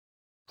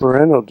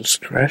Parental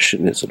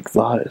discretion is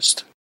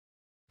advised.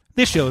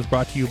 This show is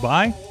brought to you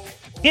by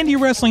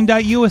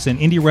IndieWrestling.us and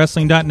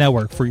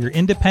IndieWrestling.network for your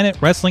independent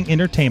wrestling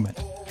entertainment.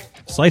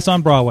 Slice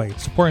on Broadway,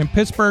 supporting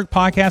Pittsburgh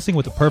podcasting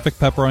with the perfect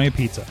pepperoni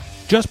pizza.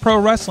 Just Pro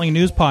Wrestling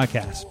News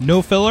Podcast.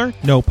 No filler,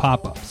 no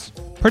pop-ups.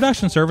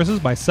 Production services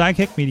by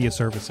Sidekick Media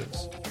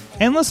Services.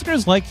 And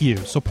listeners like you,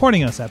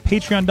 supporting us at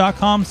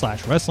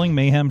patreon.com/Wrestling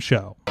Mayhem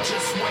Show.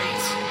 Just wait,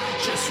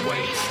 just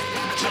wait,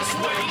 just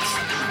wait,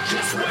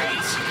 just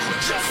wait,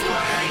 just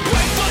wait.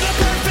 Wait for the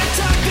perfect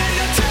time, then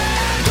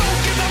attack. Don't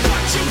give up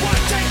what you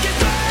want, take it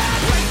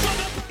back. Wait for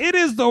the... It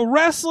is the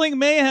Wrestling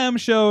Mayhem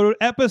Show,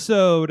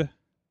 episode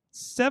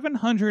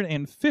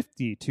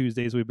 750.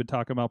 Tuesdays we've been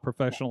talking about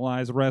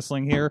professionalized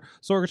wrestling here.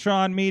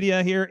 Sorgatron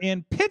Media here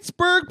in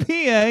Pittsburgh,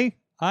 PA.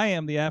 I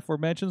am the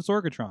aforementioned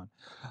Sorgatron.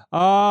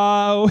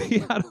 We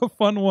had a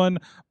fun one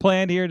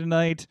planned here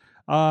tonight.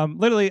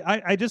 Literally,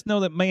 I just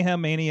know that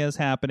Mayhem Mania is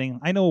happening.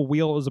 I know a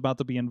wheel is about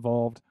to be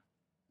involved.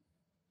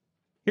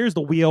 Here's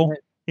the wheel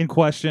in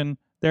question.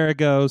 There it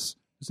goes.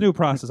 It's a new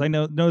process. I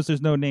notice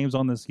there's no names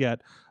on this yet.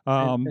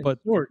 But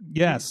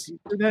yes. You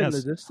heard that in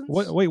the distance?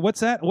 Wait, what's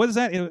that? What is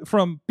that?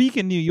 From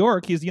Beacon, New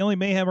York. He's the only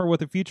Mayhemmer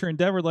with a future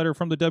endeavor letter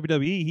from the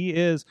WWE. He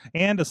is,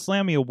 and a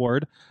Slammy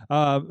Award,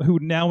 who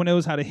now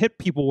knows how to hit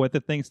people with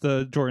it thanks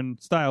to Jordan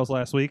Styles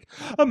last week.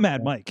 A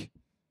Mad Mike.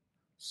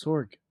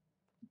 Sorg,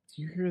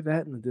 do you hear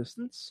that in the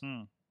distance?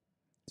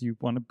 Do you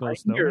want to build a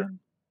snowman?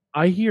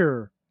 I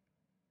hear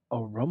a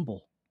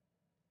rumble.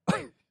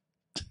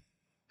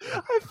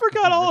 I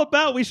forgot all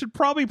about. We should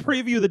probably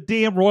preview the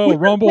damn Royal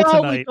Rumble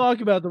tonight. Talk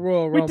about the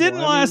Royal Rumble. We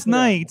didn't last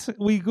night.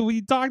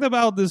 We talked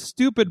about this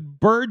stupid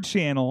bird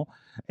channel,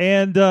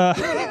 and they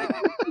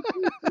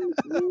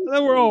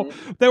were all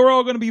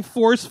going to be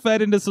force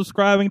fed into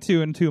subscribing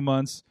to in 2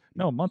 months.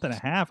 No, a month and a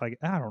half. I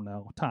don't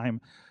know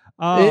time.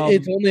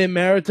 It's only a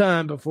matter of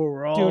time before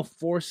we're all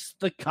forced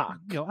the cock.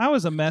 I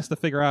was a mess to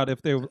figure out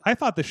if they. I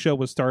thought the show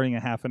was starting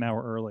a half an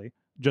hour early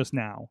just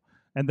now.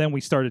 And then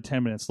we started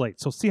 10 minutes late.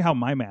 So see how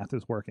my math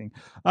is working.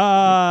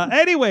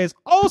 Anyways,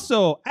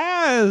 also,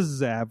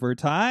 as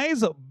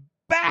advertised,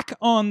 back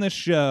on the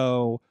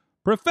show,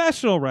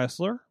 professional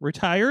wrestler,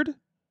 retired,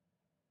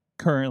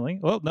 currently.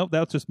 Oh, no,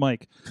 that's just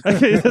Mike. That's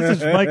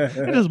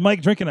just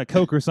Mike drinking a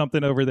Coke or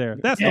something over there.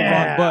 That's the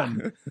wrong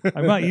button.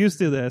 I'm not used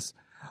to this.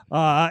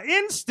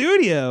 In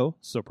studio,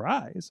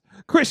 surprise,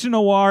 Christian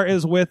Noir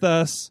is with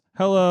us.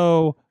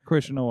 Hello,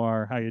 Christian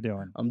Noir. How you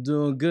doing? I'm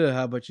doing good.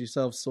 How about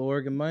yourself,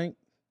 Sorg and Mike?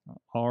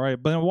 All right,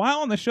 been a while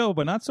on the show,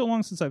 but not so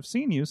long since I've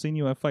seen you. Seen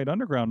you at Fight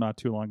Underground not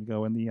too long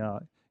ago in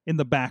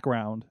the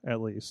background,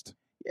 at least.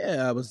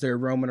 Yeah, I was there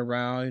roaming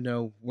around,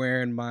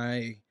 wearing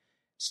my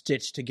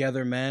stitched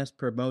together mask,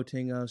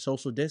 promoting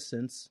social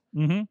distance.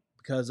 Mm-hmm.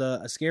 Because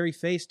a scary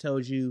face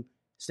tells you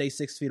stay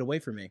 6 feet away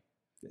from me.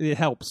 It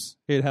helps.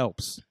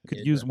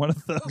 Could use one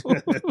of those.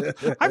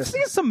 I've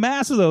seen some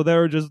masks though that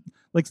are just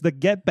like the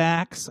get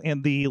backs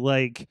and the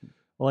like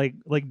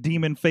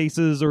demon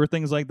faces or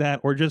things like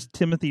that, or just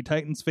Timothy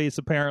Titan's face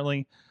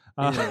apparently.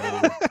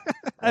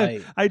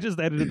 I just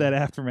edited that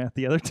Aftermath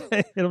the other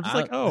day, and I'm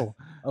just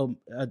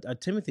a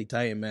Timothy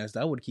Titan mask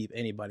that would keep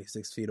anybody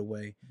 6 feet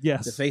away.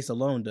 Yes, the face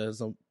alone does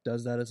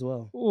that as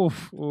well.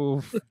 Oof.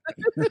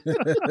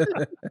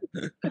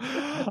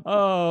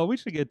 Oh, we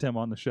should get Tim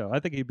on the show. I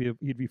think he'd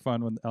be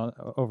fun when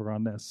over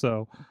on this.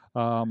 So,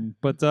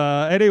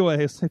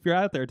 anyways, if you're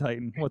out there,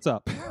 Titan, what's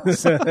up?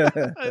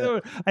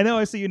 I know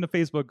I see you in the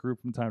Facebook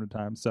group from time to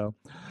time. So,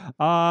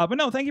 but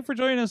no, thank you for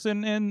joining us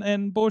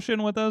and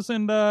bullshitting with us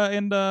and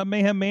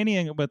Mayhem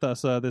Mania with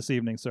us this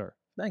evening, sir.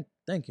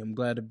 Thank you. I'm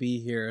glad to be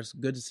here. It's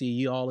good to see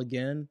you all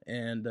again,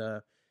 and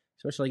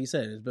especially like you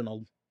said, it's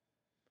been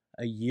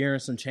a year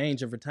and some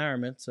change of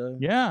retirement. So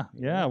yeah.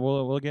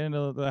 We'll get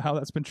into how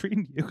that's been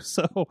treating you.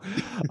 So,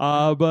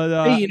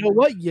 hey, you know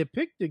what? You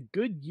picked a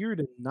good year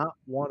to not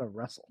want to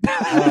wrestle.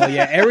 Oh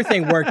yeah,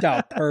 everything worked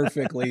out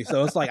perfectly.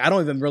 So it's like I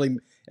don't even really.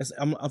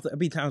 There'll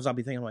be times I'll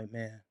be thinking like,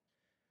 man,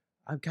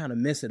 I kind of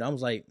miss it. I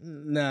was like,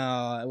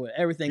 no, with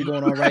everything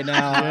going on right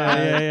now.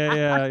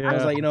 Yeah. I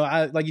was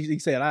like, like you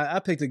said, I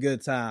picked a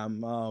good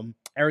time.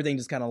 Everything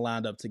just kind of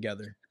lined up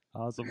together.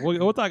 Awesome.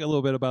 We'll talk a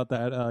little bit about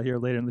that here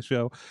later in the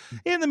show.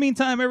 In the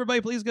meantime, everybody,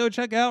 please go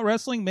check out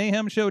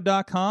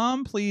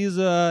WrestlingMayhemShow.com. Please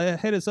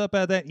hit us up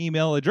at that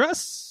email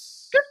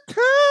address.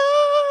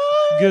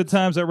 Good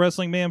times at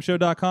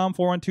WrestlingMayhemShow.com,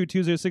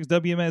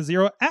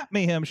 412-206-WMS0, at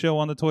Mayhem Show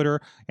on the Twitter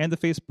and the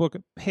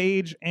Facebook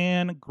page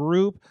and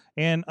group.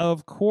 And,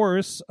 of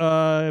course,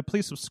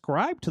 please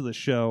subscribe to the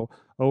show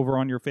over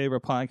on your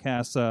favorite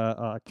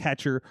podcast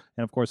catcher.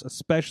 And, of course,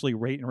 especially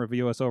rate and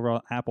review us over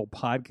on Apple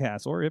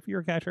Podcasts. Or if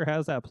your catcher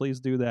has that, please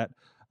do that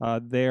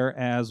there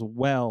as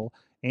well.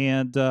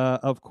 And,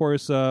 of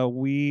course,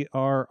 we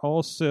are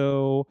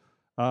also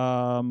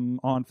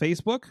on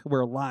Facebook.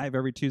 We're live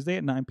every Tuesday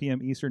at 9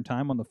 p.m. Eastern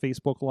Time on the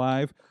Facebook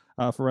Live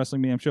for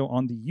Wrestling Mayhem Show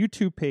on the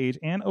YouTube page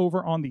and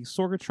over on the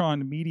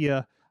Sorgatron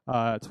Media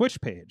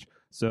Twitch page.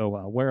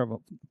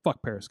 So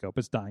fuck Periscope.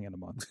 It's dying in a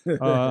month.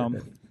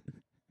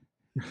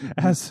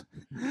 As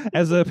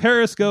a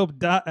periscope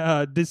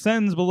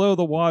descends below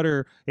the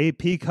water, a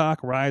peacock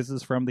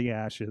rises from the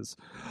ashes.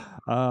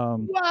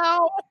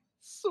 Wow.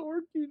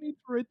 Sorg, you need to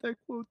write that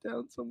quote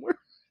down somewhere.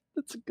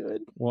 That's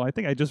good. Well, I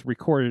think I just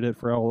recorded it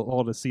for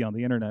all to see on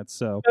the internet.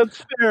 So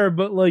That's fair,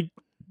 but like,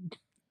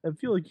 I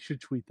feel like you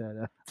should tweet that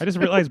out. I just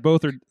realized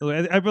both are.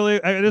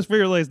 I just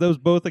realized those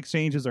both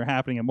exchanges are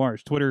happening in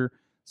March. Twitter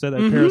said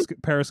that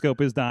Periscope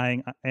is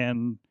dying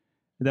and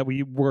that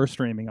we were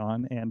streaming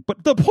on.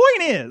 But the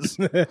point is,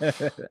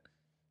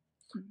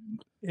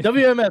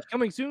 WMS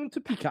coming soon to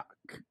Peacock.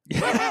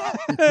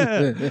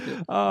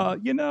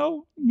 you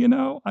know,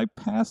 I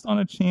passed on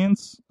a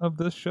chance of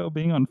this show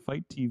being on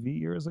Fight TV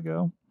years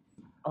ago.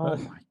 Oh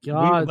my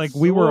God!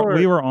 We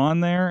were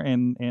on there,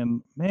 and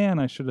man,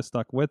 I should have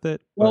stuck with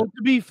it. Well,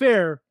 to be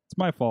fair, it's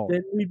my fault.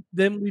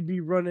 Then we'd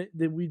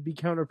be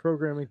counter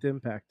programming to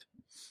Impact.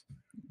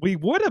 We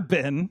would have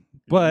been,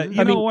 but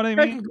you know what I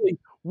mean. Technically,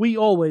 we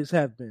always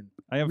have been.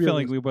 I have a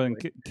feeling we would have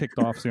been kicked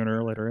off sooner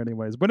or later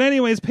anyways. But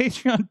anyways,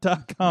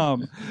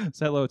 patreon.com.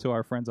 Say hello to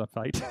our friends on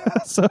Fight.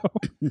 So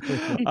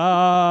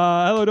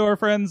hello to our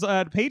friends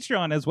at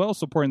Patreon as well,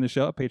 supporting the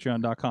show at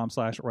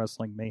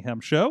patreon.com/Wrestling Mayhem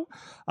Show.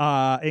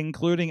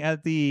 Including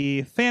at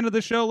the fan of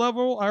the show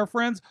level, our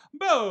friends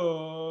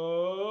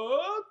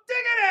Bo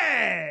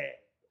Diggity!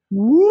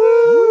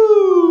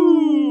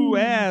 Woo!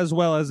 As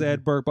well as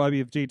Ed Burke, Bobby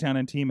of J-Town,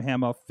 and Team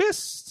Hammer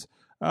Fist.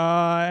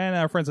 And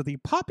our friends at the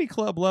Poppy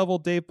Club level,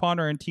 Dave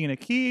Ponder and Tina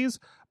Keys.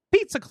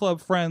 Pizza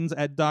Club friends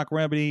at Doc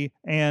Remedy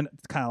and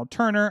Kyle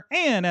Turner.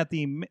 And at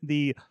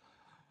the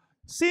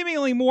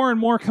seemingly more and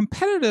more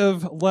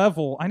competitive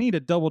level, I need to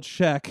double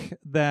check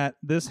that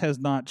this has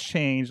not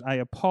changed. I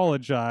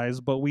apologize,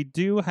 but we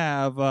do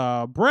have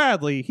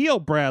Bradley, Heel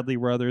Bradley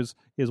Brothers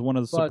is one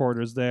of the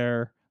supporters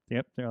there.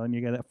 Yep, and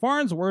you get that.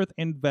 Farnsworth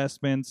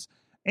Investments.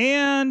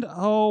 And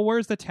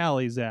where's the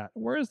tallies at?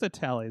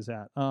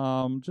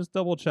 Just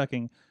double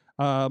checking.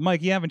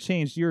 Mike, you haven't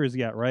changed yours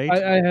yet, right?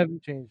 I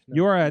haven't changed. No.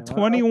 You're at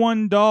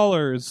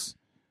 $21.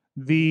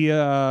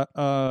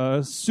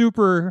 The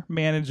super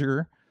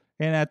manager,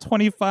 and at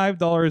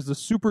 $25 the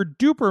super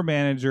duper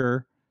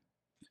manager.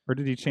 Or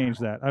did he change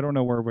that? I don't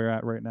know where we're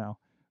at right now.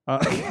 I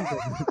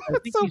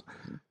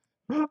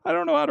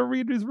don't know how to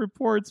read these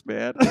reports,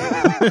 man.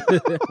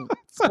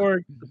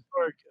 Sorg,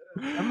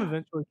 I'm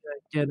eventually gonna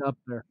get up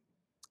there.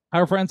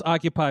 Our friends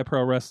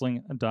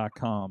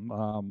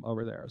OccupyProWrestling.com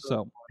over there.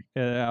 So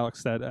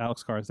Alex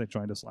Cars, they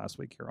joined us last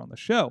week here on the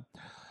show.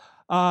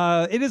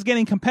 It is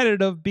getting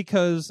competitive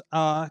because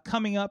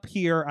coming up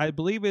here, I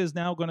believe it is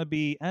now going to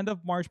be end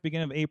of March,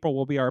 beginning of April,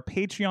 will be our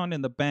Patreon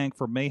in the bank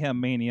for Mayhem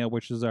Mania,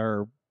 which is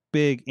our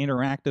big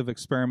interactive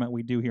experiment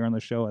we do here on the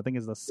show. I think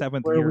it's the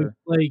 7th Where year. We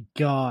play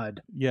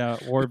God. Yeah,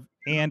 or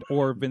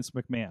Vince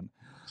McMahon.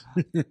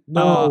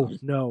 No.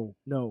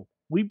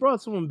 We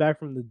brought someone back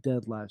from the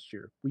dead last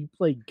year. We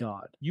play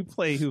God. You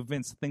play who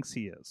Vince thinks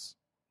he is.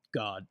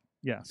 God.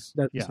 Yes.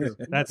 That's true.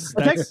 That's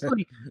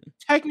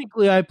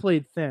technically, I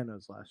played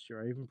Thanos last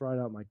year. I even brought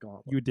out my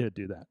gauntlet. You did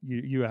do that.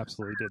 You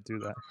absolutely did do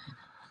that.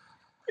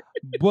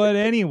 But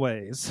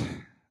anyways,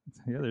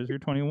 yeah, there's your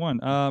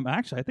 21.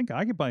 Actually, I think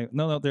Occupy.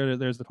 No,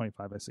 there's the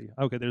 25. I see.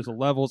 Okay, there's the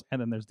levels,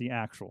 and then there's the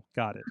actual.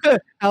 Got it.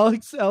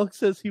 Alex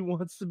says he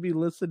wants to be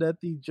listed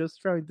at the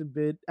just trying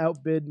to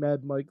outbid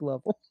Mad Mike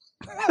level.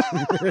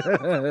 I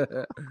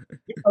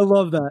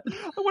love that.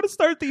 I want to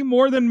start the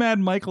more than Mad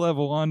Mike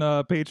level on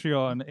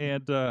Patreon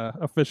and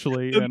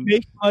officially the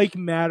Make Mike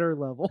Matter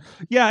level.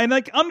 Yeah, and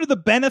like under the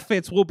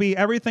benefits will be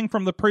everything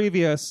from the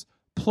previous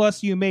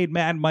plus you made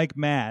Mad Mike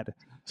matter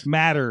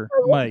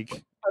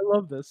Mike. I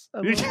love this.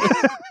 Wait,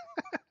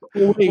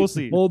 we'll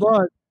see. Hold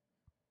on.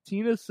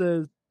 Tina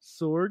says,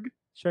 Sorg,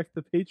 check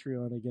the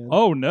Patreon again.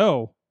 Oh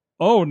no.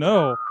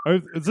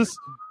 Is this?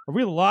 Are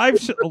we live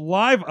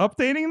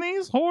updating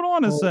these? Hold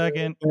on a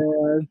second.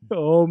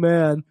 Oh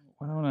man.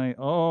 Why don't I?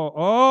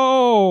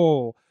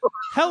 Oh.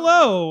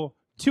 Hello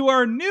to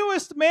our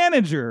newest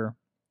manager.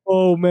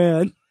 Oh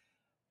man.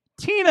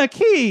 Tina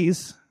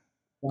Keys.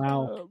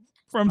 Wow.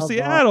 From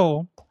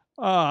Seattle.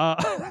 Oh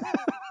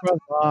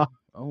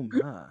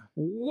my.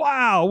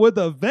 Wow, with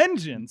a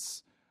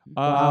vengeance.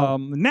 Wow.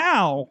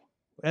 Now,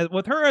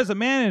 with her as a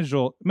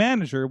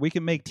manager, we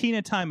can make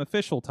Tina time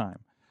official time.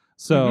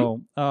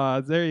 So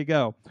there you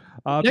go.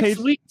 Next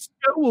week's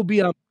show will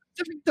be on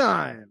Pacific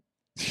time.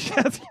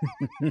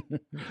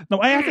 No,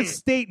 I have to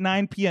state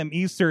 9 p.m.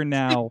 Eastern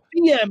now.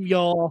 6 p.m.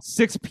 y'all.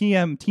 6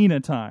 p.m. Tina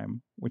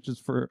time, which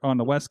is on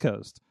the West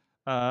Coast.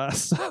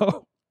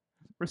 So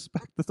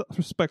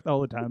respect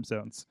all the time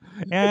zones,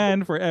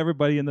 and for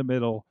everybody in the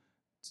middle,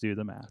 do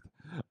the math.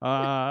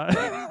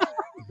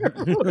 In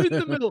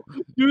the middle,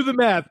 do the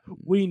math.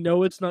 We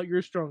know it's not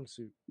your strong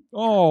suit.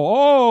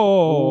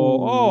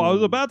 Oh! I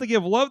was about to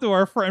give love to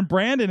our friend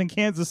Brandon in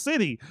Kansas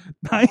City.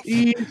 Nice.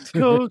 East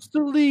Coast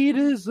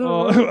elitism.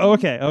 Oh,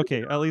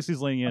 okay. At least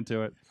he's leaning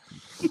into it.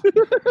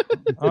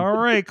 All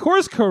right,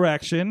 course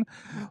correction.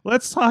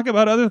 Let's talk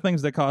about other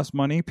things that cost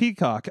money.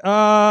 Peacock.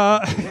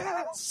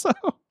 So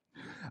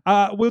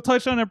We'll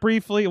touch on it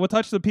briefly. We'll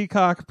touch the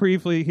Peacock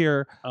briefly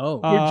here. Oh,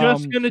 We're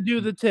just gonna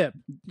do the tip.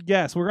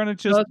 Yes, we're gonna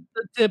Just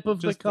the tip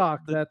of the just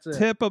cock. That's it.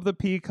 tip of the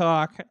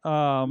Peacock.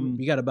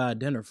 you got to buy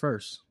dinner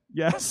first.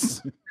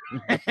 Yes.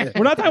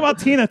 We're not talking about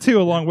Tina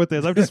too along with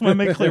this. I just want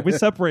to make clear we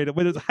separate it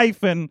with its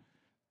hyphen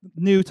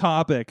new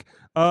topic.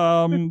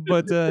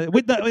 But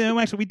we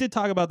did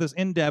talk about this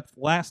in depth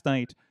last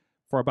night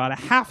for about a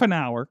half an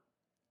hour.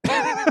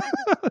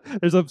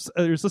 There's a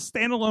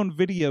standalone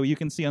video you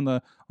can see on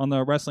the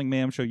Wrestling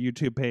Mayhem Show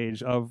YouTube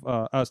page of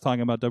us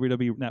talking about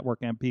WWE Network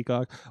and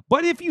Peacock.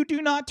 But if you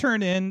do not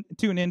tune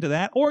into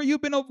that, or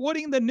you've been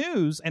avoiding the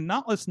news and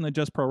not listen to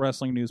Just Pro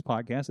Wrestling News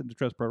podcast at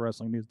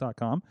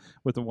justprowrestlingnews.com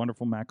with the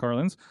wonderful Matt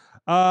Carlins,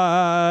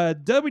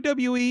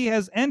 WWE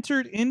has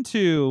entered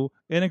into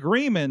an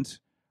agreement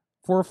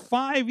for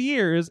 5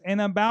 years and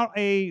about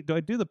do I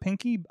do the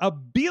pinky?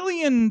 $1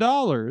 billion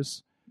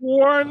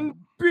 $1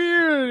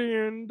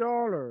 billion.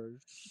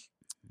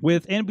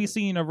 with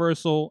NBC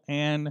Universal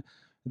and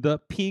the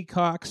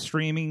Peacock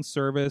streaming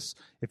service.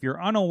 If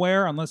you're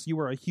unaware, unless you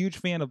were a huge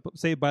fan of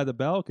Saved by the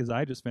Bell, because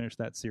I just finished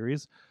that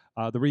series,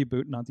 the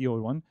reboot, not the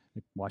old one.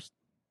 I watched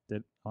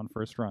it on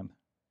first run,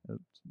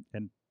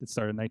 and it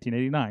started in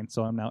 1989,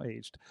 so I'm now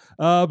aged.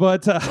 I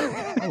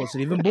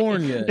wasn't even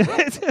born yet.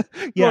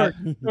 Yeah,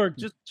 Dork,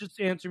 just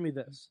answer me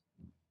this: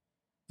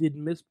 did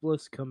Miss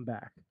Bliss come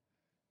back?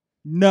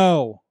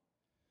 no.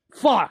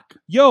 Fuck.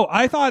 Yo,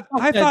 I thought.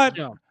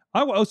 No.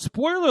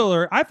 Spoiler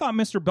alert! I thought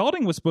Mr.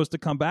 Belding was supposed to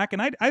come back,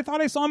 and I thought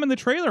I saw him in the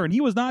trailer, and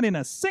he was not in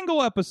a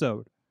single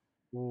episode.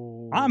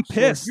 I'm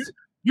pissed. So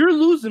you're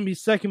losing me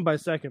second by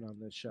second on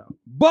this show.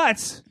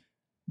 But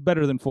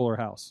better than Fuller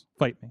House.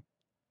 Fight me.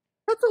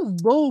 That's a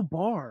low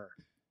bar.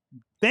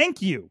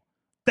 Thank you.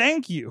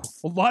 A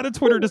lot of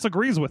Twitter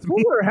disagrees with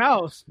me. Fuller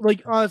House,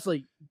 like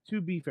honestly, to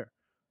be fair,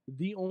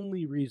 the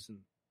only reason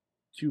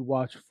to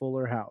watch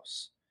Fuller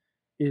House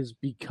is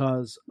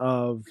because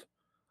of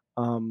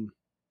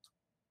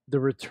the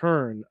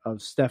return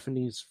of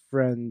Stephanie's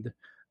friend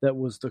that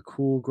was the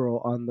cool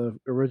girl on the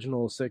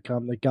original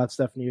sitcom that got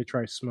Stephanie to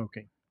try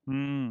smoking.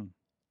 That's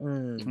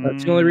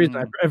the only reason.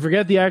 I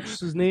forget the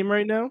actress's name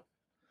right now,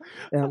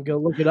 and I'm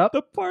going to look it up.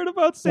 The part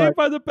about Saved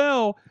by the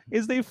Bell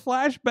is they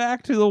flash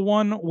back to the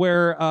one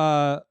where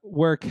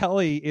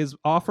Kelly is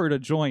offered a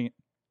joint.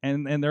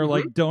 And they're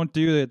like, don't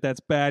do it. That's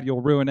bad.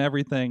 You'll ruin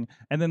everything.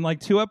 And then like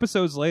 2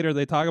 episodes later,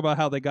 they talk about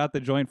how they got the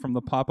joint from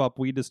the pop-up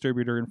weed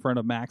distributor in front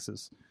of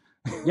Max's.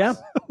 Yeah.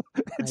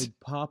 A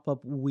pop-up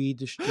weed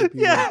distributor.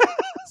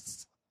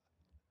 Yes.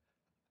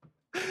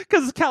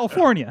 Because it's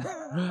California.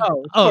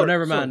 Oh,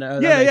 never mind. No,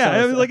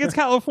 Yeah. It was like it's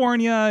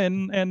California,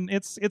 and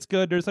it's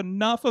good. There's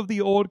enough of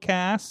the old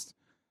cast.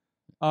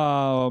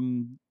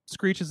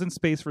 Screech is in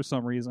space for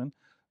some reason.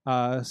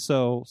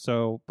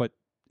 But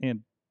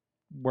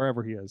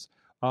wherever he is.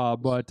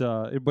 But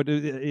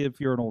if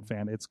you're an old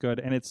fan, it's good,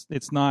 and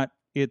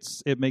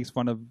it makes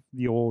fun of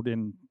the old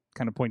and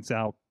kind of points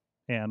out,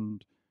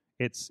 and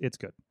it's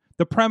good.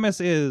 The premise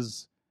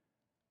is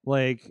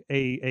like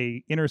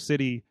a inner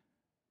city.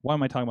 Why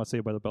am I talking about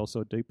Saved by the Bell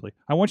so deeply?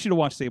 I want you to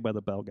watch Saved by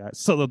the Bell, guys,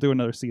 so they'll do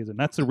another season.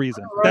 That's the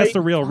reason. Right. That's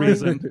the real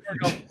reason.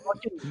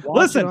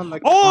 Listen, on the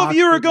all of cock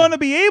you are video. going to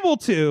be able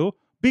to,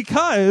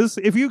 because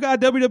if you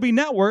got WWE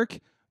Network,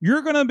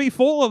 you're going to be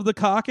full of the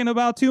cock in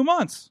about 2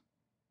 months.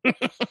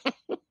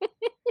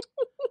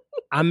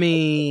 I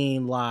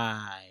mean,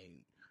 like,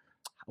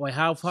 wait,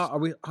 how far are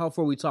we? How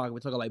far are we talking?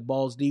 We're talking like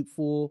balls deep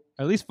full.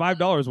 At least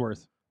 $5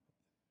 worth.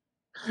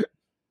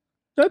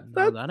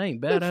 That ain't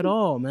bad at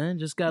all, man.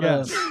 Just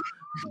gotta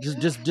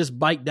just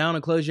bite down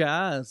and close your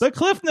eyes. The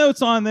cliff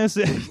notes on this.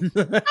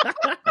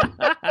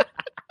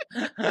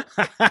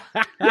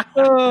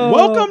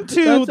 Welcome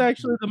to That's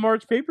actually the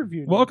March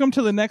pay-per-view. welcome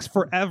to the next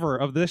forever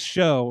of this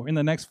show in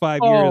the next 5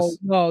 years.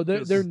 No,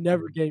 they're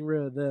never getting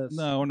rid of this.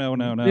 No.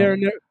 They're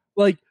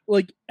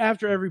like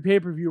after every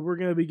pay-per-view, we're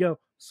gonna go.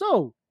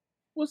 So,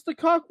 what's the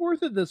cock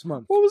worth it this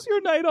month? What was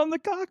your night on the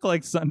cock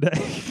like Sunday?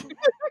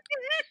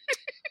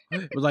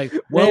 It was like,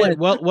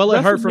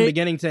 it hurt from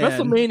beginning to end.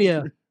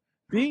 WrestleMania,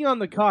 being on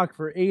the cock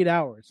for 8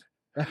 hours.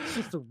 That's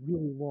just a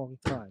really long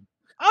time.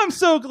 I'm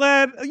so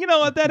glad. You know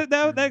what,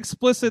 that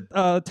explicit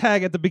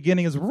tag at the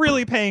beginning is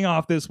really paying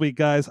off this week,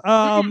 guys.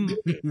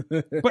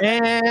 But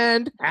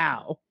And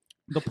how?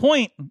 the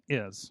point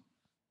is,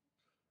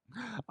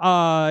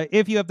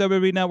 if you have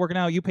WWE Network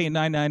now, you pay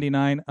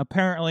 $9.99.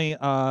 Apparently,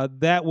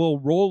 that will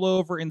roll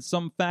over in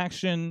some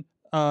faction.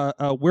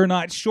 We're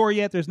not sure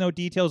yet. There's no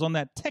details on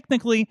that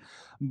technically,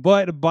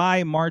 but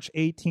by March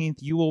 18th,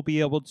 you will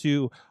be able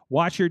to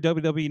watch your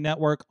WWE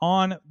Network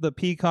on the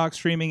Peacock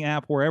streaming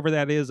app, wherever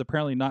that is.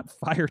 Apparently not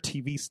Fire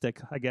TV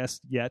Stick, I guess,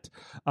 yet.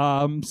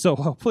 So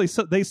hopefully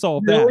they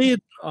solve that.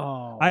 Really?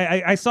 Oh.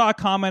 I saw a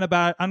comment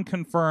about it,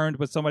 unconfirmed,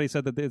 but somebody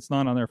said that it's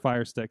not on their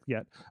Fire Stick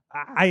yet.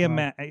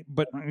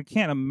 But I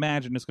can't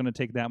imagine it's going to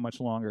take that much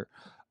longer.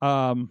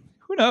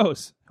 Who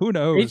knows?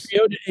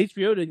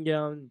 HBO didn't get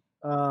on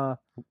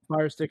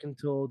Fire Stick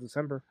until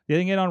December. They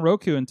didn't get on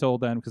Roku until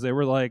then because they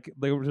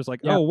were just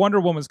like, Yeah. oh,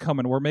 Wonder Woman's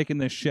coming. We're making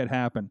this shit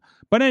happen.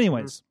 But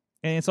anyways,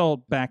 and it's all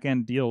back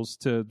end deals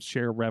to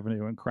share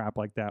revenue and crap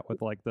like that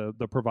with like the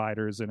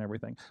providers and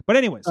everything. But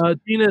anyways,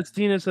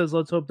 Tina says,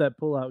 let's hope that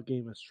pullout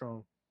game is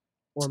strong,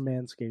 or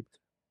Manscaped.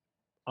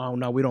 Oh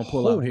no, we don't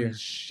pull out here.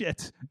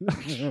 Shit!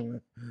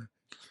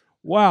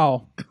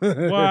 Wow.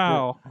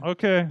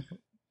 Okay,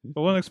 I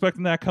wasn't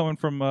expecting that coming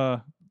from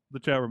the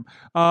chat room.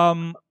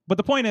 But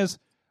the point is,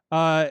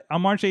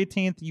 on March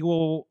 18th, you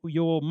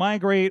will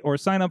migrate or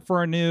sign up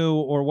for a new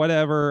or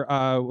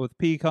whatever with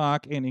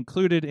Peacock, and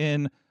included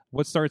in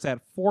what starts at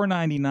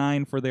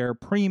 $4.99 for their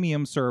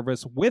premium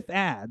service with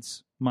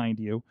ads, mind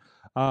you.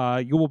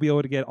 You will be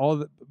able to get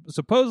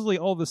supposedly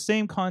all the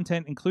same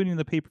content, including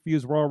the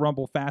pay-per-views. Royal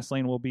Rumble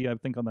Fastlane will be, I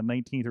think, on the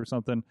 19th or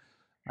something.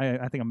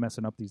 I think I'm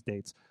messing up these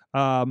dates.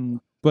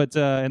 But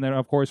and then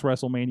of course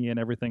WrestleMania and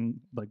everything,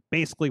 like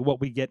basically what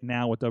we get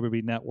now with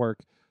WWE Network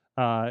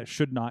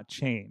should not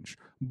change.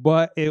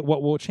 But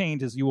what will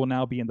change is you will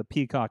now be in the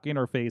Peacock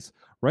interface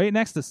right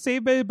next to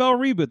Saved by the Bell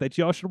reboot that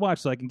y'all should watch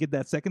so I can get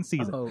that second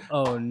season.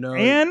 Oh no.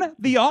 And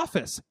The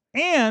Office.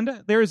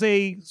 And there's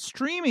a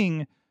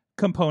streaming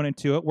component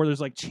to it where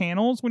there's like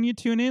channels when you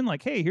tune in,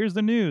 like, hey, here's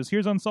the news,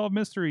 here's Unsolved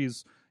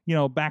Mysteries,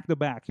 back to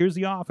back. Here's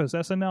The Office,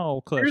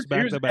 SNL clips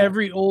back to back.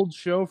 Every old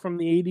show from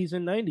the 80s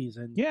and 90s,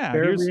 and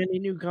barely any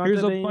new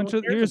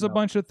content. Here's a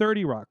bunch of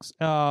 30 Rocks.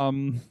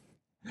 And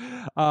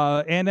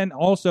then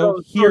also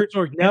here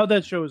now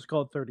that show is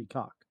called 30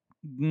 Cock.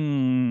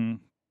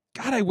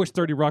 God, I wish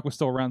 30 Rock was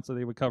still around so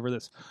they would cover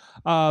this.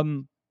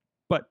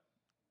 But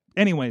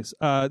anyways,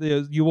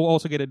 you will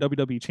also get a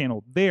WWE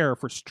channel there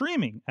for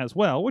streaming as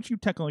well, which you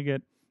technically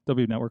get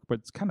WWE Network, but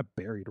it's kind of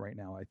buried right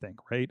now, I think,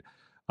 right?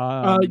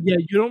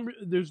 You don't.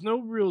 There's no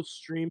real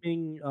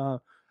streaming.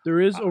 There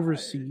is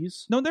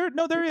overseas. No,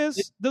 there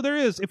is. There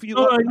is. If you,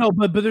 I know,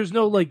 but there's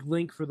no like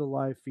link for the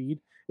live feed.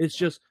 It's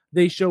just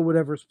they show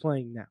whatever's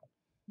playing now.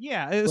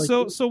 Yeah.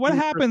 Like, so what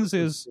happens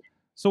is.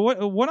 So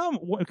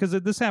because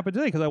this happened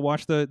today because I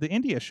watched the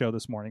India show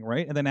this morning,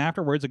 right? And then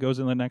afterwards it goes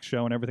in the next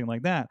show and everything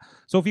like that.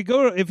 So if you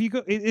go,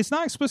 it's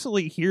not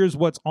explicitly here's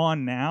what's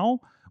on now,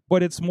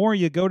 but it's more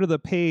you go to the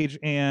page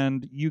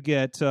and you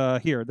get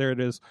there it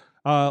is.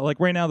 Like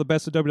right now, the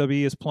Best of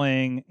WWE is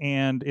playing,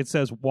 and it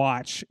says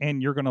watch,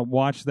 and you're gonna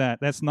watch that.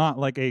 That's not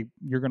like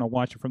you're gonna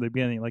watch it from the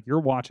beginning. Like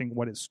you're watching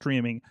what is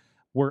streaming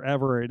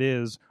wherever it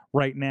is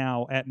right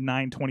now at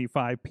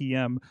 9:25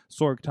 p.m.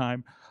 Sorg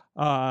time.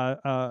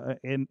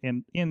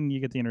 And you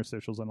get the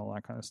interstitials and all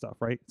that kind of stuff,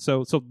 right?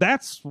 So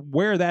that's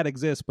where that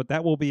exists, but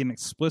that will be an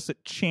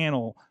explicit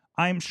channel,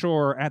 I'm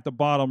sure, at the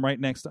bottom right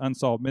next to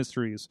Unsolved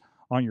Mysteries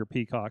on your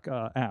Peacock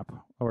app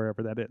or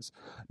wherever that is.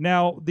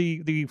 Now,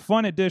 the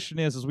fun addition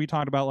is, as we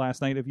talked about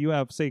last night, if you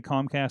have, say,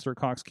 Comcast or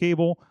Cox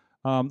Cable,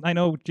 I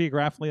know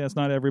geographically that's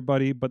not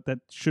everybody, but that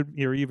should,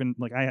 or even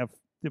like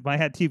if I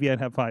had TV, I'd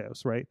have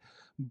Fios, right?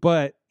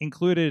 But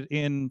included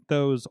in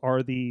those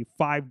are the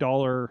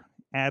 $5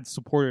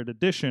 ad-supported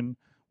edition,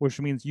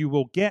 which means you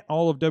will get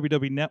all of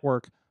WWE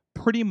Network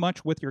pretty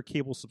much with your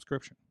cable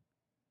subscription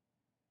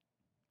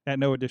at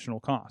no additional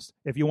cost.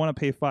 If you want to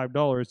pay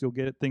 $5, you'll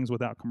get things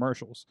without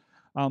commercials,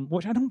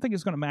 which I don't think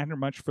is going to matter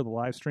much for the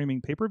live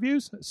streaming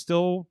pay-per-views.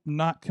 Still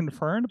not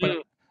confirmed, but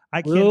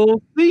I can't.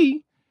 We'll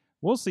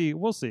see.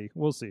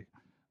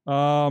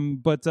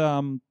 But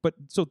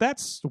so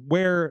that's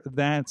where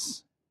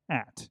that's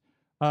at.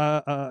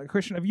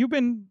 Christian, have you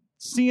been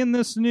seeing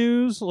this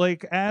news?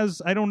 Like,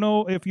 as I don't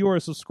know if you're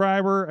a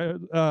subscriber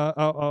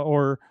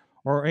or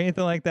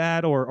anything like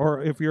that,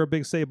 or if you're a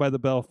big Saved by the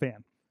Bell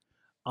fan.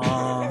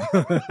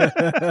 Because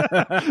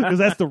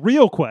that's the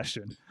real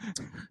question.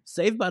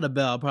 Saved by the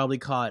Bell probably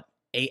caught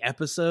a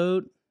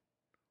episode,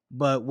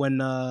 but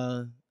when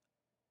I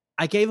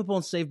gave up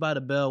on Saved by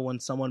the Bell when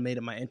someone made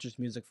it my interest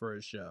music for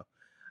a show.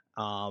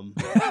 I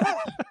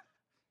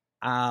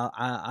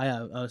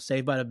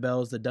Saved by the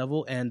Bell is the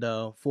devil, and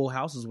Full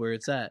House is where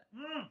it's at.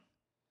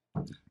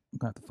 I'm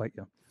gonna have to fight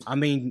you. I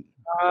mean,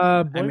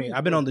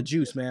 I've been on the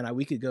juice, man.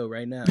 We could go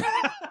right now.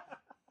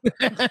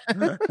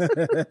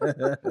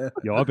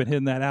 Yo, I've been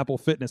hitting that Apple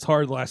Fitness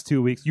hard the last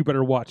 2 weeks. You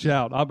better watch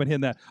out. I've been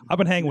hitting that. I've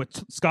been hanging with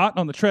Scott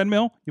on the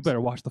treadmill. You better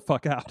watch the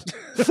fuck out.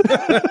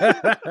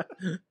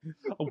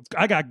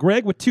 I got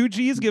Greg with 2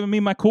 G's giving me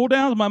my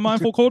cooldowns, my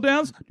mindful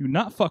cooldowns. Do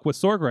not fuck with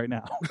Sorg right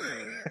now.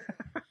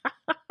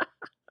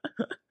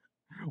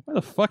 Why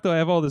the fuck do I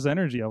have all this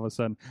energy all of a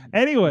sudden?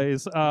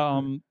 Anyways,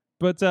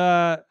 but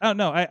I don't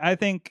know. I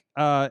think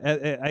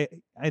I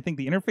think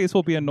the interface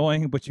will be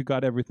annoying, but you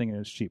got everything and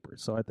it's cheaper.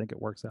 So I think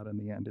it works out in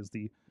the end. Is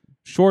the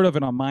short of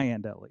it on my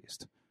end at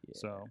least. Yeah.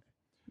 So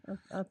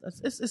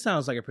it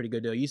sounds like a pretty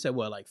good deal. You said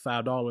what, like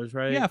 $5,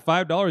 right? Yeah,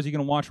 $5 you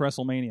can watch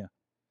WrestleMania.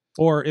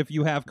 Or if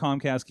you have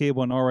Comcast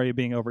cable and already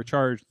being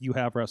overcharged, you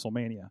have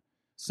WrestleMania.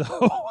 So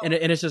and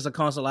it's just a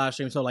constant live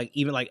stream. So like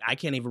even like I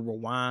can't even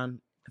rewind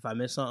if I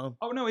miss something.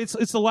 Oh no, it's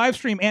the live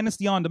stream and it's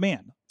the on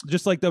demand,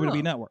 just like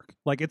WWE Network.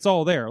 Like it's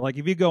all there. Like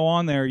if you go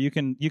on there, you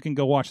can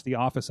go watch the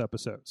Office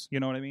episodes.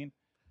 You know what I mean?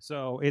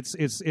 So it's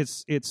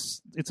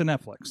a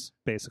Netflix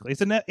basically.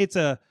 It's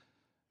a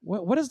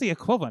what is the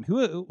equivalent?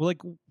 Who like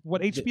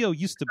what HBO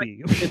used to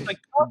be? It's like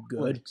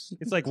good.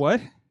 It's like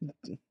what?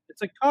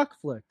 It's a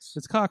cockflix.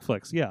 It's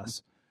cockflix,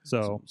 yes.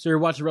 So you're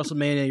watching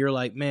WrestleMania, you're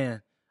like,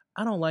 man,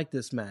 I don't like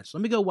this match.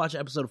 Let me go watch an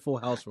episode of Full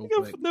House real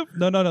quick.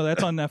 No,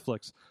 that's on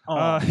Netflix.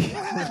 Oh.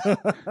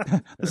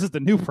 This is the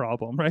new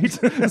problem, right?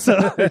 So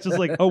it's just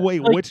like, oh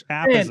wait, which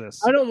app is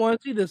this? I don't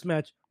want to see this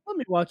match. Let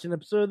me watch an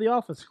episode of The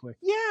Office quick.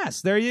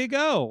 Yes, there you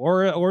go.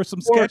 Or some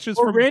sketches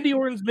or from Randy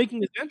Orton's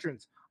making his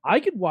entrance. I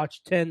could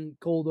watch 10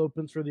 cold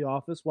opens for The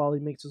Office while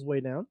he makes his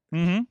way down.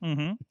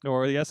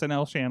 Or the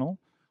SNL channel.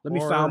 Let me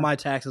file my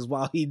taxes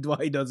while he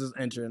does his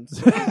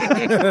entrance.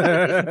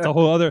 It's a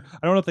whole other.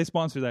 I don't know if they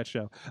sponsor that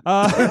show,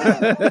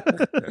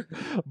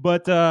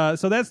 but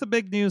so that's the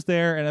big news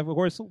there, and of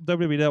course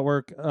WWE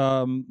Network.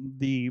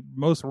 The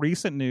most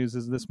recent news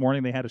is this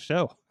morning they had a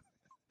show.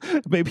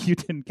 Maybe you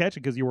didn't catch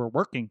it because you were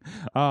working,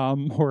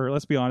 or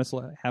let's be honest,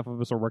 half of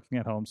us are working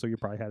at home, so you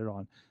probably had it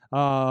on.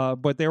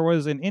 But there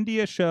was an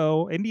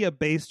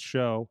India-based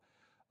show.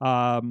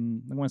 I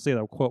want to say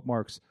the quote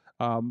marks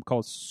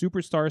called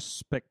Superstar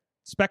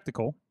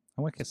Spectacle.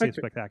 I want to say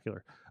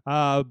spectacular.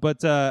 But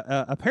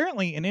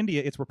apparently in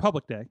India, it's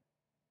Republic Day.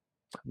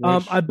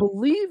 I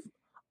believe,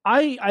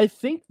 I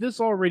think this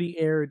already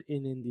aired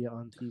in India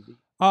on TV.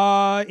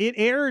 It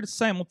aired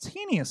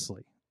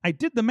simultaneously. I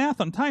did the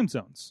math on time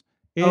zones.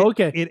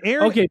 Okay. It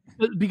aired. Okay,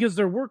 because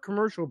there were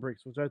commercial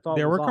breaks, which I thought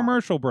there was were odd.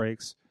 commercial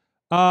breaks.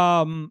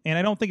 And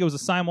I don't think it was a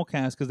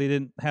simulcast because they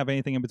didn't have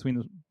anything in between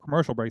the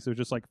commercial breaks. It was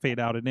just like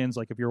fade out and ins,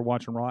 like if you were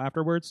watching Raw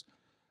afterwards.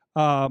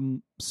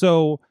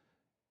 So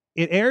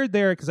it aired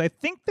there because I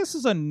think this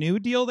is a new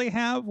deal they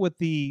have with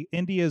the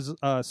India's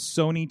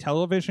Sony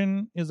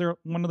Television. Is there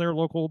one of their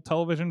local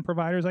television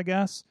providers, I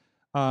guess?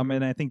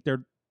 And I think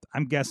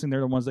I'm guessing they're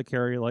the ones that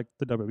carry like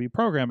the WWE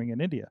programming in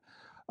India.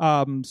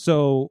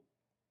 So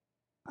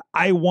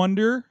I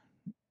wonder,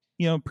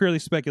 purely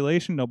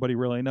speculation, nobody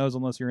really knows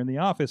unless you're in the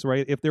office,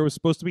 right? If there was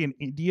supposed to be an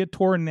India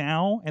tour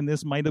now, and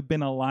this might have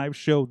been a live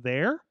show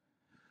there.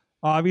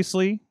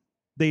 Obviously,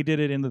 they did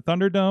it in the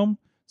Thunderdome,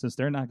 since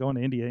they're not going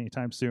to India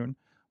anytime soon.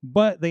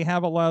 But they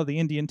have a lot of the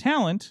Indian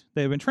talent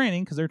they've been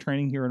training, because they're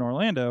training down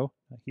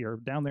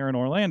there in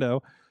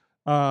Orlando,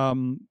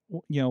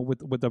 with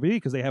WWE,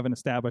 because they haven't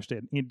established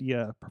an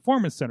India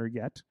Performance Center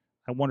yet.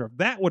 I wonder if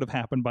that would have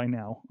happened by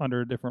now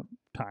under a different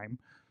time,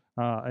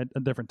 a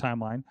different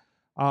timeline.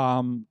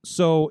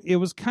 So it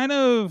was kind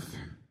of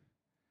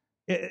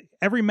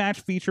every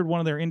match featured one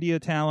of their India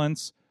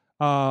talents.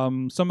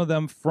 Some of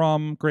them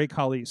from Great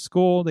Khali's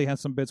school. They had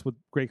some bits with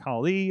Great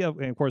Khali,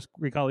 and of course,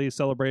 Great Khali is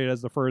celebrated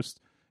as the first,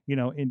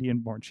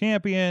 Indian-born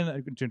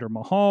champion. Jinder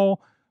Mahal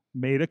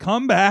made a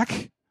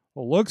comeback.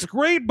 Looks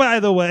great, by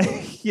the way.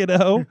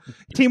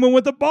 Teaming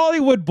with the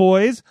Bollywood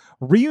boys,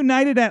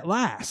 reunited at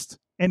last,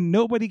 and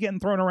nobody getting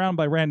thrown around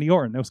by Randy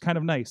Orton. It was kind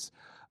of nice.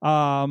 It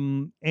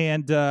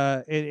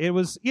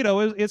was,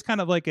 it's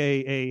kind of like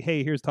a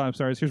hey, here's Tom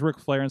Stars, here's Ric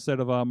Flair instead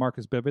of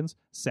Marcus Bivens.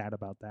 Sad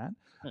about that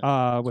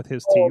with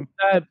his team.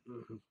 That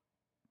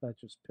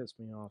just pissed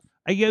me off.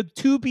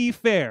 To be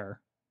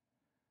fair,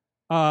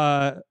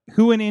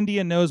 who in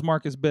India knows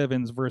Marcus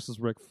Bivens versus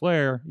Ric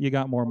Flair? You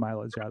got more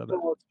mileage out of it.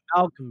 Well, it's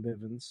Malcolm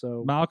Bivens.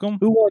 So Malcolm,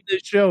 who on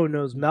this show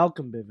knows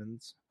Malcolm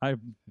Bivens?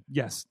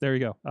 Yes, there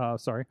you go.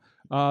 Sorry,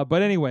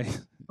 but anyway,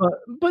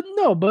 but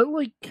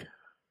like.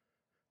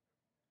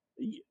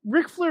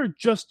 Ric Flair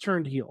just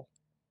turned heel.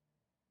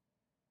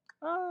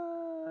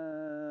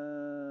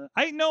 I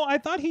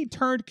thought he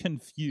turned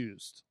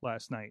confused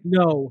last night.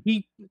 No,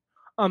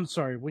 I'm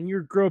sorry. When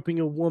you're groping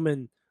a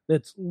woman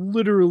that's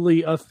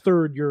literally a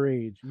third your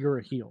age, you're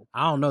a heel.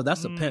 I don't know.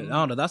 That's a pimp. I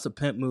don't know. That's a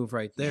pimp move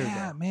right there.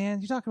 Yeah, though.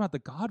 Man. You're talking about The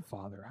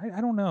Godfather.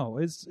 I don't know.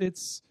 It's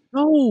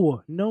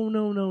no.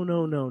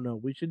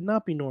 We should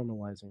not be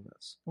normalizing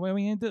this. Well,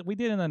 we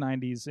did in the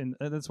 90s, and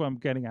that's what I'm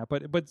getting at.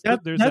 But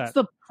that's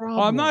the problem.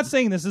 I'm not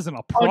saying this isn't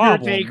a problem.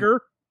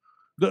 Undertaker.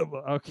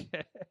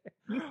 Okay.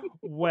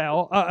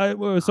 Well,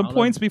 some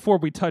points before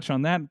we touch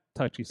on that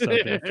touchy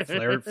subject.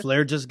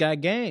 Flair just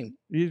got game.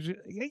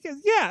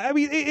 Yeah, I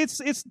mean,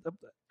 it's.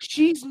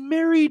 She's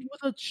married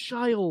with a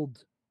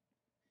child.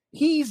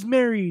 He's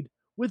married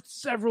with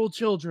several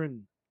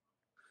children.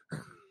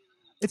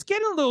 It's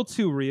getting a little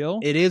too real.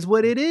 It is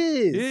what it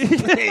is.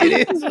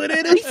 It is what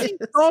it is. Lacey's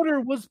daughter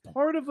was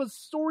part of a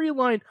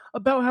storyline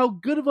about how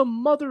good of a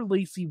mother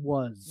Lacey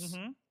was.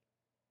 Mm-hmm.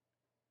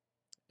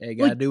 Hey, you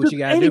gotta do what you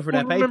gotta do for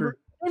that paper.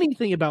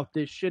 Anything about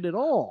this shit at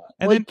all?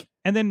 And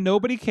then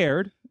nobody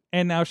cared,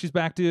 and now she's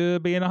back to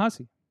being a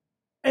hussy.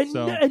 And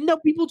now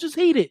people just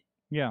hate it.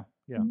 Yeah.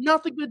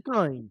 Not the good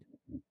kind.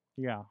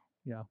 Yeah.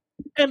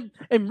 And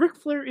Ric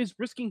Flair is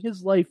risking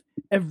his life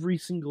every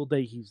single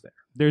day he's there.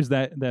 There's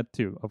that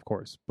too, of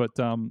course. But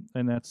and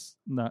that's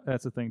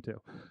a thing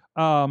too.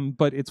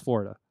 But it's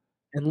Florida.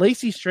 And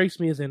Lacey strikes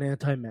me as an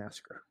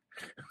anti-masker.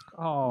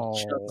 Oh.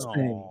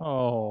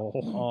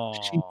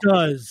 She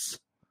does.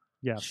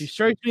 Yes. She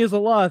strikes me as a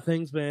lot of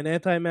things, but an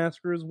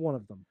anti-masker is one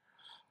of them.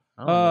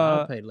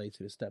 I'll pay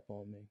Lacey to step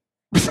on me.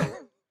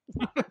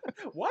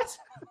 What?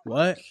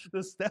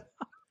 The step?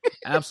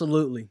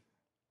 Absolutely.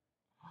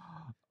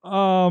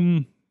 I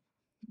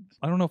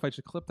don't know if I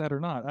should clip that or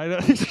not.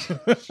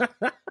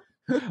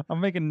 I'm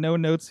making no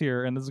notes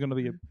here, and this is gonna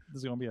be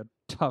a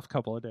tough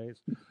couple of days.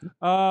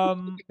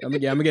 I'm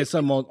gonna get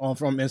something on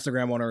from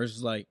Instagram on her. It's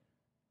just like,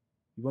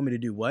 you want me to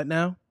do what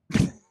now?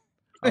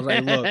 I was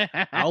like, look,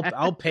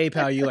 I'll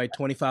PayPal you like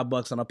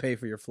 $25 and I'll pay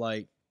for your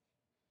flight.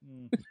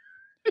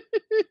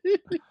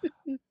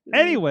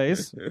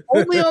 Anyways,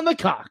 Only on the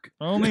cock.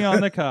 only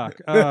on the cock.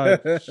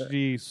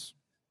 Jeez.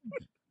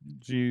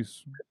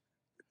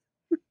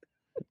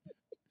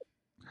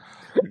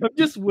 I'm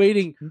just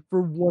waiting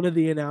for one of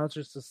the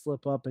announcers to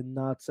slip up and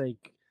not say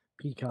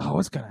Peacock. Oh,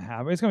 what's gonna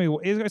happen? It's gonna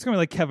be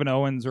like Kevin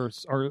Owens or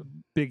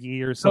Big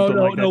E or something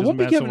like that. No, just won't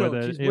be messing Kevin with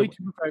Owens. it. He's way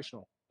too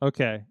professional.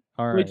 Okay,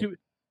 all Way right. too.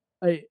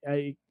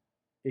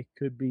 It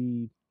could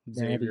be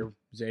Natty.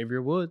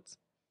 Xavier Woods.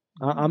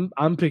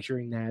 I'm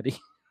picturing Natty.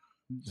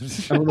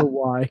 I don't know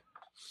why.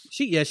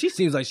 She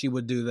seems like she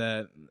would do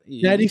that.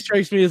 Yeah. Natty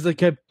strikes me as the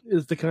kind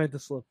to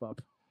slip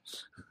up.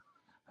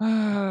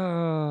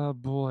 Oh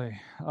boy.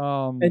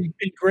 And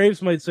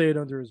Graves might say it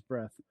under his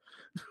breath.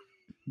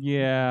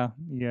 Yeah.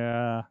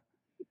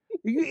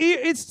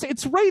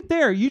 It's right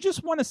there. You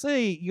just want to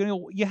say,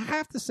 you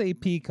have to say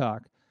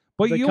Peacock,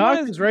 but The you cock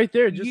want is right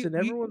there, just in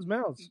everyone's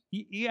mouths.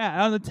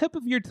 Yeah, on the tip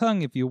of your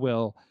tongue, if you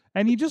will,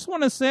 and you just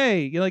want to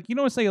say, you want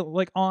to say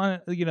like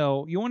on,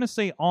 you want to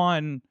say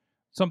on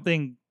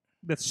something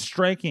that's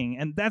striking,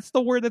 and that's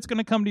the word that's going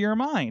to come to your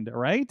mind,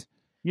 right?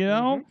 You're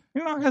not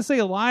going to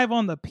say live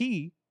on the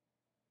P.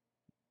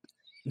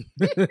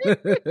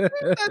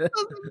 That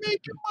doesn't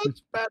make it much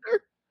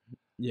better.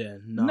 Yeah,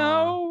 nah.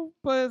 No,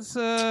 but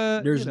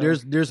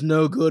there's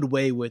no good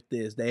way with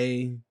this.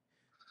 There's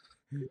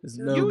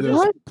no you good.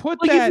 just put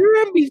Like, that if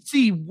you're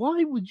NBC,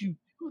 why would you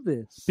do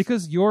this?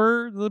 because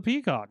you're the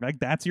Peacock, like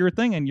that's your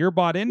thing, and you're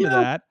bought into Yeah,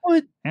 that.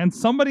 but And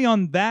somebody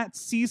on that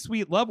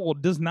C-suite level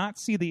does not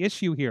see the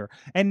issue here.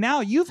 And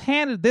now you've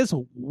handed this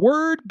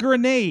word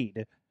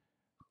grenade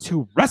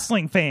to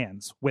wrestling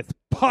fans with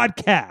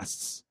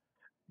podcasts.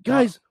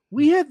 guys,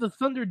 we had the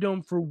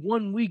Thunderdome for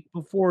 1 week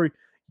before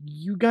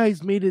you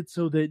guys made it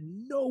so that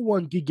no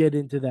one could get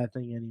into that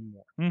thing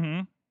anymore.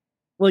 Mm-hmm.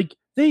 Like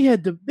they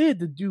had to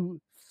do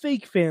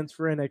fake fans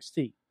for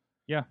NXT.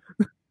 Yeah.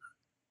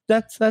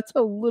 That's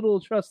how little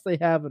trust they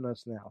have in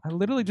us now. I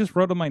literally just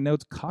wrote on my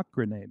notes cock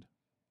grenade.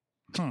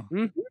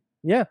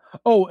 Yeah.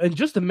 Oh, and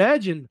just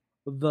imagine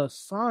the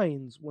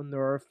signs when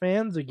there are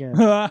fans again.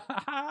 Dude,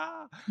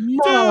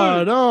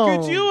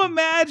 could you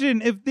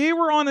imagine if they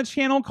were on a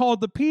channel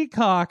called The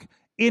Peacock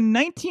in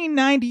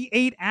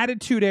 1998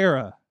 Attitude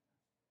Era?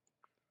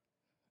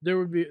 There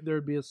would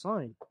be a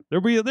sign. There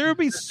would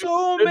be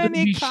so There'd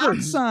many be cock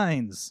shirts.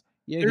 signs.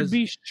 Yeah, There'd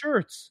be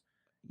shirts.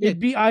 It'd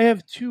be, I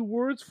have 2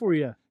 words for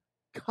you.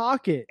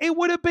 Cock it. It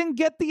would have been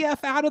get the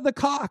F out of the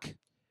cock.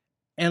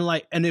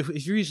 and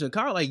if you're using a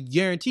car, like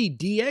guaranteed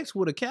DX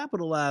would have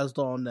capitalized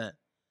on that.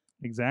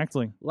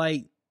 Exactly.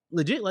 Like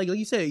legit, like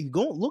you said,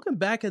 looking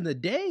back in the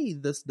day,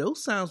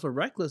 those signs were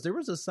reckless. There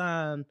was a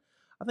sign,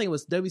 I think it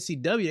was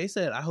WCW. They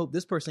said, "I hope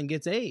this person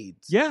gets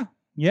AIDS."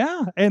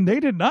 Yeah, and they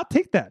did not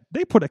take that.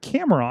 They put a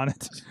camera on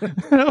it.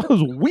 That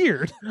was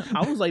weird.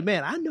 I was like,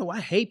 man, I know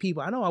I hate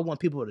people. I know I want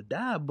people to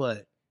die,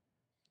 but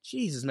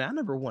Jesus, man, I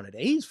never wanted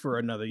AIDS for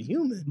another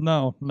human.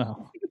 No.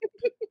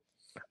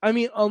 I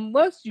mean,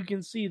 unless you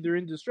can see they're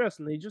in distress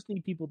and they just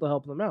need people to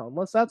help them out.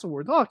 Unless that's what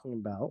we're talking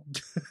about.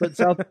 But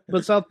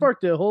South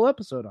Park did a whole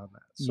episode on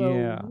that. So,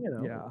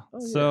 yeah.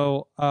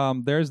 So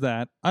there's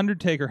that.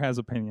 Undertaker has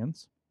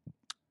opinions.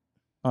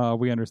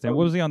 We understand.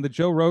 What was he on the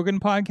Joe Rogan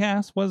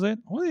podcast? Was it?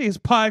 What are these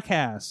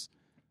podcasts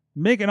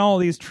making all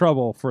these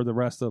trouble for the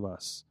rest of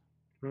us?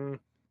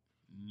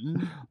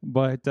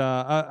 But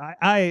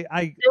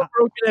I Joe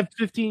Rogan have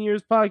 15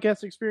 years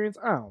podcast experience?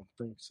 I don't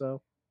think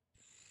so.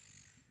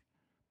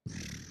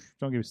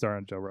 don't get me started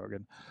on Joe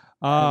Rogan.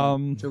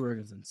 Joe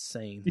Rogan's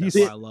insane. That's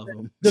He's- why I love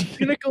him. The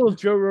pinnacle of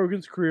Joe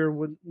Rogan's career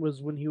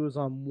was when he was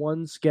on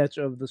one sketch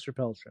of the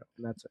Chappelle Show,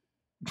 and that's it.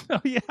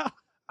 Oh yeah.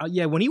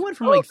 Yeah, when he went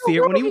from like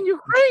fear, when he you're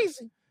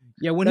crazy.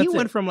 Yeah, when That's he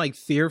went it. from like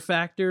Fear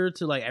Factor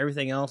to like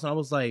everything else, and I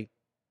was like,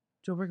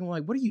 Joe Rogan,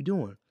 like, what are you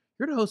doing?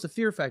 You're the host of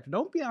Fear Factor.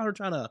 Don't be out here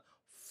trying to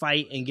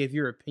fight and give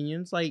your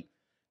opinions. Like,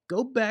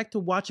 go back to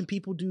watching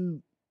people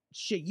do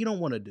shit you don't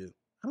want to do.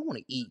 I don't want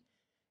to eat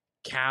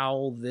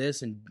cow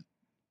this and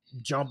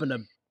jump in a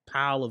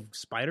pile of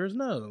spiders.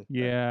 No.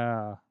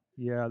 Yeah.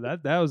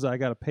 That was I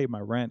got to pay my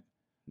rent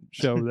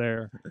show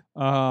there.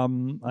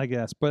 I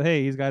guess, but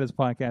hey, he's got his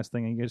podcast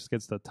thing, and he just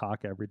gets to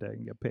talk every day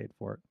and get paid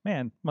for it.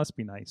 Man, must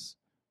be nice.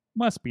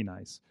 Well, at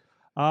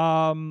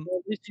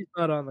least he's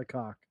not on the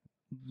cock.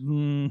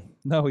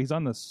 No, he's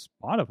on the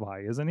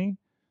Spotify, isn't he?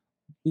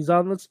 He's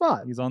on the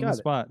spot. He's on Got the it.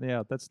 spot.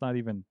 Yeah, that's not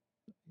even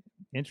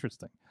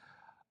interesting.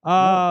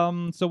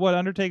 So what,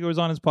 Undertaker was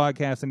on his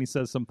podcast and he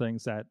says some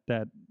things that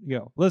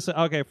listen,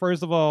 okay,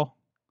 first of all,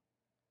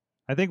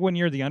 I think when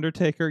you're the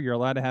Undertaker, you're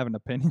allowed to have an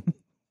opinion.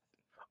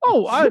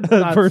 Oh, I'm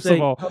not First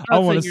saying, of all, I'm not I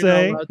want to saying you're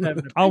say, not allowed to have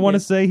an I want to opinion.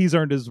 say he's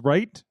earned his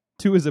right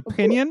to his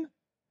opinion.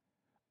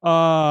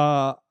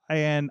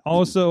 And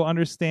also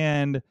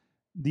understand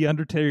the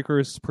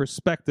Undertaker's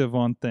perspective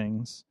on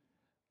things.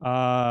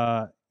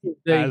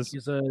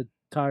 He's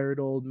tired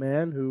old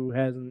man who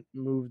hasn't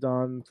moved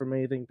on from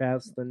anything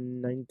past the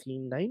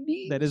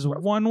 1990s. That is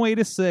one way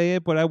to say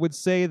it, but I would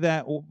say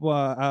that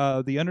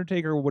the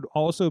Undertaker would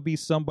also be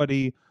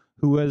somebody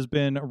who has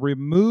been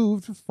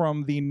removed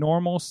from the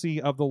normalcy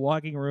of the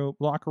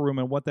locker room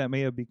and what that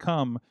may have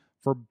become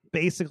for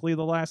basically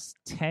the last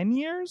 10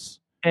 years.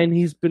 And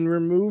he's been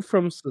removed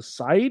from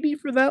society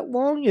for that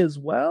long as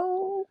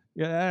well?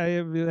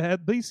 Yeah,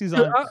 at least he's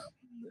on...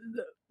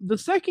 The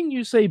second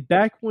you say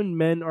back when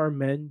men are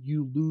men,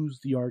 you lose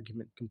the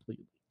argument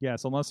completely.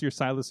 Yes, unless you're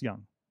Silas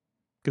Young,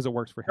 because it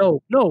works for him.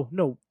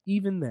 No,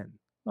 even then.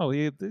 Oh,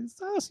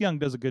 Silas Young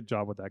does a good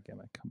job with that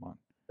gimmick. Come on.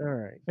 All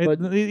right.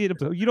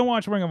 You don't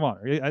watch Ring of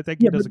Honor. I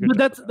think he does a good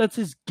job. But that's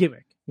his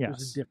gimmick. Yes.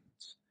 There's a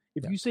difference.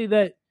 If you say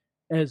that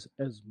as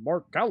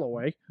Mark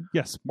Galloway.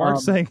 Yes,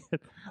 Mark's saying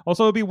it.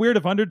 Also, it'd be weird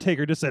if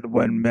Undertaker just said,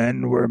 when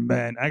men were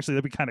men. Actually,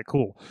 that'd be kind of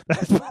cool.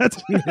 That's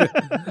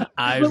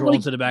Eyes roll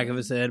to the back of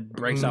his head,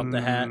 breaks out the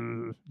hat.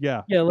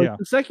 Yeah. The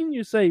second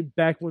you say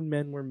back when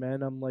men were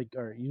men, I'm like,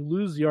 all right, you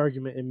lose the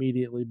argument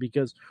immediately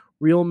because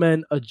real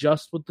men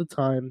adjust with the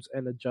times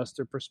and adjust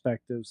their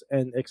perspectives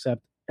and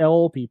accept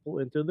all people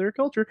into their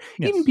culture.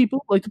 Yes. Even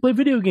people who like to play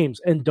video games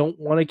and don't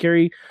want to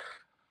carry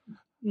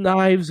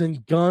knives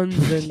and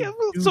guns and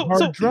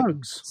hard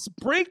drugs.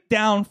 Break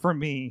down for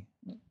me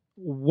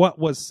what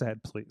was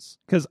said, please,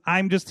 because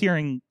I'm just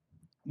hearing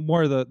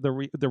more of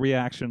the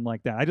reaction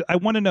like that. I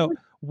want to know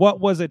what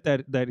was it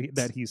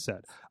that he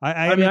said.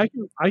 I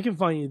can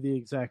find you the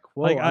exact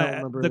quote. I don't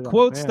remember the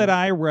quotes that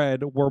I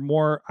read were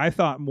more. I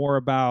thought more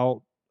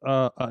about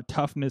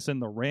toughness in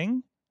the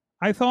ring.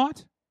 I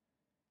thought.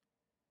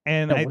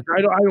 And I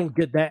don't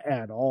get that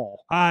at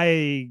all.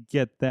 I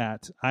get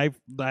that. I've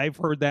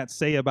heard that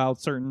say about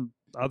certain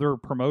other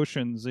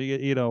promotions. This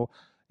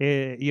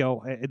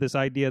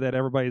idea that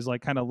everybody's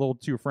like kind of a little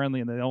too friendly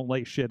and they don't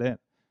lay shit in.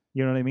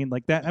 You know what I mean?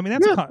 Like that. I mean,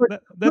 that's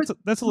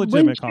a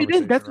legitimate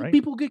conversation. That's right? when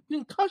people get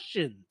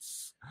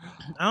concussions.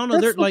 I don't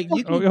know. They're like,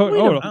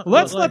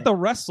 let's let the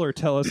wrestler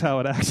tell us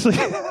how it actually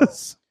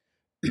is.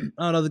 I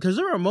don't know, because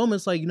there are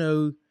moments like,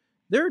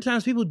 there are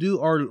times people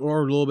are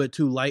a little bit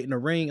too light in the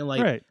ring, and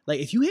like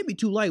if you hit me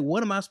too light,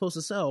 what am I supposed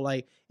to sell?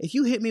 Like if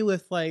you hit me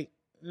with I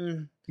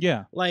would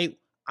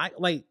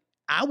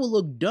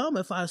look dumb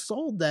if I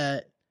sold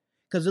that,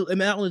 because it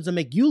not only does it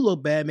make you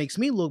look bad, it makes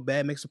me look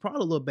bad, makes the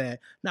product look bad.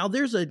 Now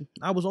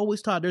I was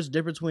always taught there's a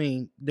difference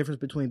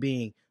between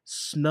being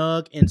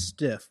snug and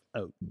stiff.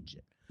 Oh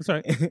shit, that's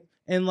right.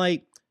 And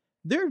like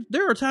there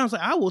are times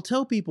like I will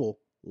tell people,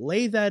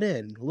 lay that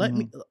in. Let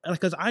me,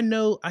 because I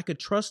know I could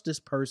trust this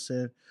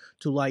person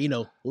to lay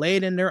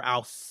it in there.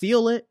 I'll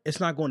feel it. It's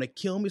not going to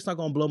kill me. It's not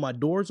going to blow my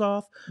doors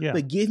off. Yeah.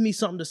 But give me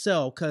something to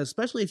sell. Because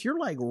especially if you're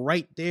like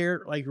right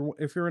there, like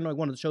if you're in like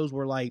one of the shows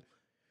where like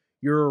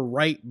you're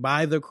right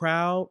by the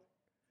crowd,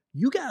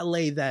 you gotta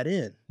lay that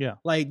in. Yeah.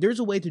 Like there's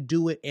a way to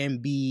do it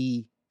and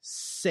be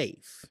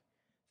safe.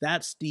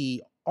 That's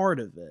the art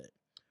of it.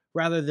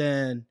 Rather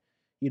than,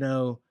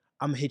 I'm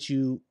gonna hit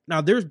you.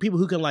 Now, there's people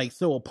who can like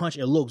throw a punch.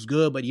 It looks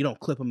good, but you don't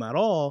clip them at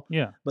all.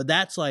 Yeah. But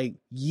that's like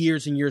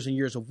years and years and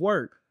years of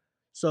work.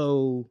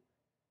 So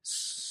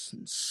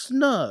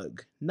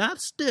snug, not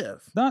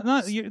stiff.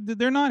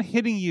 They're not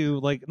hitting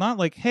you not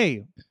like,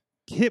 hey,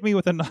 hit me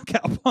with a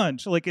knockout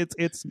punch. Like it's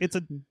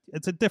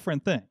a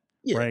different thing,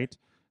 right?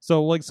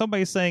 So like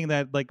somebody saying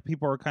that like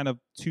people are kind of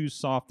too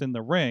soft in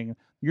the ring.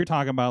 You're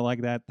talking about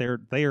like that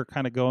they are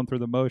kind of going through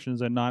the motions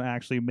and not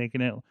actually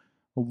making it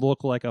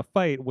look like a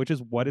fight, which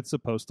is what it's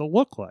supposed to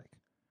look like.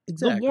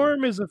 Exactly. The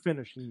worm is a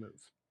finishing move.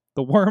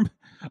 The worm?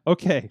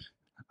 Okay.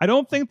 I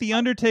don't think The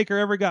Undertaker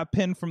ever got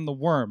pinned from the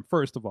worm,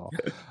 first of all.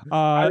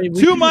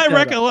 To my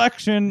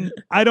recollection,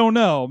 I don't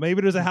know.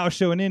 Maybe there's a house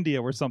show in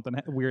India where something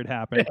weird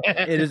happened.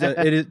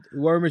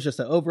 Worm is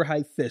just an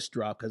overhyped fist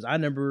drop, because I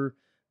remember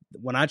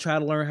when I tried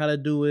to learn how to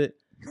do it,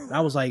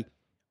 I was like,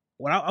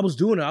 when I was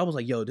doing it, I was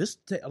like, yo, this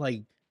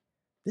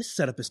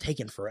setup is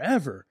taking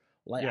forever.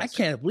 Like, yes. I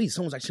can't believe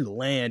someone's actually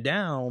laying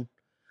down.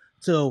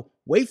 So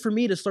wait for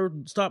me to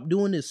stop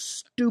doing this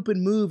stupid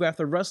move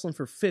after wrestling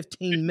for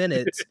 15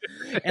 minutes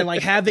and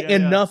like having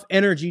enough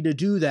energy to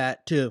do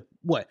that to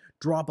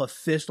drop a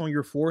fist on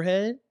your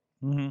forehead.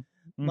 Mm-hmm.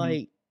 Mm-hmm.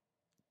 Like,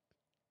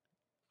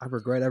 I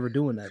regret ever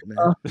doing that,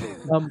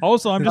 man.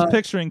 Also, I'm just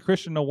picturing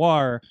Christian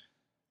Noir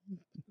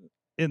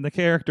in the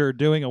character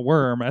doing a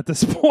worm at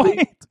this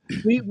point.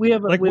 We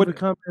have a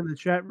comment in the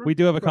chat room. We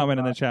do have a comment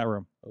in the chat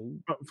room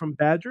from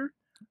Badger,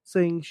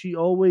 saying she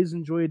always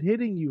enjoyed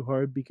hitting you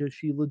hard because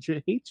she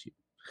legit hates you.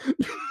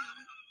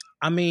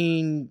 I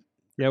mean...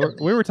 Yeah,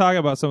 we were talking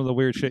about some of the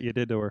weird shit you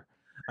did to her.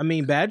 I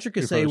mean, Badger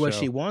could say what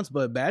she wants,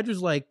 but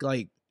Badger's like,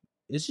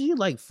 is she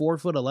like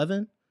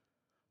 4'11"?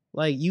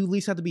 Like, you at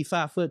least have to be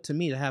 5 foot to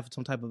me to have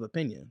some type of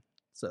opinion.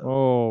 So.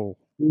 Oh,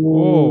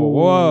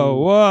 whoa.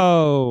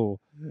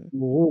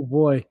 Oh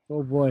boy.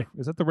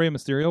 Is that the Rey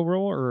Mysterio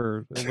rule,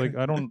 or like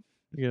I don't,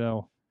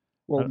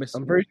 Well,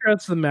 I'm pretty sure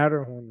that's the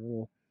Matterhorn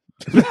rule.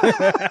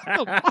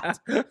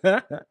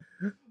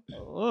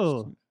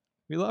 Oh,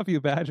 We love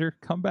you, Badger.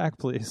 Come back,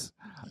 please.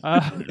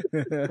 Let's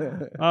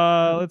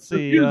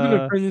see. The views and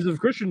opinions of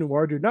Christian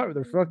Noir do not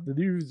reflect the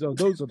views of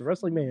those of the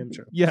Wrestling Mayhem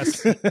Show.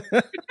 Yes.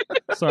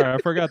 Sorry, I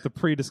forgot to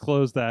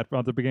pre-disclose that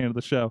at the beginning of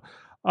the show.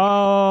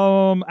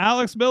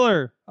 Alex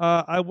Miller.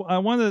 I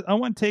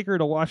want Taker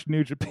to watch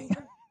New Japan.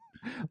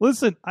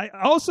 Listen, I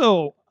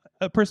also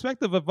a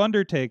perspective of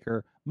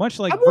Undertaker, much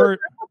like I want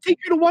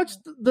Taker to watch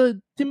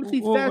the Timothy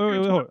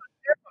Thatcher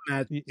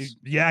match.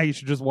 Yeah, you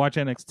should just watch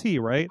NXT,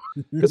 right?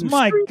 Because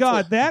my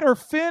God, that or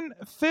Finn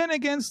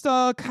against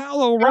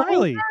Kyle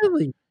O'Reilly.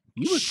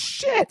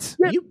 Shit.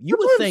 Yeah, you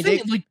would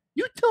think like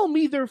you tell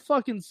me they're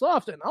fucking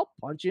soft, and I'll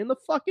punch you in the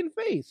fucking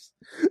face.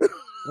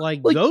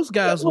 like those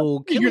guys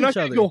will kill You're not each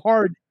other. gonna go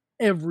hard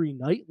every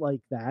night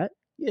like that.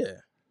 Yeah.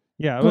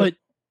 But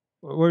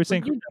what were you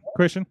saying,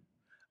 Christian?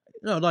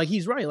 No, like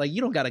he's right. Like you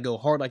don't got to go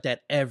hard like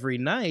that every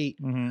night.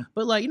 Mm-hmm.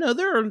 But like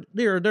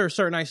there are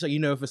certain nights that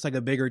if it's like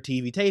a bigger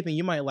TV taping,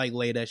 you might like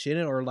lay that shit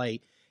in, or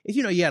like if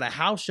you had a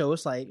house show,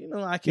 it's like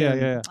I can.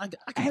 Yeah. I can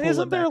And pull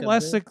isn't it there back a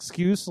less bit.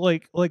 excuse?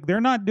 Like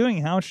they're not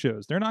doing house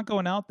shows. They're not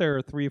going out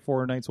there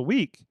 3-4 nights a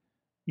week.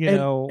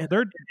 They're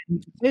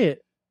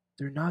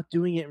they're not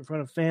doing it in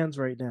front of fans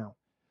right now.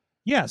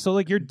 yeah. So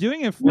like you're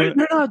doing it for.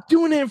 They're not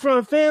doing it in front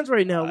of fans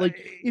right now. Like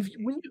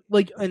when you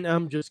and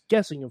I'm just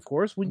guessing, of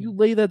course, when you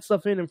lay that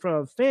stuff in front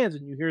of fans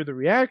and you hear the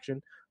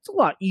reaction, it's a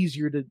lot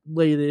easier to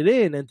lay it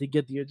in and to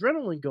get the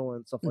adrenaline going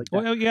and stuff like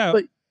that. Well, yeah.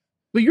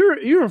 But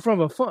you're in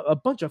front of a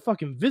bunch of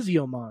fucking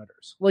Vizio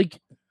monitors. Like,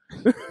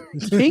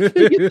 ain't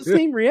gonna get the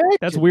same reaction.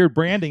 That's weird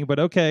branding, but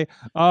okay.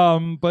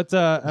 But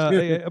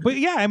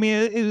yeah, I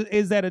mean,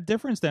 is that a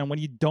difference then when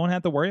you don't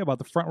have to worry about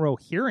the front row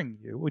hearing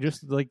you? We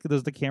just like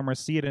does the camera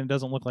see it and it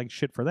doesn't look like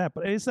shit for that?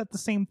 But is that the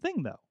same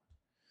thing though?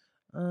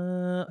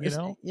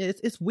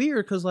 It's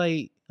weird because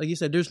like you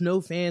said, there's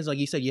no fans. Like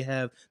you said, you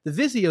have the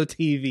Vizio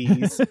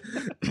TVs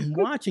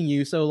watching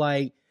you, so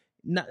like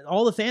not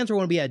all the fans are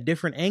going to be at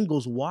different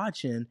angles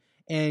watching,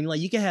 and like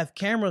you can have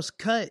cameras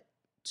cut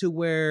to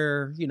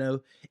where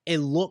it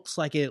looks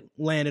like it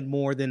landed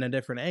more than a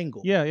different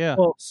angle. Yeah.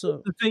 Well,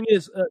 So the thing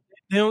is,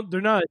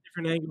 they're not at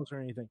different angles or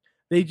anything.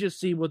 They just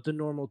see what the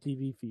normal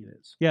TV feed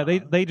is. Yeah,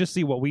 they just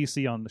see what we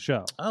see on the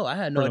show. oh, I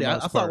had no For the idea.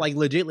 most I thought part. like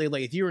legitly,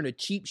 like if you're in a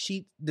cheap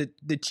sheet, the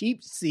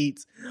cheap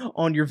seats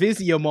on your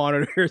Vizio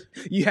monitors,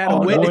 you had to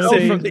witness no,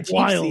 it from the cheap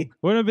wild. seat.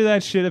 Wouldn't it be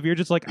that shit if you're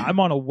just like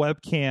I'm on a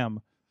webcam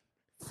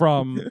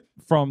from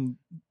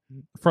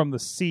the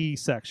C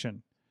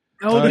section?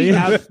 That would be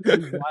yeah.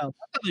 absolutely wild.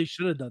 I thought they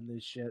should have done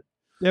this shit.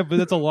 Yeah, but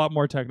that's a lot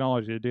more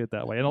technology to do it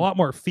that way, and a lot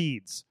more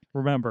feeds.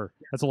 Remember,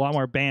 that's a lot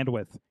more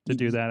bandwidth to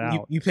do that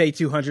out. You pay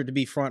 $200 to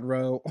be front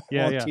row on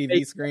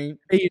TV screen.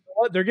 Hey, you know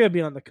what? They're gonna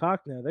be on the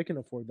cock now. They can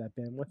afford that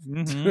bandwidth.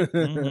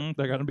 Mm-hmm.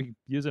 They're gonna be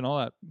using all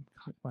that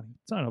money.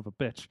 Son of a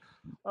bitch.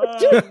 All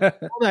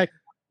that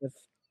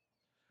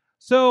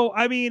So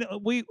I mean,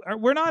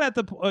 we're not at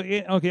the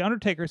okay.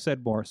 Undertaker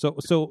said more.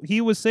 So he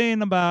was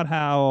saying about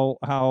how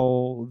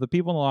the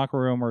people in the locker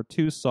room are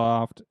too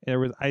soft.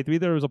 I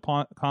think there was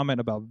a comment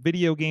about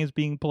video games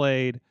being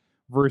played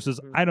versus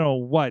I don't know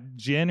what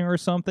gin or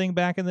something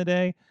back in the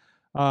day.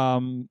 I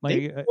know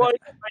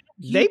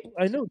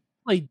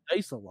play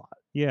dice a lot.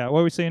 Yeah, what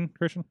were we saying,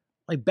 Christian?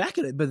 Like back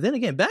in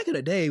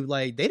the day,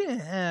 like they didn't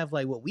have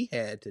like what we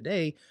had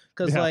today.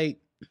 Because like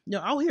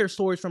I'll hear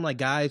stories from like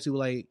guys who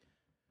like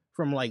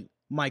from like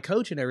my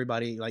coach and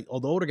everybody, like all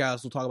the older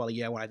guys will talk about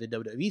like, when I did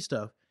WWE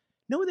stuff.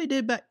 You know what they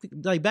did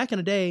back in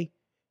the day?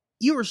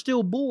 You were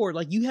still bored.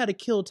 Like you had to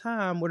kill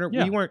time when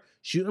you weren't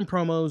shooting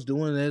promos,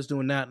 doing this,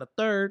 doing that, and the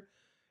third.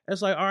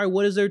 It's like, all right,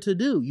 what is there to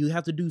do? You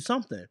have to do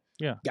something.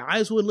 Yeah.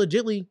 Guys would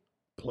legitly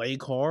play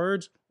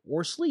cards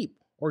or sleep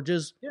or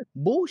just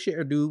bullshit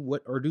or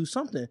do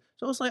something.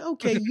 So it's like,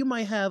 okay, you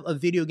might have a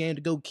video game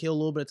to go kill a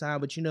little bit of time,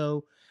 but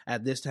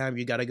at this time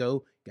you gotta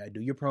do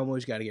your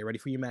promos, you gotta get ready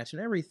for your match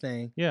and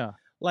everything. Yeah.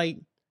 Like,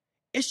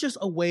 it's just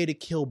a way to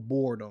kill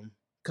boredom.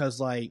 Cause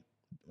like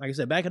I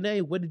said, back in the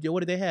day, what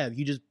did they have?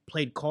 You just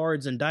played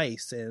cards and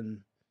dice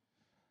and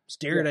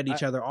stared at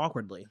each other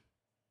awkwardly.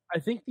 I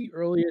think the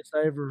earliest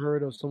I ever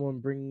heard of someone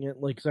bringing it,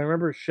 like, because I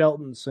remember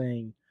Shelton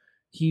saying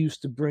he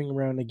used to bring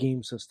around a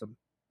game system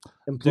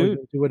and plug it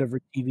into whatever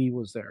TV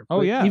was there. Oh,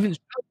 but yeah. Even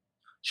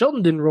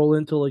Shelton didn't roll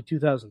until like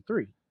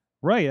 2003.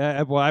 Right. I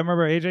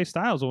remember AJ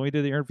Styles when we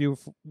did the interview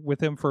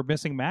with him for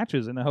missing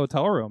matches in the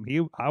hotel room.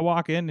 I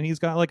walk in and he's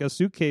got like a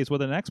suitcase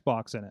with an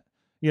Xbox in it.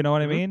 You know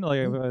what I mean? Like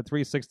a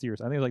 360 or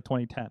something. I think it was like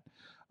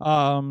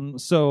 2010.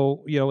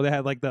 So they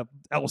had like the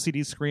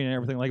LCD screen and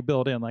everything like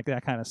built in, like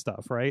that kind of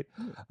stuff, right?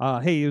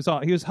 Hey, he was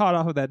hot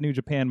off of that New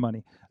Japan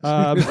money.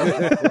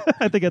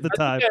 I think at the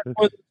time.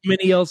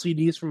 Mini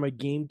LCDs from my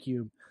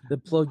GameCube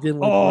that plugged in.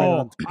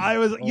 Like, I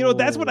was,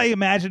 that's what I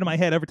imagine in my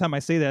head every time I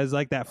say that is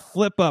like that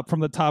flip up from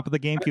the top of the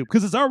GameCube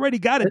because it's already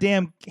got a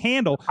damn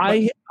handle.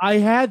 I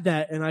had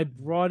that and I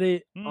brought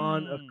it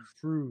on a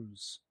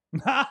cruise.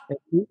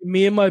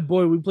 Me and my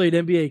boy, we played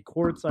NBA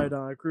courtside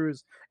on a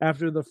cruise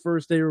after the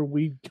first day where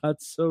we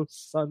got so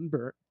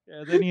sunburned.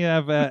 Yeah, then you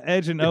have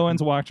Edge and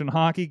Owens watching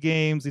hockey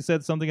games. He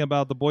said something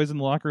about the boys in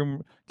the locker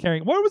room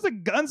carrying. What was the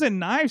guns and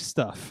knives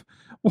stuff?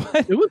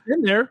 What? It was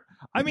in there.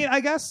 I mean, I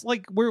guess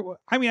like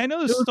I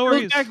know the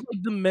story is like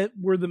the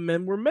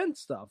men were men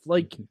stuff.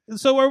 Like,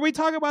 so are we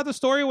talking about the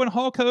story when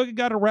Hulk Hogan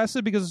got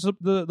arrested because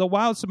the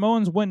Wild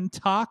Samoans wouldn't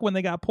talk when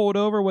they got pulled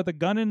over with a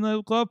gun in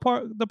the glove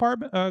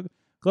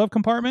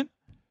compartment?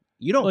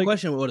 You don't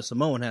question what a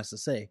Samoan has to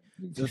say.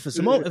 If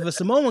a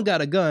Samoan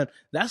got a gun,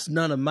 that's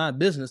none of my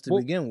business to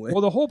begin with.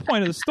 Well, the whole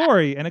point of the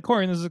story, and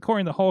this is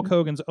according to Hulk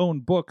Hogan's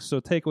own book,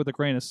 so take it with a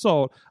grain of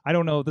salt. I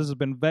don't know if this has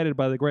been vetted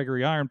by the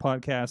Gregory Iron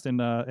podcast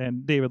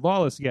and David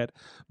Lawless yet,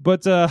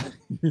 but it's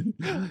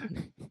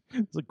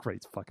a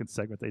great fucking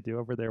segment they do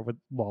over there with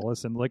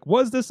Lawless and like,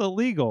 was this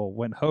illegal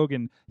when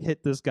Hogan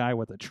hit this guy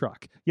with a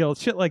truck?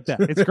 Shit like that.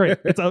 It's great.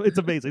 It's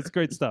amazing. It's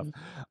great stuff.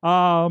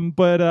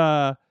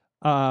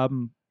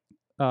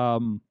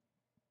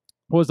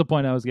 What was the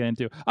point I was getting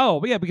to? Oh,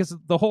 but yeah, because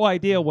the whole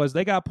idea was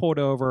they got pulled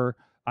over.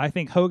 I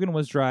think Hogan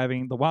was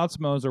driving. The Wild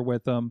Samoans are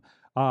with them.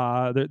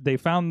 They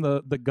found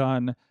the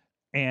gun,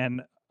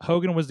 and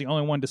Hogan was the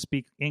only one to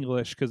speak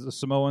English because the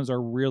Samoans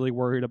are really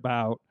worried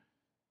about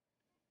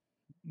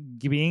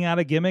being out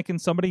of gimmick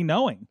and somebody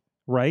knowing,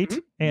 right?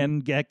 Mm-hmm.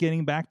 And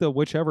getting back to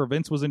whichever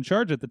Vince was in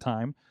charge at the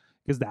time,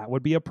 because that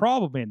would be a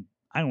problem in,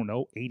 I don't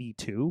know,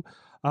 82.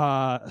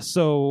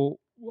 So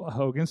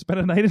Hogan spent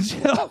a night in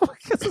jail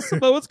because the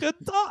Samoans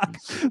couldn't talk.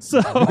 So,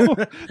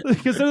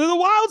 because they're the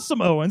Wild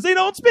Samoans, they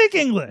don't speak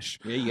English.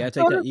 Yeah, you gotta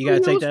take that. You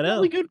gotta take that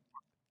out.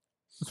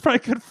 It's probably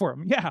good for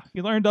him. Yeah,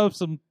 he learned up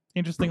some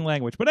interesting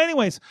language. But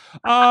anyways,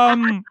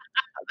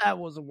 that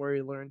wasn't where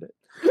he learned it.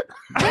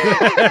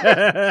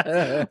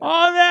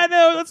 On that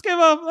note,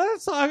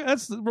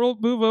 let's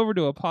move over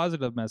to a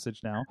positive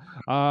message now.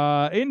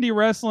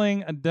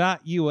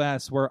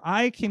 IndieWrestling.us, where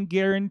I can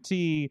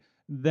guarantee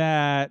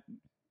that.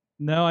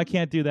 No, I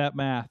can't do that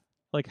math.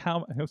 Like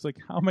how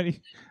many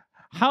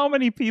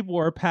people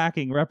are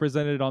packing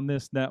represented on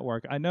this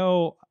network? I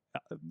know,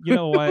 you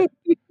know what?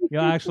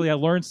 Actually, I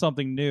learned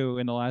something new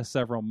in the last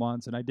several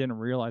months, and I didn't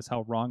realize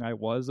how wrong I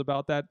was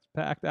about that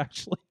fact,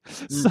 actually.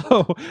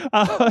 So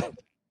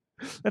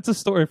that's a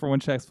story for when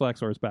Chex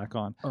Flexor is back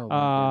on.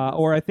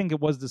 Or I think it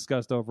was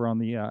discussed over on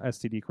the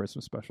STD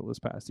Christmas special this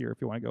past year,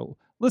 if you want to go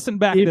listen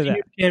back to that. If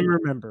you can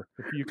remember.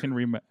 If you can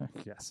remember.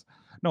 Yes.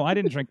 No, I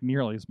didn't drink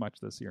nearly as much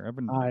this year.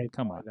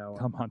 Come on.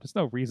 There's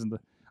no reason to.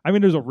 I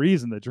mean, there's a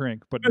reason to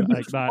drink, but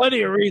like not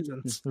plenty of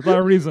reasons. There's a lot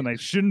of reason I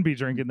shouldn't be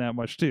drinking that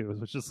much too.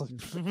 It's just like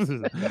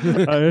drink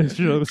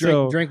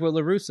with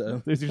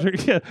LaRusso.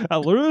 Yeah,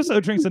 LaRusso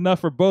drinks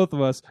enough for both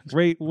of us.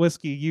 Great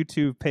whiskey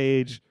YouTube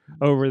page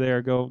over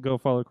there. Go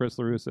follow Chris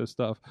LaRusso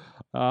stuff.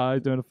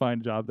 He's doing a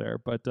fine job there.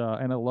 But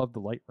and I love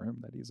the light room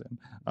that he's in.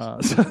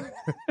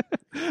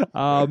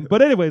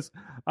 But anyways,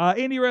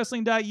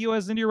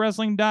 IndieWrestling.us,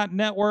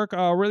 IndieWrestling.network,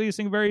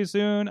 releasing very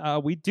soon.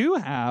 We do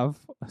have.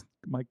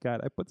 My God,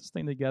 I put this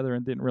thing together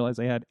and didn't realize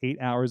I had 8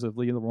 hours of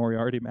Lee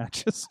Moriarty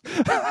matches.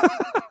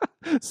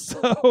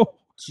 So,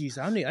 jeez,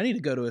 I need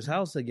to go to his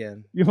house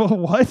again. You know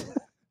what?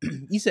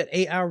 You said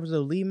 8 hours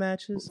of Lee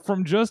matches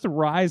from just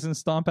Rise and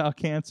Stomp Out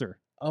Cancer.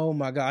 Oh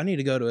my God, I need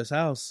to go to his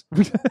house.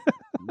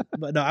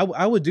 But no,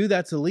 I would do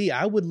that to Lee.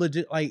 I would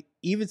legit, like,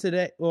 even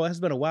today. Well, it's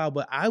been a while,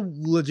 but I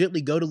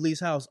legitimately go to Lee's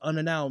house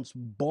unannounced,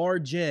 bar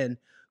Jen,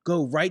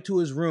 go right to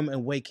his room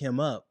and wake him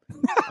up.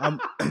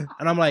 And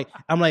I'm like,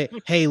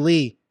 hey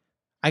Lee,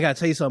 I gotta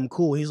tell you something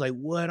cool. He's like,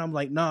 what? I'm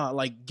like, nah,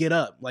 like, get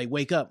up, like,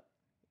 wake up.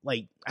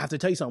 Like, I have to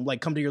tell you something. Like,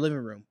 come to your living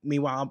room.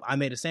 Meanwhile, I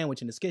made a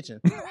sandwich in his kitchen.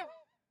 I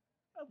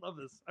love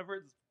this. I've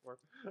heard this before.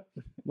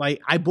 Like,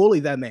 I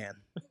bully that man.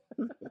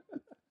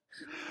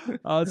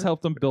 It's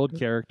helped him build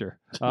character.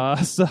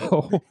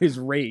 So his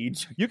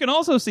rage. You can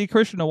also see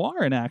Christian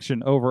Noir in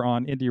action over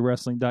on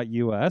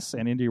IndieWrestling.us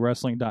and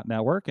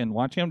IndieWrestling.network and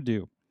watch him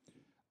do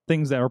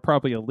things that are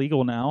probably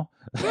illegal now.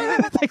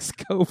 Thanks,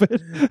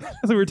 COVID.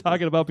 As we were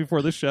talking about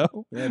before the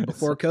show. Yeah,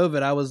 before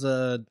COVID, I was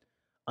a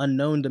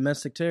unknown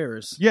domestic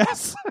terrorist.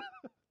 Yes.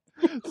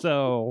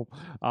 So,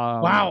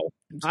 wow,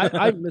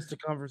 I missed a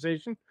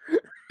conversation.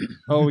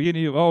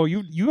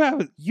 You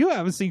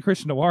haven't seen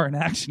Christian Noir in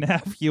action,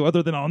 have you?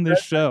 Other than on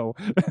this show.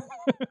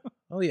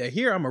 Oh yeah,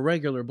 here I'm a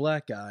regular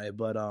black guy,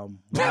 but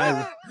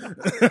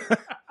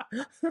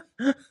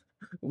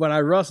when I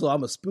wrestle,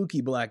 I'm a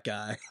spooky black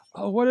guy.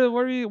 Oh,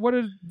 what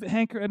did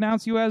Hank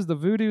announce you as? The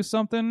voodoo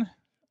something?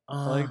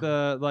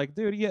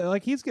 Dude, yeah,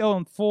 like he's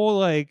going full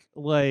like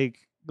I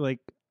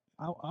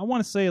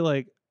want to say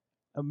like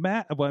a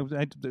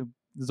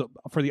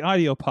for the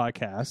audio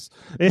podcast.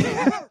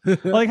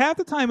 Like half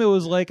the time it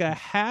was like a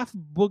half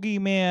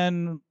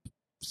boogeyman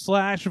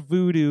 /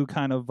 voodoo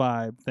kind of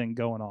vibe thing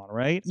going on,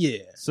 right?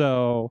 Yeah.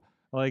 So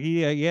like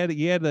he had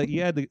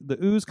the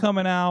ooze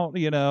coming out,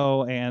 you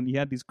know, and you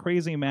had these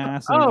crazy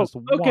masks. And just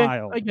okay.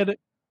 Wild. I get it.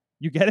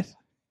 You get it?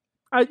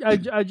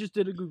 I just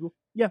did a Google.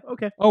 Yeah,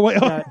 okay. Oh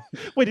wait,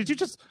 wait! Did you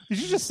just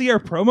see our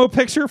promo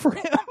picture for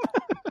him?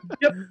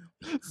 Yep.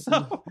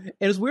 So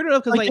it was weird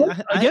enough because like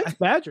against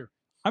Badger.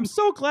 I'm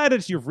so glad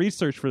that you've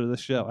researched for this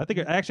show. I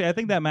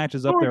think that match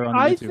is up there on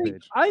the YouTube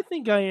page. I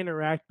think I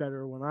interact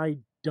better when I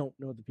don't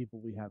know the people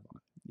we have on.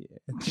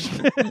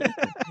 Yeah.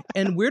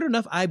 And weird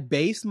enough, I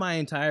based my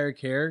entire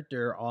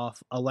character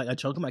off a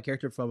chunk of my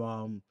character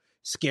from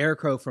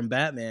Scarecrow from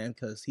Batman,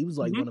 because he was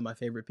like one of my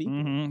favorite people.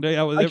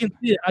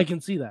 Mm-hmm. I can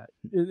see that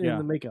in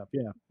the makeup.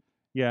 Yeah.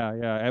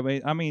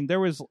 I mean, there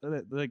was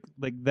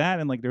like that,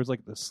 and like there's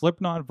like the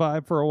Slipknot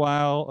vibe for a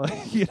while,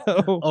 you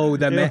know. Oh,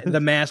 the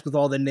mask with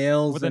all the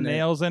nails, with the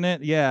nails in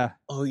it. Yeah.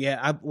 Oh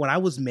yeah. When I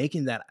was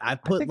making that, I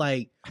put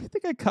I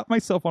think I cut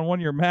myself on one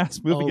of your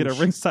masks moving it at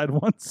ringside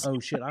once. Oh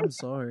shit, I'm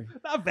sorry.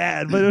 Not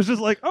bad, but it was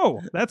just like,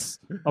 oh, that's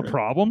a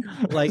problem.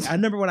 Like I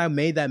remember when I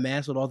made that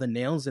mask with all the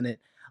nails in it,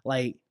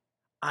 like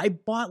I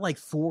bought like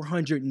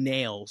 400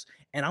 nails,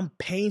 and I'm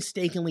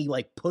painstakingly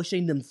like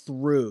pushing them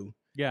through.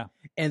 Yeah.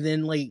 And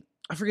then like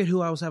I forget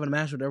who I was having a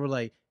match with. They were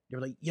like,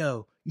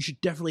 yo, you should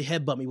definitely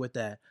headbutt me with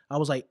that. I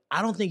was like,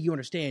 I don't think you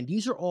understand.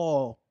 These are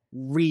all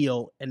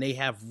real, and they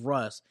have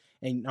rust,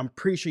 and I'm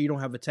pretty sure you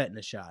don't have a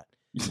tetanus shot.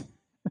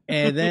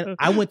 And then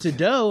I went to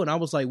Doe, and I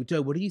was like,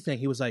 Doe, what do you think?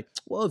 He was like,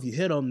 well, if you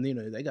hit them, you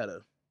know, they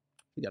gotta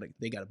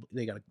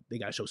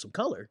show some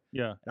color.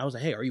 Yeah. And I was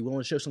like, hey, are you willing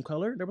to show some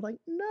color? They were like,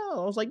 no.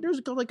 I was like, there's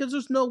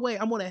no way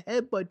I'm gonna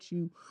headbutt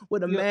you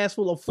with a mask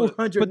full of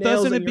 400 but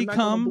nails. Doesn't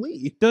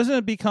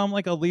it become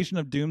like a Legion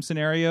of Doom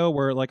scenario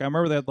where like I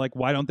remember that like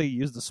why don't they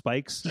use the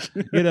spikes?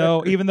 You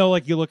know, even though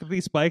like you look at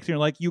these spikes and you're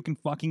like you can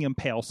fucking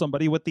impale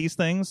somebody with these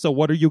things. So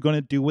what are you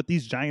gonna do with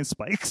these giant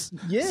spikes?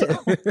 Yeah.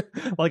 So,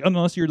 like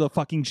unless you're the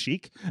fucking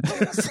Sheik.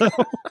 So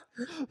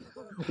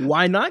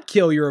why not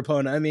kill your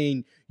opponent? I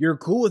mean, you're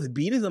cool with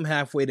beating them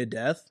halfway to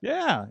death.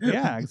 Yeah,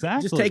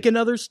 exactly. Just take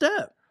another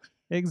step.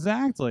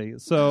 Exactly.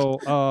 So,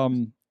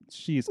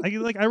 jeez,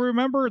 I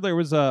remember there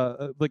was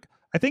I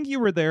think you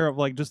were there of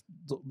like just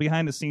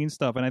behind the scenes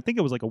stuff, and I think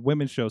it was like a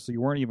women's show, so you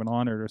weren't even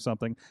on it or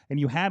something, and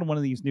you had one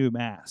of these new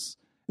masks.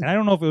 And I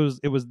don't know if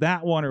it was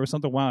that one or it was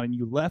something wild, and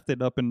you left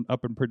it up in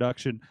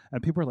production,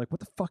 and people were like, "What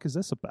the fuck is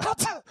this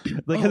about?"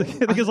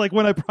 Because like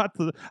when I brought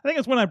I think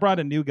it's when I brought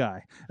a new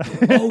guy.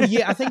 Oh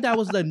yeah, I think that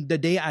was the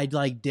day I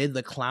like did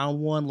the clown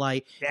one.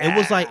 Like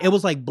it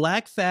was like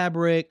black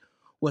fabric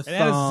with it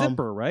had a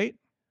zipper, right?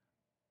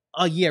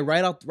 Oh yeah,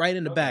 right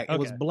in the back. It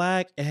was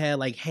black. It had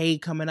like hay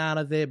coming out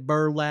of it,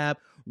 burlap,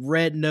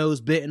 red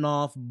nose bitten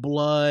off,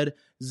 blood,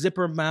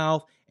 zipper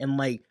mouth, and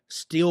like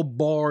steel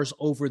bars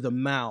over the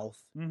mouth.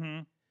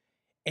 Mm-hmm.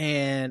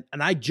 And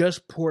I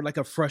just poured like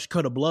a fresh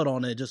cut of blood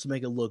on it just to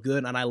make it look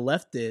good, and I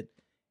left it.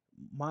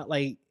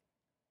 I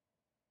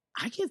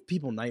give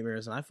people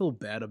nightmares, and I feel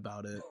bad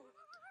about it.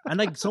 And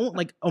like someone,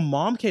 like a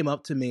mom came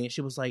up to me and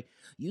she was like,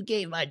 "You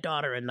gave my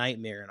daughter a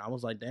nightmare." And I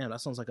was like, "Damn,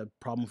 that sounds like a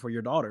problem for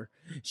your daughter."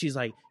 She's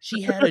like,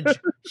 "She had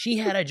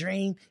a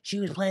dream. She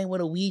was playing with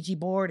a Ouija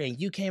board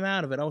and you came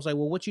out of it." I was like,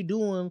 "Well, what you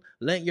doing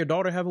letting your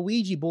daughter have a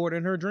Ouija board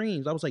in her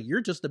dreams?" I was like, "You're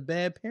just a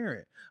bad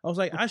parent." I was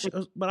like,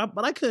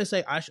 but I couldn't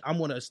say I'm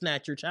going to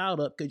snatch your child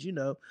up because you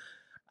know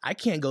I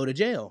can't go to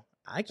jail.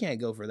 I can't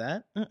go for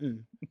that.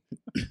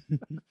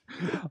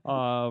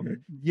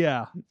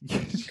 Yeah.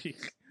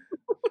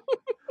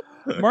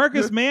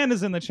 Marcus Mann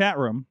is in the chat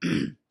room.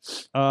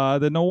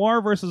 The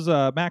Noir versus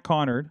Matt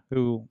Connard,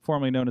 who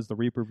formerly known as the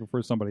Reaper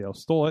before somebody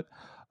else stole it.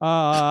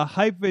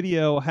 Hype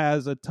Video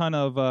has a ton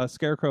of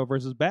Scarecrow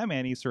versus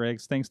Batman Easter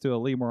eggs thanks to a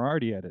Lee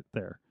Moriarty edit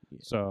there.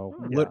 So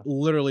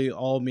literally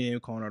all me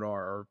and Connard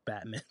are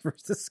Batman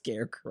versus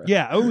Scarecrow.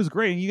 Yeah, it was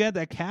great. And you had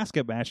that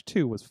casket match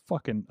too. It was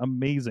fucking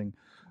amazing.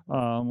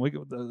 We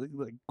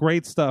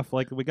great stuff.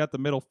 Like we got the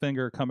middle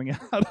finger coming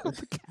out of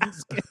the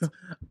casket.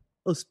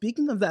 Oh,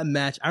 speaking of that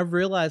match, I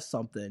realized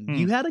something.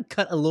 You had to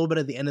cut a little bit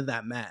at the end of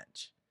that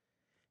match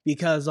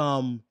because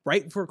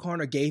right before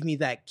Connor gave me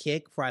that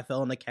kick before I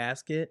fell in the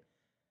casket,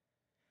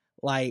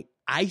 like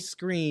I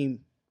screamed,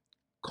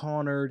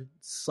 "Connor,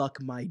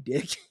 suck my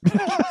dick."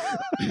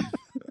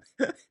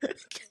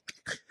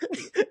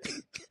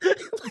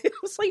 It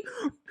was like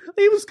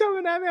he was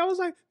coming at me. I was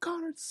like,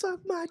 "Connor, suck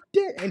my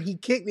dick," and he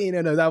kicked me,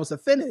 and that was a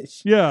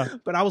finish. Yeah,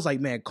 but I was like,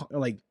 man,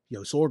 like,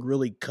 yo, Sorg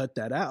really cut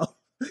that out.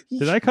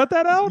 Did I cut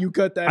that out? You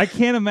cut that. I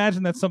can't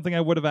imagine that's something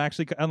I would have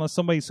actually, unless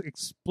somebody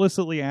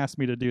explicitly asked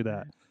me to do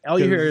that. All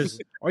you hear is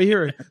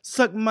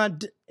suck my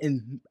dick,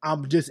 and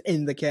I'm just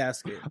in the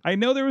casket. I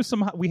know there was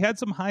we had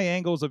some high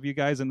angles of you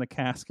guys in the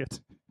casket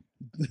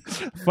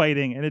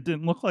fighting, and it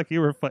didn't look like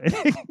you were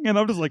fighting. And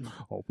I'm just like,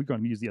 oh, we're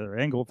going to use the other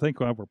angle. Thank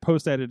God we're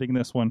post editing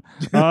this one.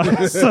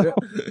 So,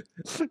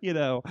 you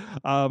know,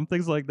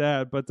 things like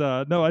that. But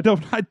no, I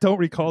don't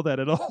recall that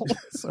at all.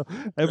 So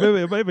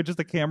it might have been just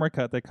a camera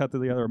cut that cut to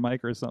the other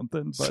mic or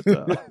something. But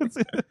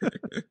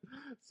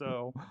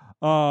so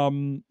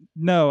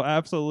no,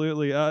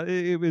 absolutely.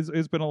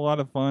 It's been a lot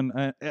of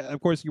fun.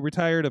 Of course, you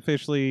retired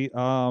officially.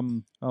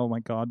 Oh my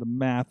God, the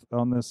math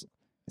on this.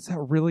 Is that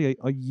really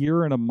a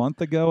year and a month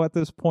ago at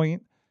this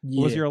point?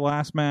 Yeah. Was your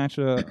last match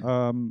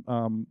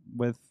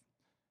with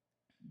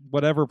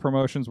whatever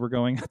promotions were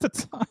going at the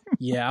time?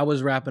 Yeah, I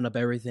was wrapping up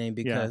everything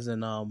because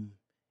in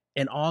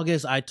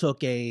August I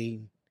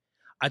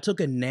I took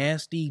a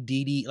nasty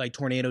DD, like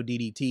tornado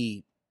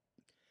DDT,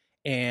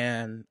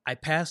 and I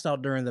passed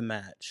out during the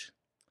match.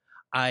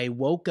 I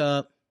woke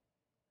up.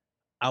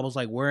 I was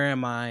like, where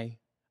am I?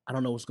 I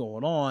don't know what's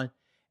going on.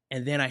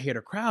 And then I hear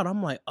the crowd.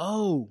 I'm like,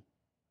 oh,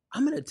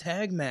 I'm in a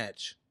tag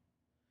match.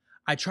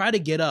 I try to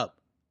get up.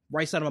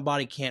 Right side of my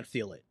body can't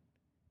feel it.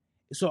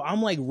 So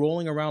I'm like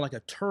rolling around like a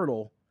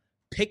turtle,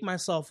 pick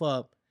myself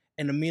up,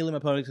 and immediately my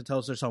opponent could tell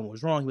us something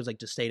was wrong. He was like,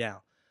 just stay down.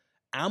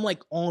 I'm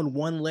like on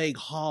one leg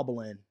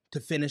hobbling to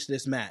finish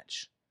this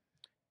match.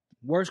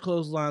 Worst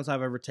clotheslines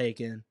I've ever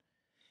taken.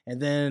 And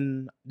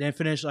then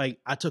finish, like,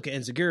 I took an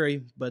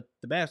enziguri, but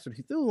the bastard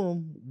who threw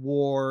him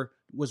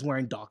was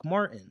wearing Doc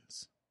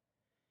Martens.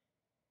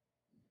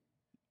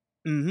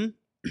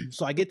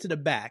 So I get to the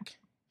back,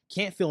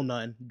 can't feel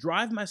none,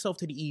 drive myself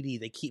to the ED.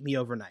 They keep me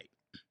overnight.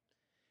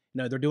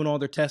 You know, they're doing all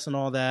their tests and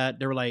all that.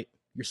 They were like,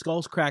 your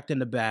skull's cracked in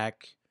the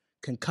back,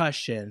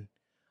 concussion,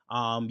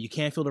 you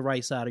can't feel the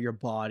right side of your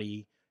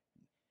body.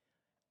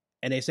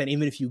 And they said,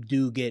 even if you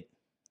do get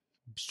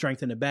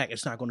strength in the back,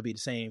 it's not going to be the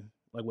same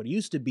like what it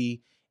used to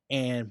be,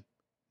 and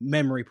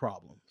memory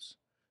problems.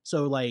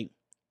 So like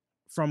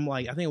from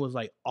like, I think it was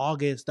like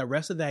August, the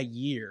rest of that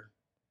year,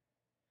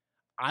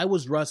 I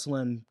was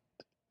wrestling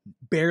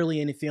barely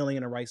any feeling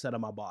in the right side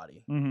of my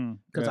body.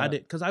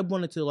 Because I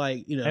wanted to,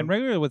 like, you know. And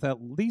regularly with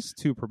at least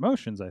 2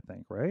 promotions, I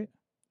think, right?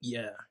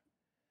 Yeah,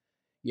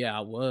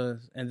 I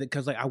was. And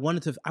because like I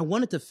wanted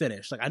to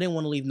finish. Like I didn't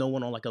want to leave no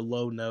one on like a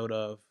low note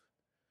of,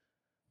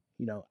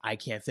 you know, I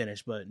can't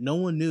finish. But no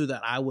one knew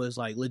that I was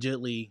like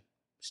legitimately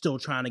still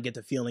trying to get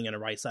the feeling in the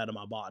right side of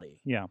my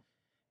body. Yeah.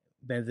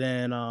 But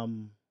then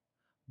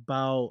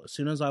about as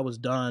soon as I was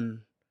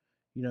done,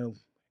 you know,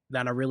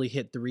 that I really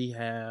hit the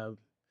rehab.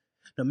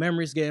 The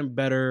memory's getting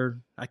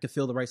better. I could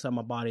feel the right side of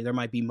my body. There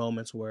might be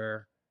moments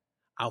where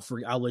I'll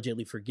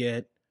legitimately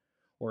forget,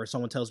 or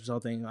someone tells me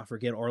something, I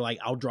forget, or like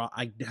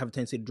I have a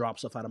tendency to drop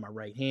stuff out of my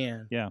right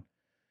hand. Yeah.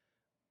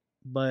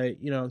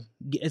 But, you know,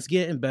 it's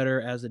getting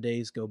better as the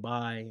days go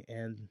by,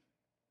 and,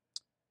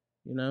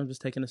 you know,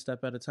 just taking a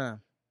step at a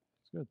time.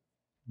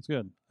 It's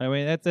good. I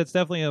mean, that's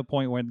definitely a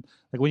point when,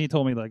 like, when you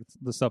told me like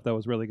the stuff that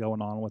was really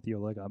going on with you,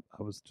 like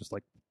I was just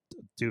like,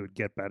 dude,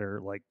 get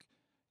better. Like,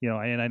 you know,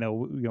 and I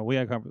know, you know, we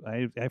had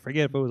I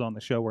forget if it was on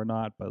the show or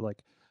not, but like,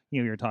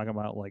 you know, you're talking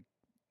about like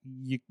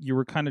you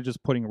were kind of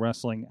just putting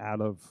wrestling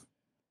out of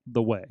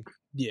the way,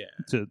 yeah,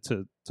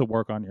 to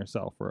work on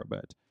yourself for a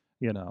bit,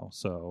 you know.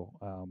 So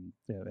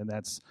yeah,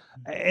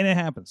 and it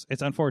happens.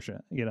 It's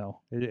unfortunate, you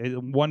know.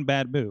 It one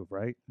bad move,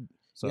 right?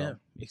 So yeah,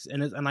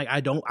 and like I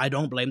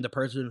don't blame the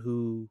person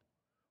who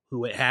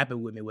it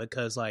happened with me with,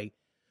 because like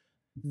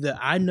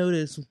I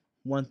noticed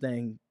one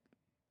thing: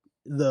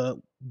 the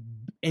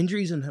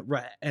injuries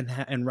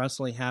in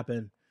wrestling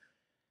happen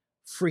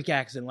freak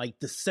accident. Like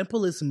the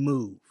simplest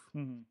move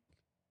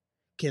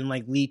can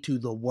like lead to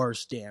the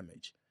worst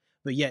damage,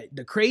 but yet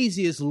the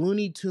craziest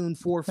Looney Tune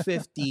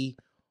 450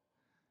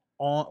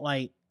 on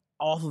like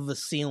off of the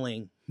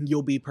ceiling,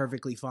 you'll be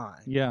perfectly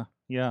fine. Yeah.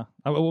 Yeah.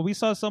 Well, we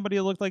saw somebody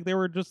that looked like they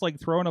were just like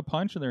throwing a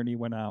punch and their knee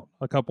went out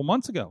a couple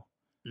months ago.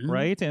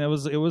 Right. And it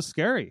was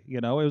scary. You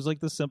know, it was like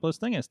the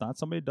simplest thing. It's not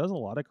somebody that does a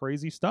lot of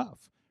crazy stuff.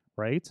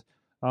 Right.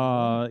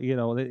 You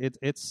know,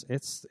 it's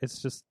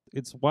just,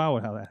 it's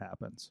wild how that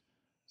happens.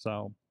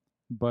 So,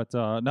 but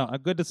no,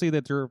 good to see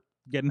that you're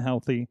getting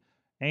healthy,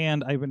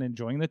 and I've been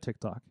enjoying the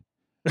TikTok.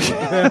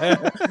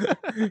 That's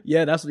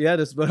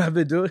what I've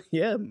been doing.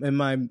 Yeah. In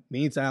my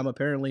meantime,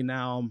 apparently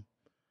now I'm,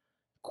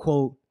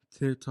 quote,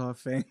 TikTok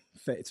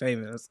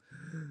famous.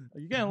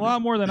 You're getting a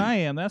lot more than I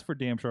am. That's for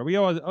damn sure. You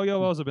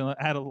always have been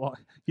had a lot.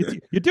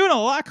 You're doing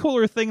a lot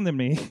cooler thing than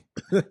me.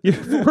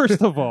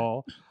 First of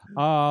all,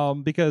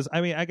 because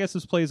I mean, I guess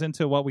this plays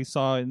into what we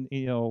saw in,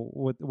 you know,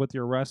 with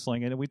your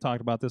wrestling, and we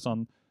talked about this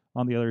on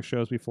the other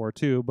shows before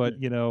too.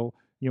 But you know,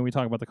 we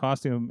talk about the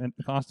costume and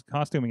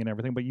costuming and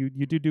everything. But you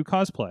do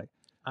cosplay.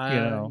 You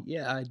know?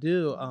 Yeah, I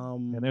do.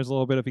 And there's a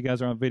little bit, if you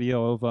guys are on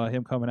video, of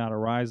him coming out of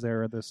Rise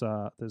there. This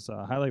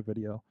highlight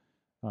video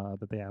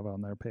that they have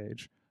on their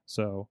page.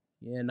 So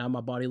yeah, now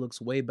my body looks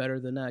way better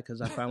than that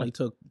because I finally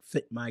took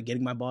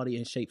getting my body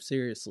in shape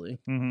seriously.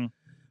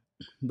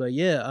 But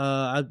yeah,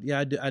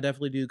 I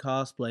definitely do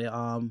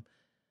cosplay.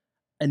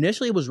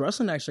 Initially it was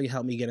wrestling actually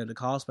helped me get into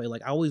cosplay.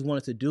 Like I always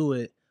wanted to do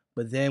it,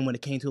 but then when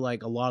it came to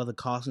like a lot of the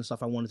costume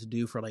stuff I wanted to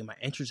do for like my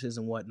entrances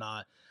and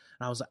whatnot,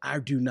 and I was like, I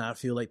do not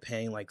feel like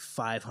paying like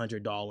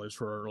 $500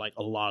 for like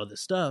a lot of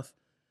this stuff.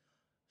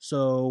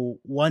 So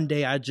one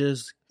day I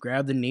just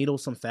grabbed the needle,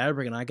 some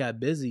fabric, and I got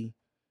busy.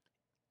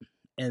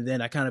 And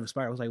then I kind of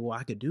inspired. I was like, well,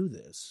 I could do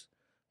this.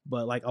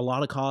 But like a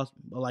lot of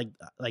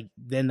like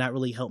then that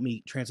really helped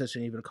me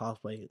transition even to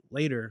cosplay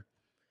later,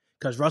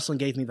 because wrestling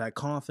gave me that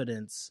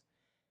confidence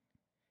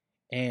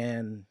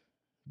and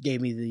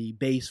gave me the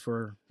base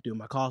for doing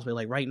my cosplay.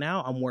 Like right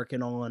now I'm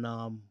working on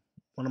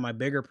one of my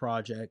bigger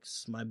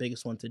projects. My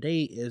biggest one to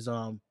date is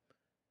I'm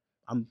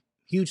a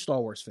huge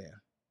Star Wars fan.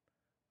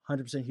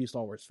 100% huge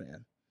Star Wars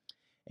fan.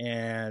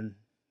 And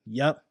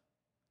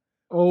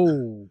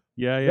oh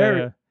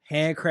yeah,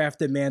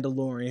 handcrafted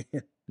Mandalorian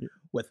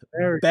with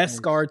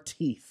Beskar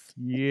teeth.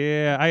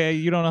 Yeah,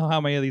 you don't know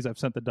how many of these I've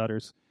sent the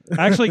Dutters.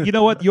 Actually, you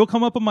know what? You'll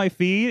come up on my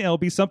feed, and it'll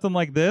be something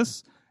like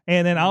this,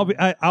 and then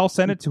I'll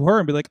send it to her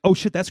and be like, "Oh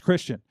shit, that's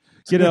Christian."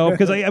 You know,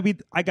 because I mean,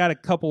 I got a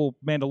couple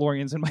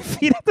Mandalorians in my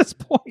feed at this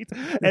point,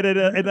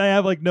 and I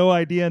have like no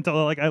idea until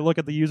like I look